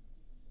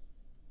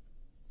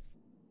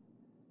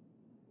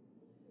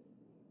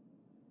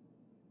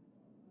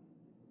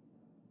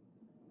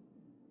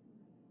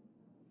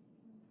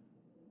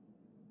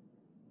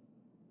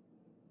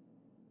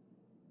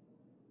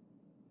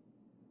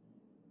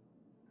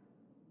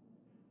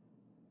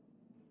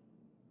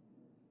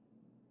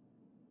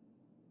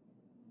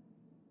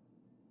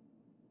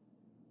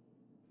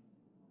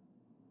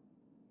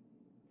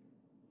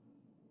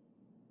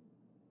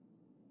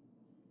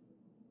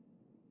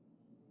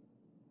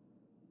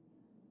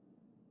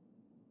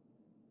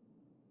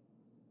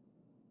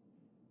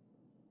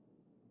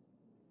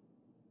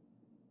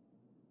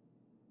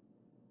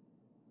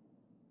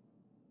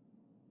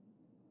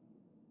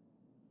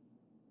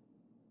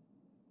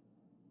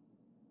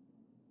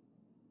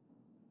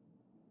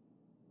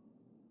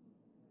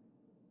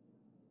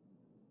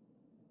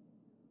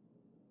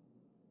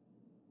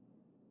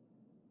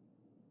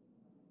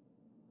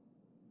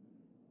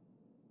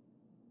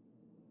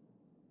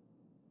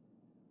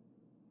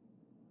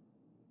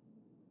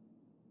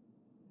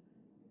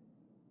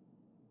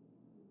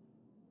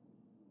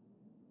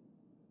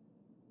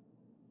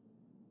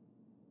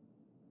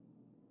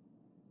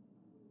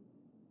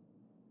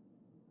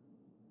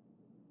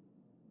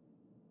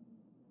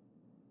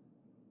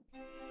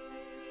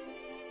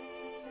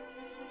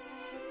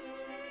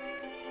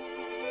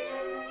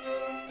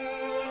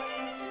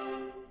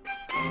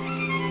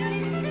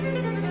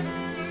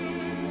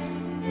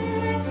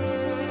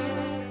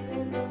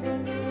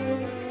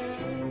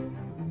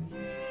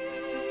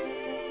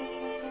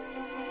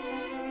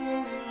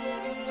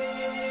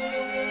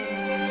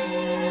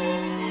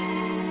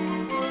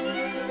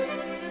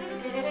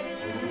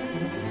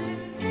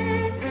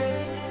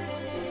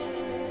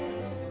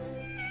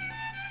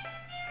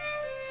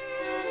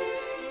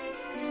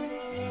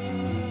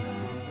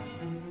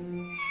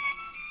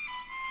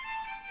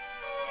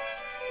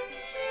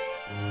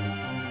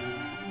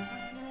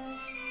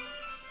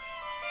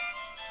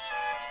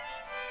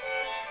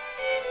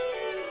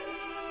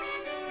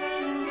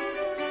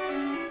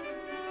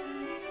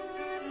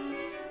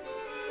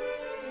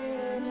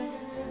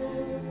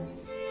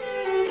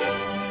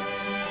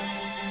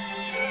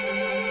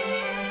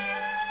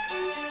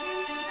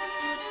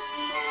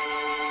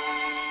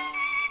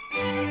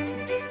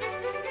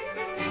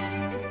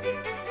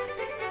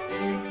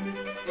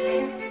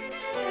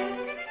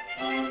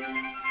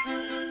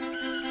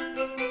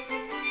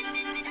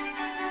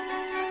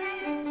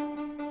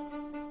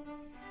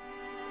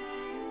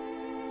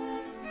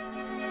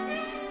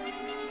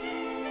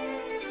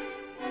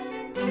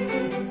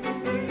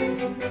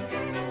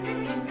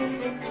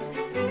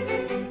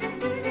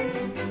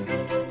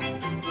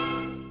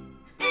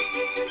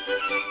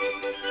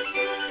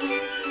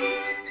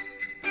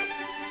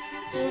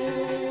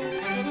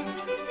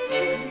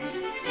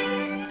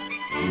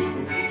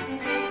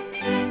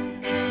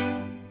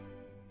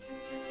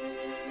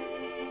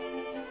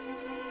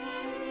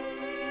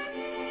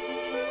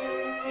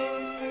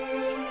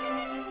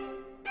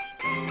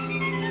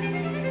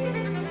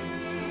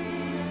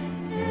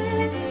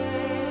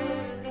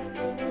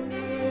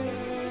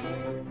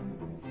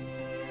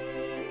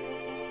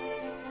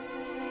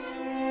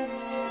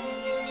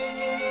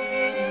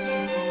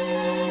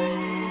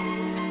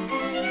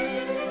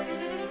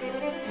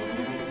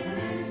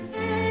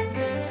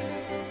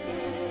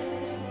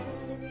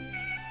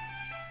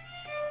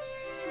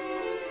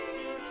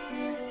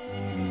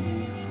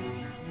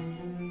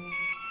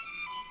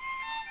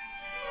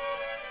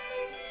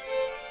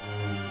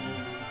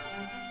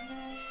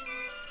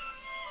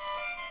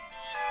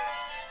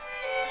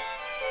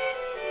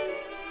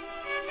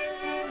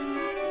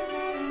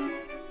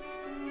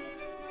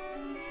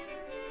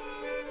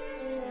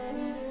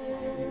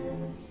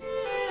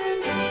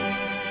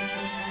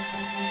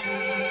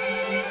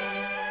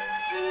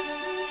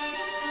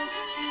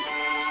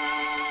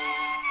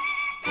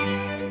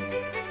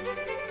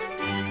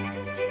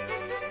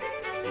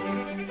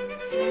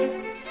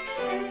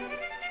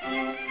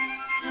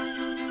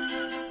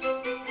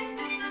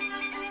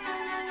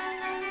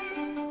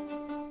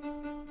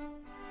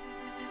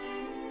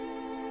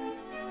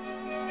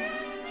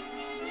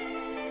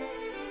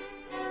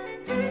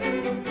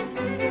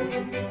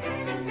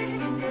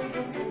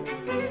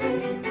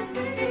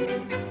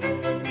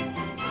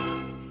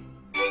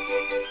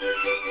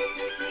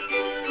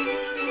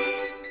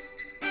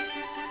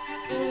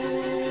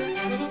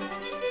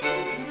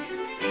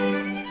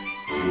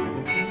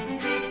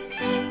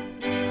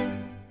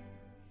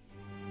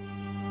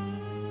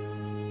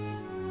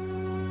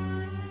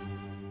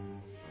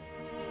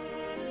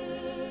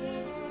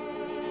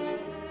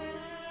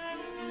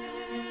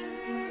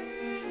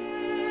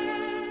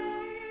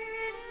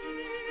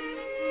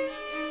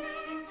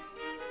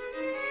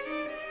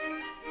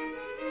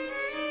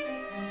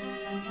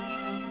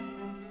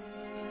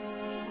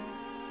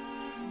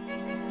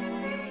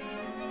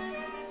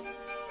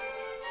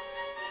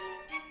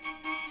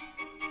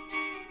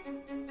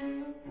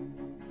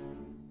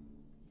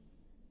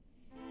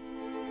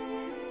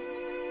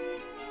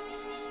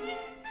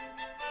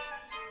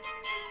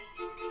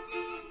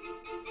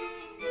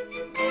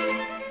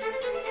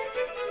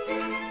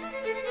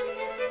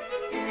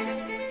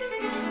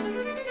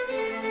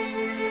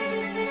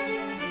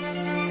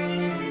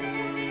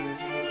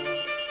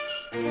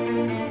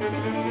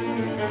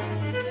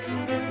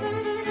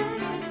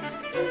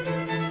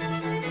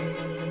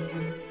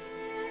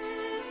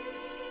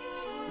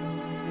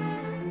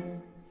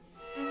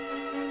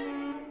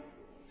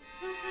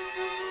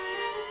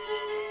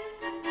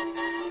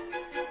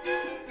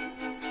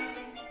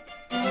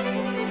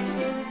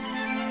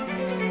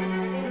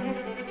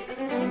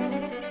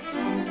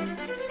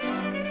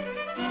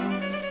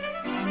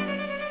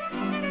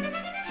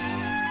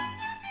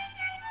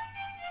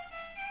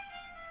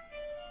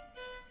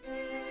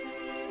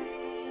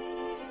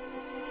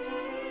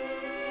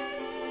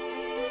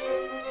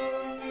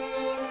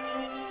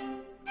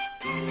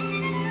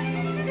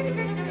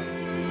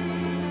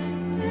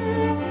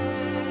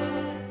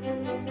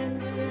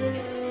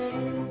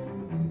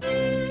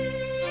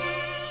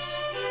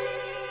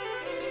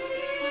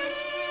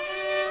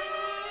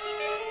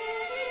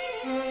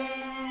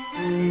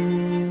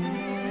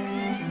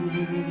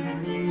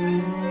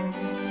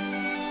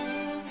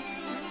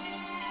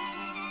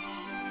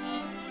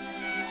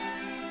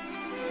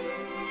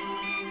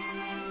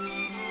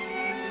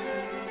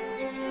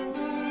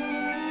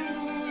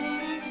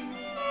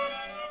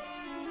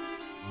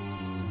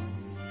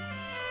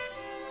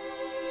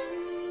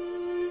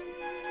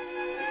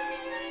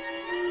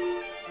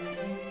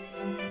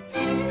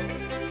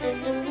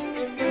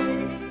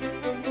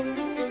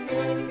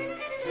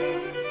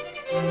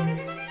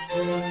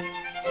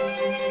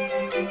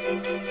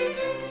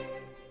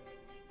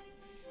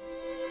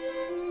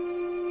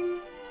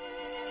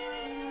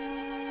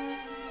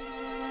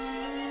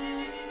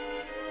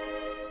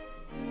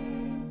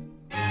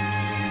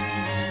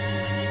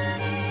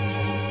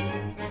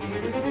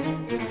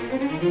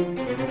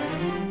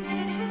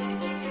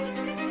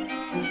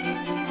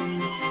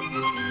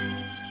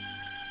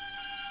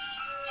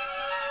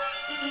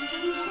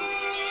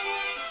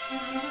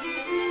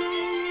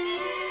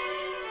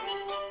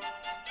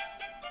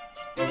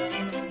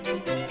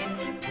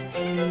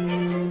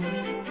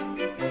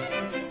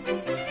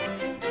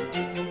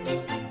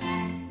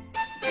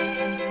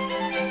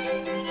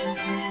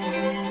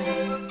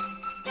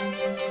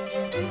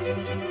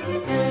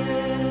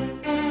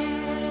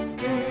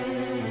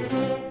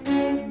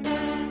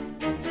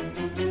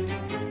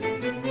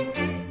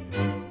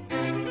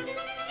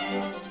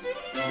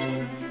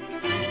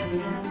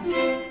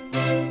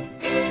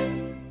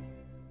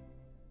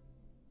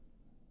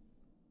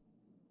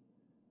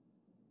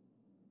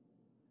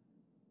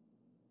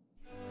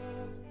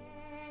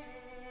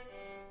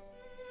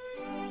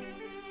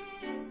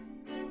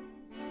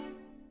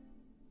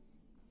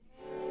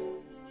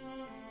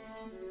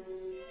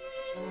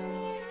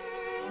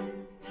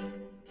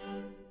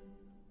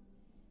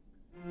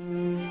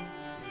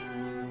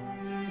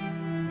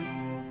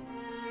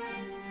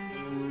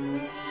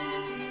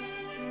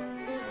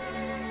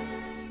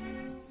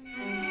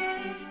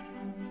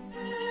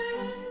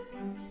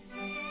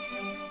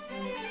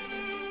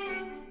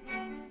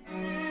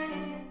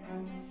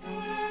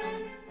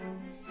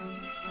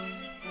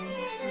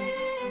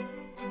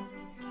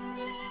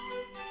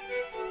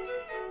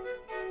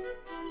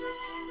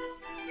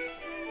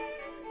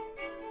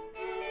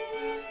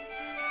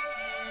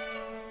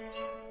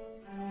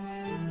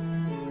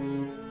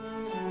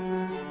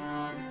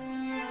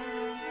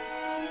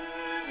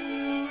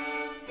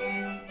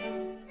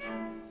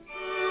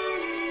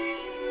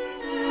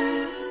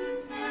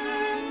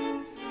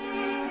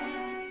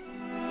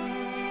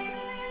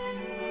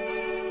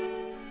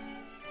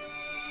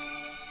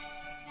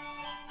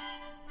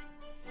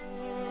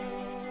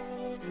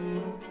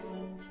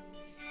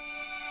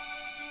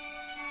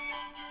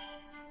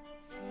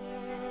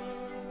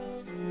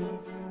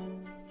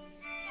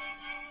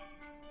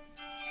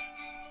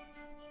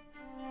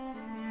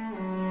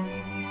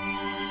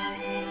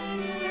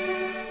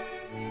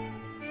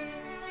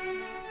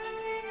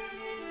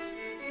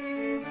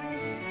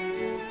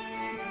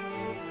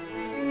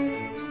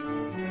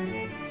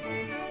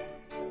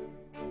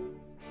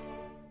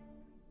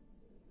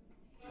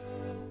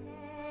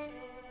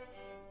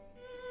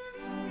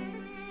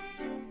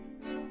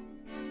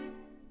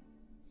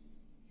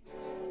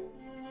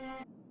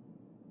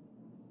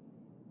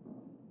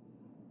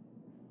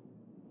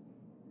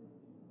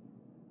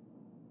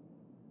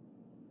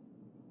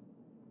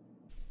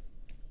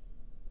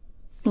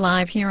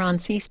 Live here on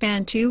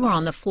C-SPAN 2, we're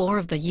on the floor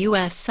of the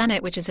U.S.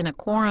 Senate, which is in a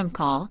quorum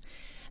call.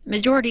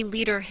 Majority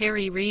Leader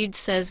Harry Reid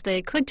says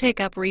they could take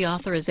up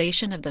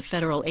reauthorization of the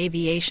Federal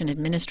Aviation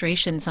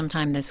Administration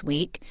sometime this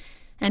week,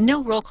 and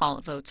no roll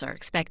call votes are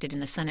expected in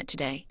the Senate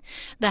today.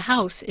 The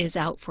House is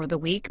out for the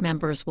week.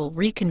 Members will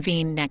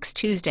reconvene next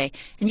Tuesday,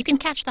 and you can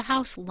catch the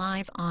House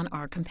live on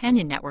our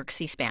companion network,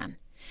 C-SPAN.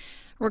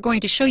 We're going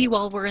to show you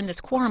while we're in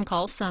this quorum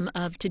call some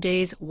of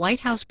today's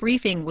White House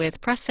briefing with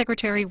Press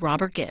Secretary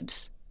Robert Gibbs.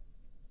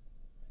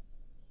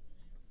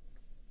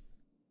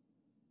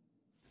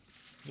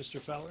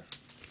 Mr. Fowler?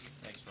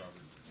 Thanks, Robert.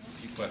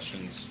 A few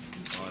questions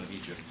on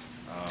Egypt.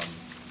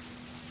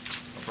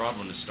 A broad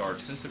one to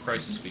start. Since the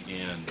crisis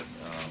began,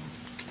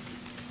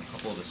 a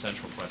couple of the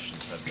central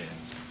questions have been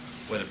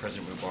whether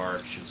President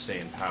Mubarak should stay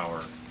in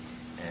power,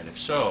 and if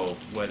so,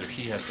 whether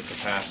he has the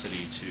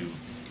capacity to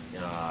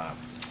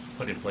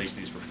put in place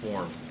these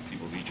reforms that the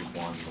people of Egypt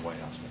want and the White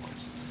House wants.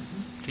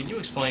 Can you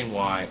explain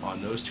why,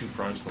 on those two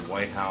fronts, the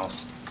White House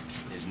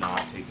is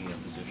not taking a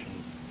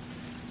position?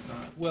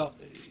 Well,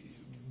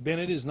 Ben,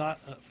 it is not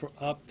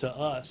up to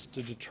us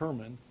to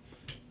determine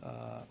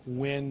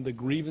when the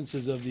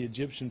grievances of the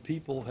Egyptian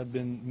people have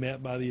been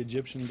met by the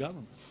Egyptian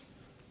government.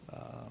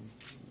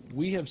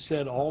 We have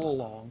said all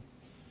along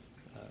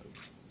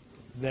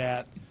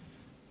that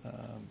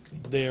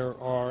there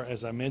are,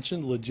 as I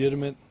mentioned,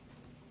 legitimate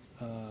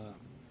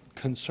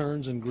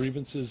concerns and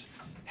grievances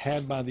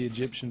had by the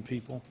Egyptian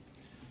people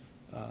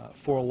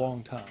for a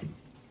long time.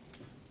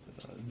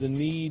 The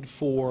need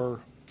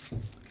for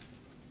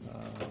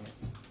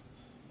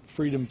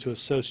freedom to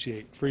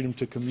associate, freedom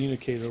to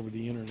communicate over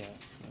the internet,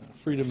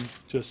 freedom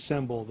to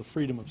assemble, the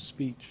freedom of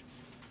speech,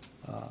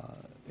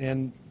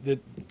 and that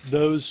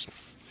those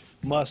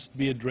must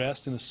be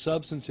addressed in a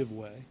substantive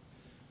way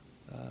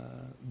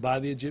by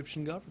the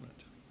Egyptian government.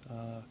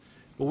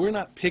 But we're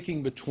not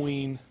picking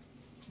between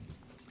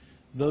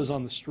those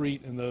on the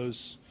street and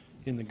those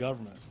in the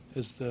government.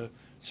 As the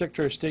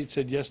Secretary of State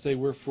said yesterday,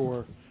 we're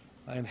for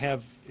and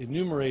have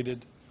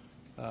enumerated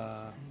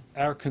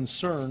our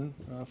concern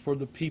for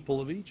the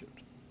people of Egypt.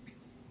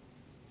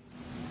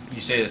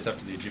 You say that's up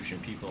to the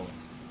Egyptian people.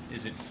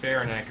 Is it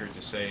fair and accurate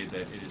to say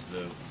that it is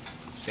the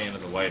stand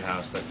of the White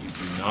House that you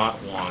do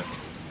not want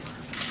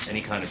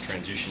any kind of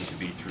transition to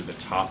be through the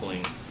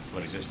toppling of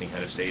an existing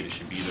head of state? It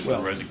should be either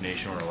through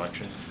resignation or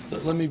election?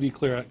 Let me be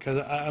clear, because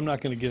I'm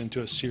not going to get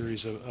into a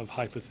series of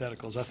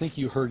hypotheticals. I think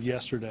you heard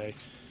yesterday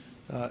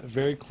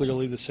very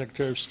clearly the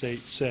Secretary of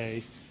State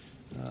say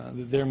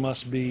that there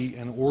must be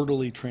an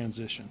orderly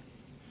transition,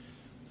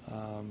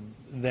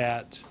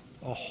 that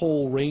a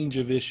whole range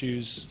of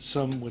issues,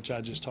 some which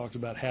I just talked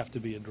about, have to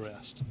be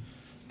addressed,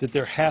 that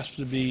there has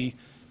to be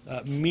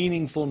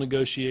meaningful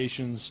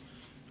negotiations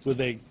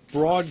with a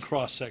broad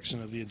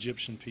cross-section of the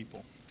Egyptian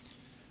people,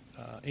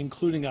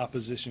 including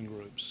opposition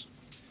groups,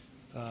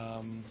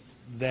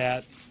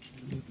 that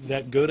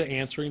go to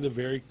answering the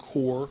very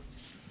core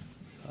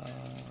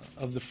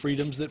of the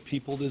freedoms that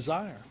people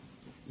desire.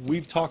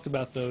 We've talked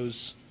about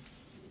those,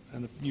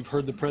 and you've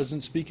heard the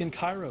President speak in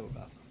Cairo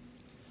about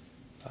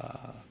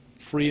them.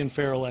 Free and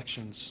fair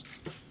elections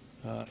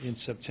in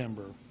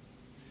September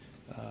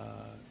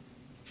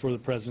for the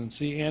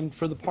presidency and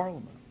for the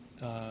parliament.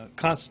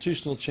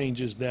 Constitutional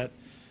changes that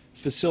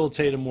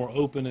facilitate a more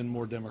open and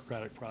more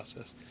democratic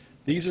process.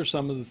 These are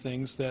some of the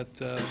things that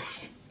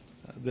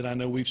that I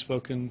know we've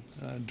spoken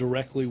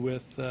directly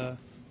with the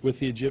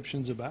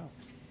Egyptians about.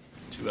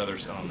 Two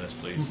others on this,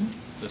 please.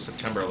 The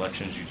September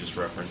elections you just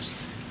referenced.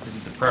 Is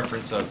it the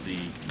preference of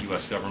the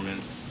U.S.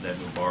 government that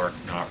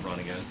Mubarak not run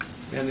again?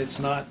 And it's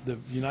not, the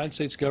United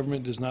States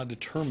government does not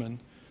determine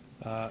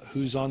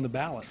who's on the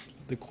ballot.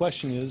 The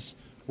question is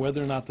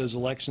whether or not those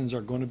elections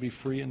are going to be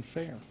free and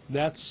fair.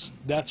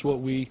 That's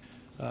what we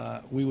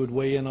would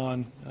weigh in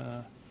on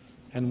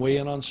and weigh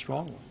in on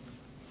strongly.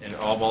 And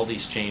of all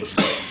these changes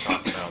that you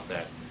talked about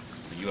that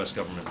the U.S.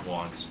 government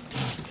wants,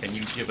 can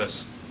you give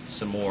us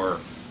some more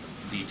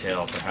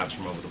detail, perhaps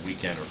from over the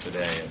weekend or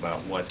today,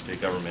 about what the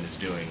government is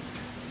doing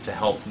to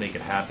help make it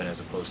happen as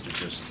opposed to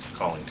just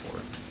calling for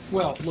it?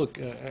 Well, look,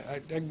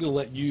 I'm going to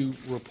let you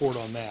report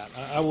on that.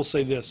 I will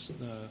say this.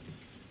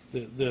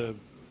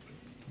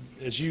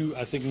 As you,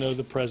 I think, know,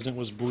 the President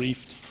was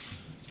briefed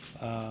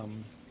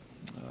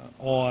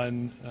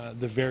on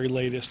the very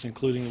latest,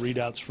 including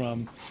readouts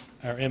from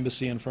our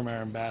embassy and from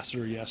our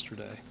ambassador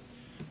yesterday.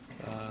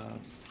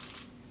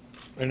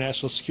 Our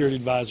National Security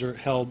Advisor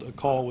held a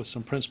call with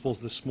some principals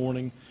this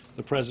morning.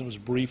 The President was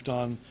briefed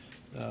on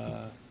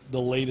the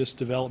latest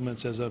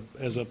developments as a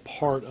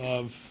part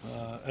of,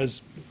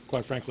 as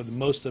quite frankly,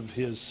 most of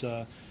his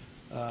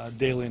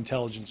daily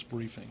intelligence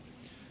briefing.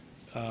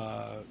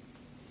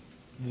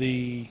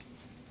 The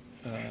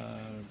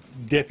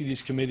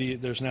Deputies Committee,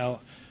 there's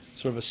now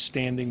sort of a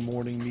standing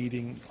morning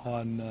meeting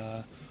on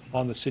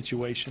the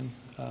situation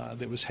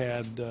that was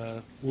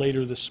had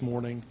later this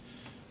morning,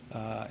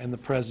 and the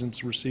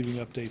President's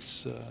receiving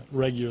updates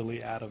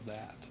regularly out of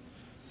that.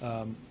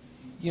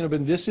 You know,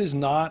 but this is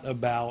not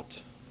about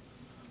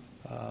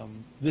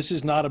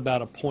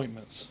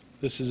appointments.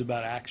 This is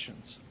about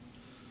actions.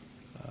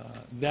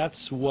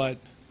 That's what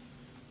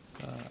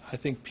I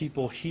think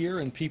people here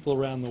and people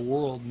around the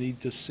world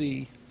need to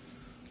see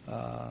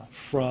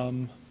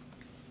from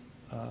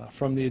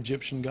the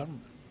Egyptian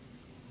government.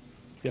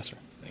 Yes, sir.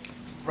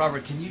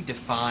 Robert, can you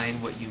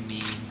define what you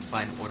mean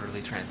by an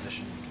orderly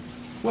transition?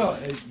 Well,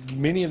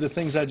 many of the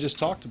things I just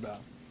talked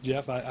about,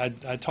 Jeff.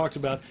 I talked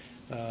about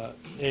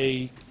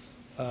a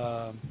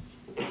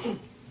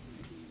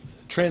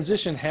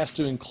transition has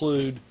to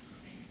include,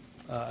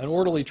 an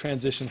orderly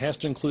transition has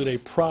to include a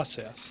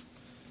process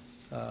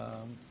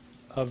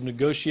of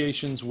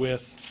negotiations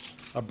with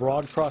a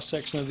broad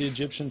cross-section of the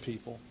Egyptian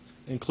people,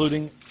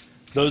 including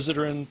those that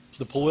are in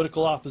the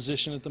political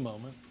opposition at the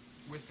moment.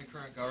 With the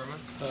current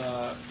government?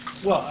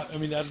 Well, I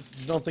mean, I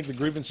don't think the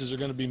grievances are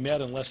going to be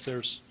met unless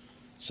there's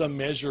some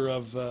measure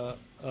of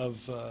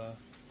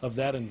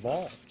that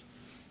involved.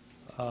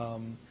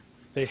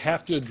 They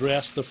have to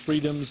address the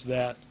freedoms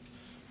that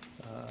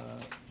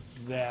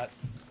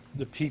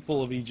the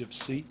people of Egypt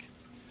seek.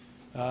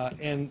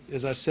 And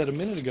as I said a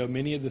minute ago,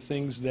 many of the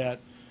things that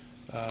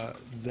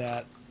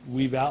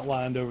we've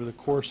outlined over the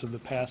course of the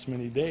past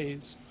many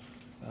days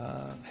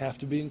have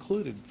to be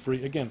included.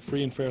 Free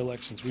and fair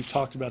elections. We've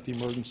talked about the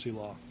emergency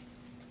law.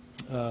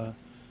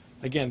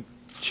 Again,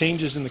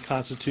 changes in the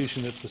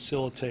Constitution that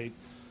facilitate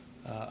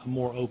a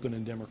more open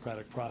and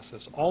democratic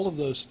process. All of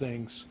those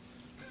things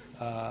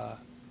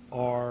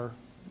are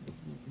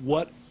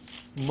what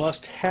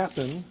must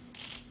happen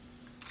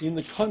in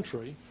the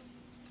country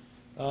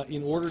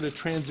in order to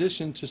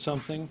transition to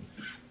something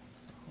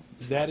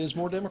that is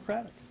more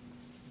democratic.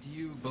 Do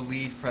you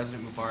believe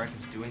President Mubarak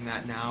is doing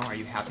that now? Are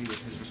you happy with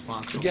his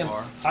response so Again,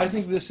 far? I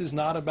think this is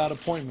not about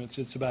appointments,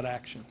 it's about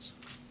actions.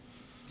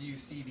 Do you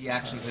see the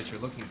actions that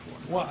you're looking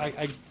for? Well,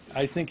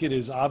 I think it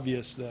is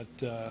obvious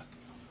that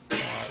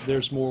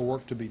there's more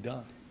work to be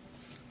done.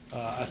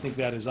 I think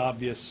that is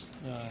obvious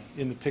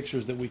in the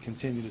pictures that we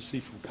continue to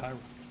see from Cairo.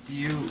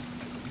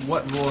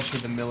 What role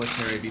should the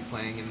military be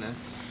playing in this?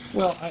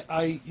 Well,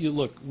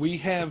 look, we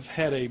have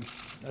had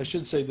I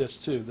should say this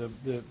too,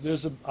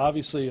 there's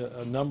obviously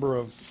a number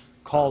of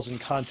calls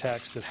and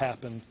contacts that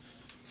happen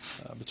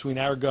between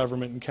our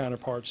government and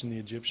counterparts in the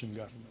Egyptian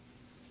government.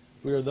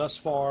 We are thus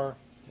far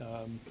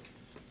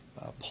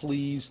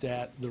pleased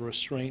at the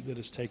restraint that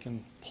has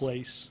taken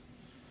place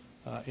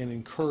and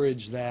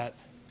encourage that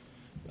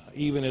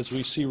even as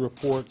we see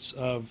reports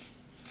of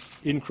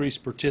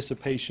increased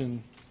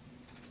participation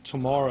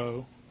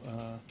tomorrow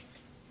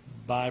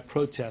by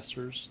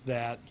protesters,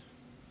 that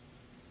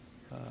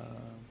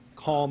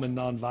calm and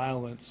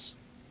nonviolence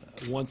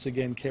once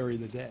again carry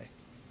the day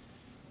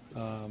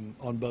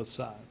on both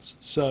sides.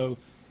 So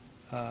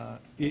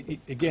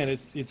again,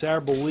 it's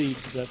our belief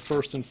that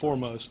first and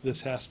foremost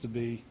this has to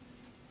be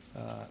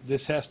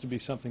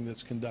something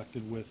that's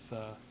conducted with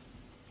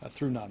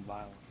through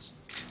nonviolence.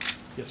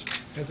 Yes, sir.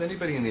 Has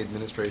anybody in the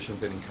administration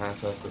been in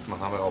contact with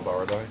Mohammed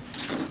al-Baradei?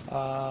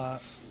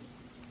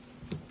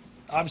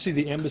 Obviously,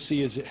 the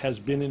embassy has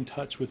been in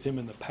touch with him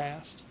in the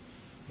past.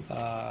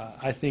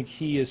 I think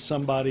he is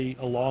somebody,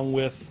 along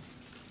with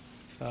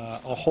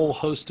a whole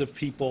host of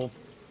people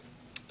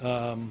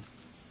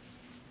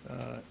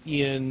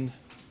in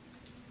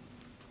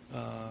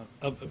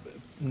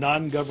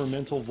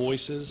non-governmental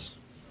voices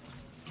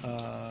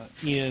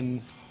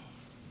in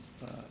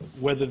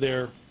whether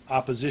they're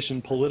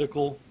opposition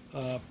political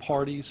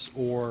parties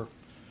or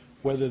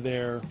whether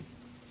they're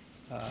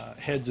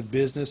heads of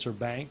business or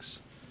banks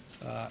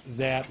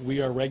that we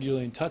are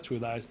regularly in touch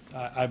with.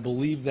 I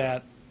believe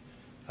that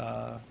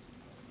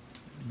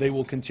they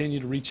will continue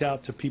to reach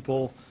out to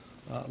people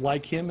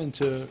like him and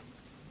to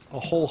a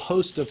whole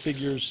host of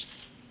figures,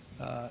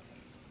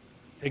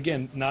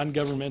 again,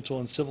 non-governmental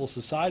and civil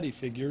society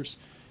figures,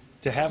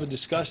 to have a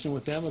discussion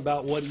with them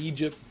about what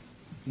Egypt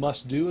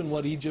must do and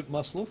what Egypt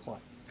must look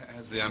like.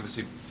 Has the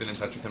embassy been in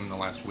touch with him in the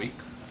last week?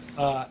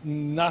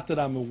 Not that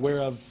I'm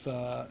aware of,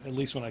 at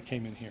least when I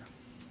came in here.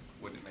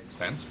 Would it make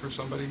sense for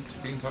somebody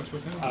to be in touch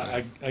with him?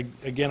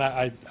 Again,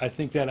 I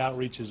think that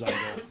outreach is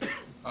ongoing.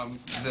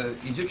 The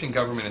Egyptian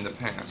government in the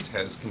past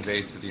has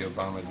conveyed to the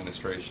Obama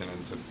administration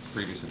and to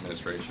previous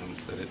administrations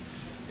that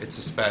it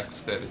suspects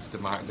that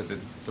that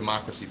the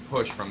democracy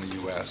push from the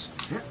U.S.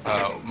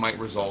 Might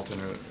result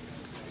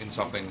in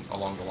something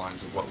along the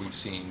lines of what we've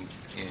seen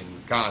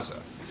in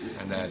Gaza,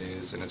 and that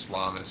is an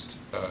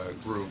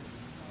Islamist group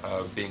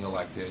being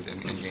elected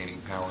and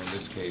gaining power, in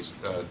this case,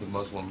 the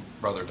Muslim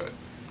Brotherhood.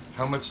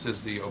 How much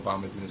does the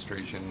Obama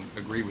administration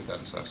agree with that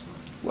assessment?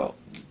 Well,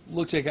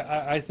 look, Jake,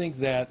 I think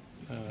that,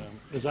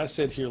 as I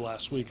said here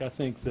last week, I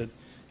think that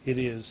it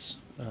is,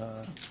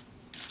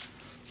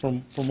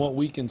 from what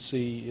we can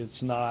see,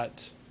 it's not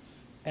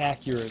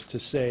accurate to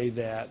say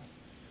that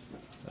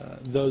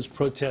those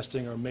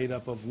protesting are made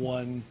up of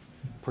one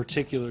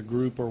particular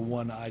group or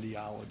one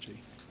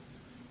ideology.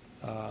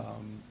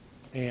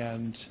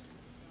 And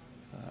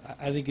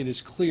I think it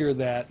is clear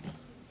that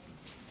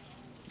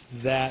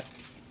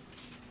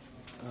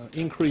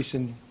increase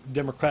in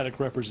democratic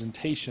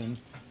representation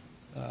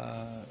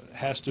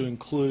has to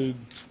include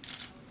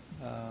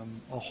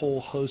a whole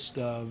host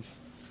of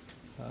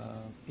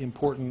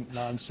important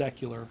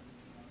non-secular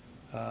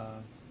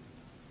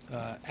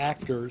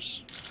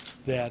actors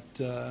that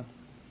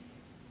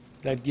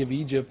that give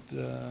Egypt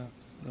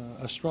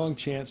a strong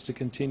chance to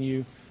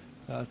continue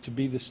to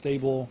be the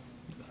stable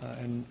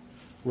and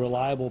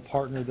reliable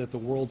partner that the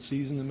world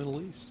sees in the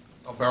Middle East.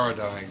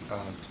 Al-Baradei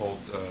told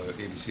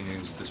ABC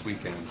News this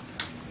weekend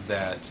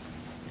that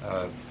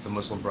the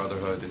Muslim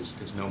Brotherhood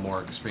is no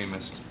more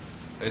extremist,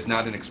 is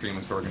not an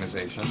extremist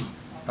organization,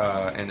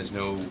 and is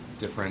no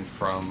different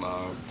from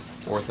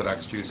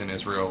Orthodox Jews in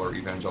Israel or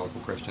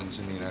evangelical Christians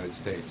in the United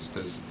States.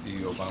 Does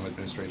the Obama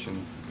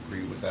administration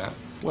agree with that?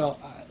 Well,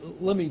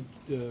 let me,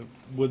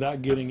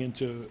 without getting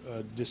into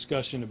a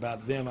discussion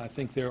about them, I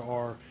think there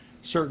are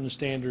certain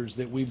standards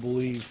that we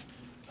believe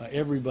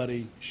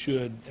everybody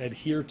should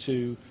adhere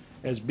to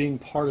as being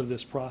part of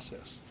this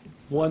process.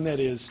 One that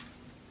is,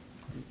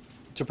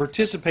 to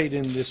participate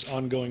in this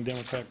ongoing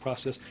democratic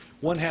process,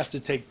 one has to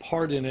take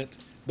part in it,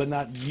 but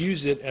not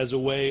use it as a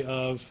way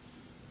of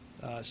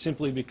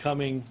simply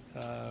becoming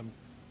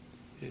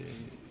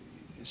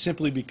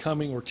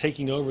or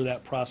taking over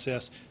that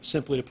process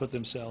simply to put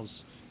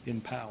themselves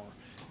in power.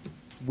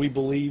 We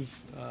believe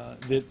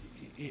that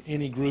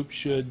any group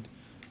should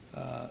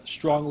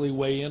strongly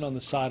weigh in on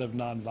the side of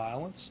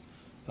nonviolence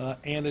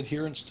and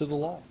adherence to the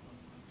law.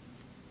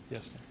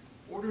 Yes, sir.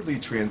 Orderly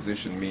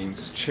transition means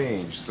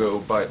change.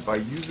 So by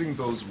using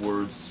those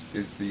words,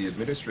 is the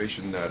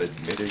administration not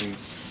admitting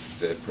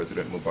that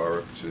President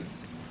Mubarak should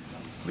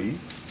leave?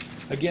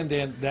 Again,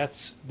 Dan,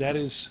 that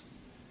is,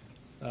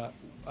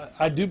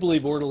 I do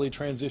believe orderly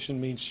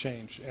transition means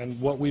change. And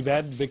what we've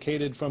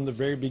advocated from the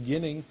very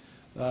beginning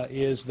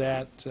is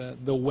that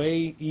the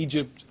way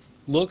Egypt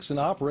looks and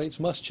operates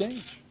must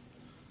change.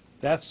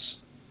 That's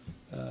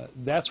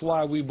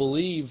why we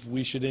believe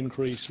we should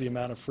increase the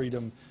amount of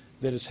freedom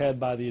that is had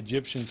by the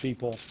Egyptian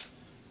people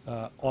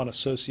on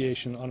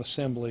association, on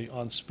assembly,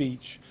 on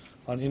speech,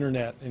 on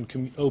internet,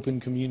 and open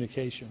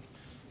communication.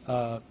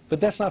 But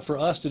that's not for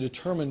us to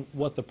determine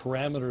what the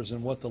parameters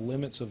and what the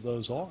limits of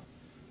those are.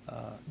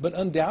 But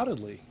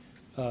undoubtedly,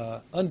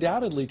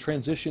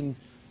 transition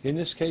in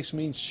this case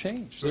means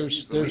change. So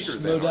there's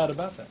no doubt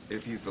about that.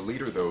 If he's the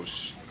leader, though,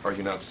 are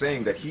you not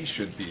saying that he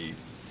should be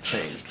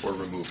changed or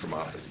removed from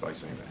office by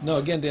saying that? No,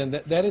 again, Dan,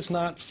 that is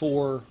not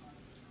for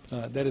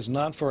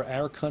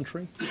our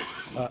country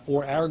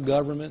or our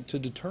government to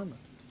determine.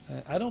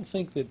 I don't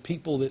think that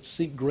people that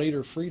seek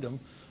greater freedom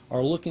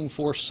are looking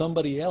for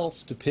somebody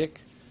else to pick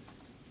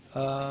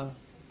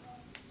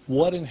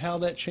what and how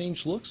that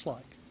change looks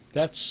like.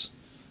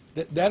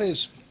 That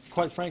is,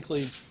 quite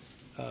frankly,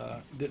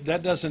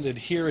 that doesn't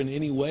adhere in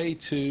any way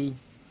to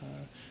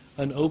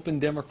an open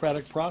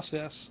democratic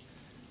process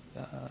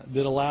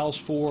that allows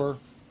for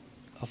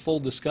a full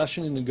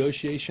discussion and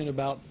negotiation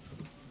about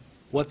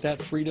what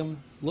that freedom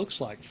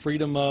looks like.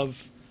 Freedom of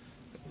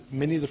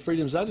many of the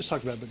freedoms I just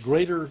talked about, but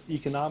greater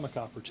economic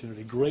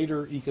opportunity,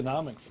 greater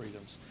economic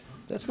freedoms.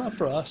 That's not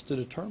for us to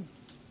determine.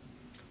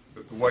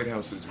 But the White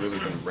House has really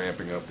been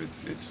ramping up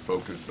its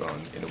focus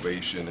on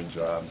innovation and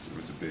jobs. There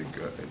was a big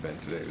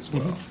event today as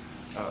well.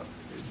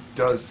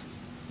 Does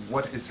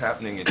what is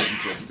happening in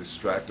Egypt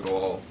distract at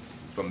all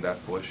from that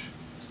push?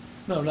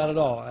 No, not at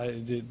all.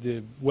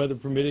 The weather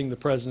permitting, the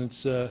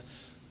President's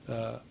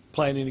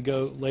planning to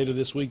go later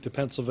this week to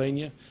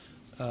Pennsylvania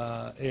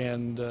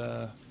and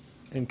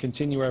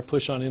continue our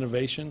push on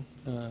innovation.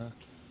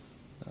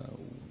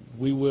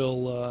 We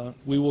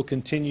will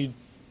continue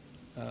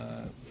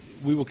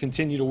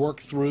to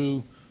work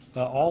through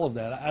all of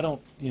that. I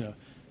don't,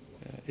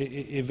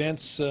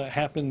 events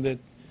happen that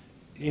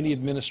any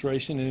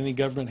administration and any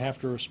government have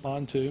to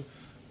respond to,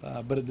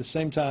 but at the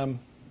same time,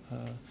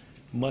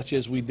 much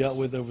as we dealt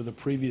with over the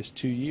previous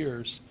 2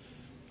 years,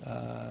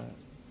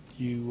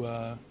 you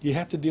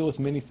have to deal with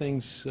many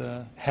things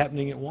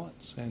happening at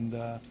once, and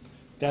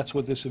that's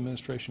what this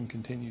administration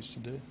continues to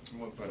do.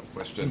 One final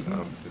question.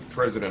 The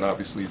President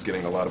obviously is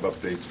getting a lot of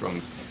updates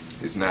from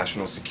his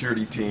national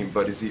security team,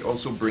 but is he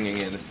also bringing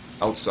in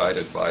outside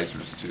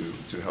advisors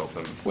to help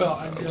him? Well,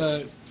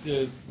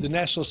 the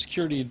National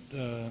Security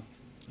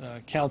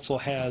Council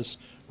has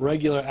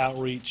regular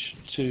outreach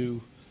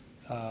to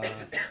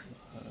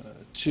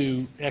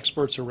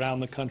experts around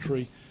the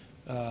country.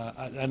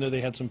 I know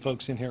they had some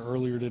folks in here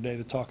earlier today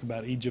to talk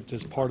about Egypt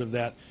as part of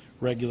that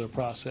regular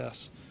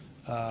process.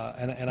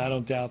 And I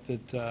don't doubt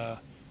that,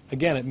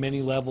 again, at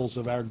many levels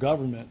of our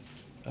government,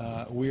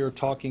 we are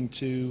talking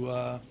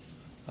to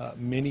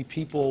many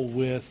people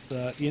with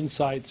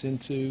insights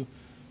into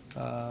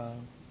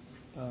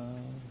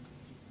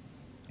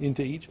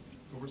Egypt.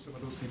 Who were some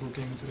of those people who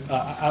came in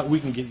today? We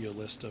can get you a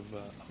list of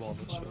all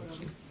those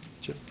folks.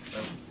 Sure.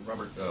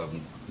 Robert,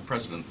 the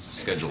President's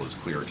schedule is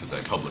clear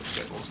today, public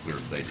schedule is clear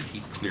today. Did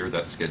he clear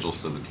that schedule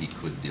so that he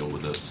could deal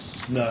with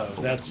this? No,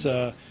 that's,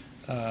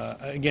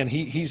 again,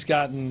 he's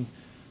gotten,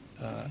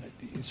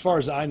 as far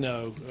as I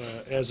know,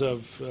 as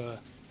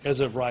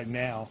of right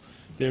now,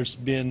 there's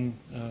been,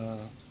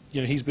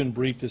 he's been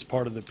briefed as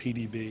part of the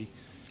PDB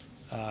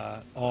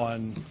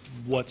on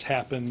what's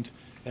happened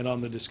and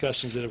on the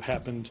discussions that have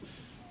happened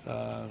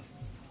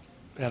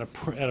at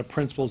a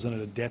principal's and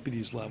at a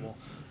deputy's level.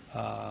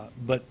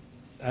 But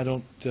I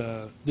don't.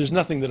 There's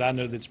nothing that I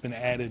know that's been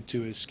added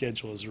to his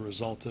schedule as a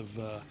result of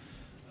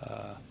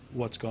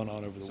what's gone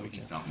on over the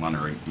weekend. He's not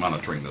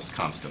monitoring this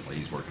constantly.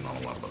 He's working on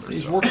a lot of other stuff.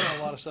 He's working on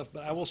a lot of stuff,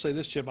 but I will say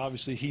this, Chip.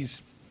 Obviously,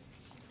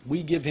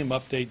 we give him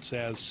updates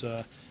as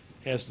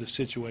the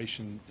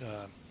situation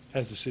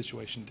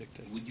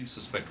dictates. Would you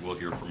suspect we'll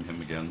hear from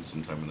him again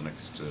sometime in the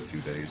next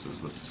few days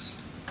as this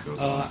goes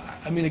on?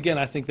 I mean, again,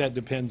 I think that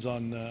depends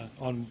on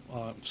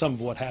some of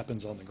what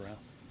happens on the ground.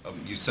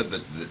 You said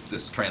that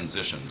this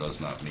transition does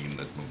not mean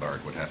that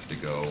Mubarak would have to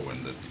go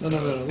and that... No.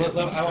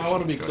 I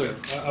want to be clear.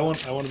 I want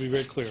to be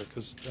very clear,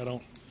 because I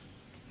don't...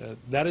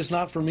 that is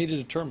not for me to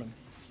determine.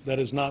 That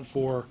is not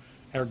for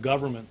our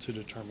government to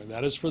determine.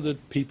 That is for the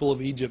people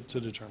of Egypt to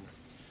determine.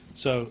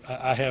 So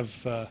I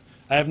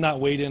have not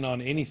weighed in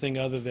on anything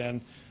other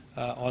than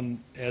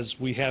as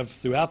we have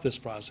throughout this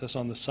process,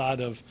 on the side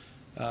of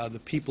the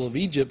people of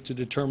Egypt to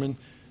determine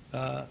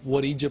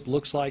what Egypt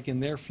looks like in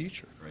their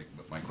future. Right,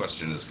 but my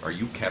question is, are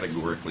you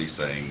categorically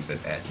saying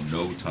that at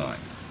no time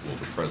will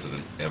the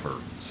President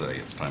ever say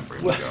it's time for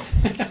him to go?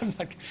 I'm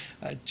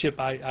not, Chip,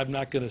 I'm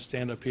not going to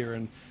stand up here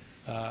and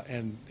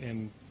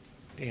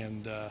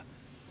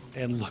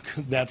look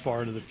that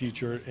far into the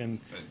future.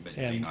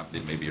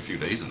 It may be a few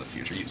days in the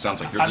future. It sounds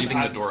like you're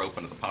leaving the door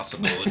open to the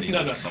possibility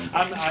no, that at some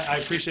point... I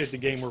appreciate the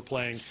game we're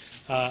playing.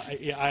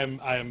 I'd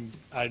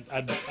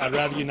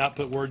rather you not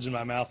put words in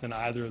my mouth in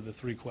either of the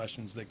three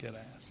questions that get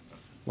asked.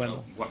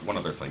 One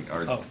other thing.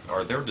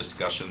 Are there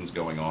discussions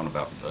going on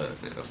about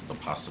the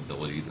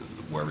possibility,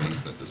 the worries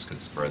that this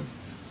could spread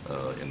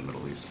in the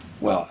Middle East?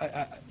 Well,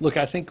 look,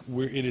 I think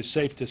it is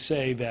safe to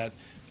say that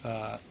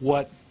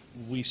what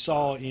we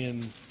saw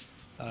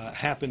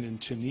happen in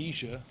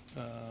Tunisia,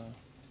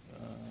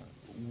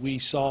 we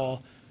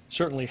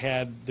certainly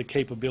had the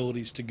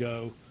capabilities to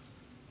go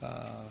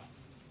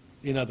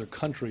in other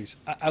countries.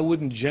 I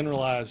wouldn't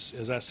generalize,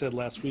 as I said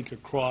last week,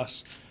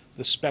 across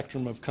the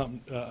spectrum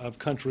of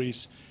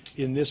countries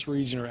in this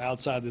region or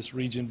outside this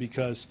region,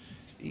 because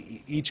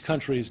each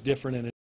country is different and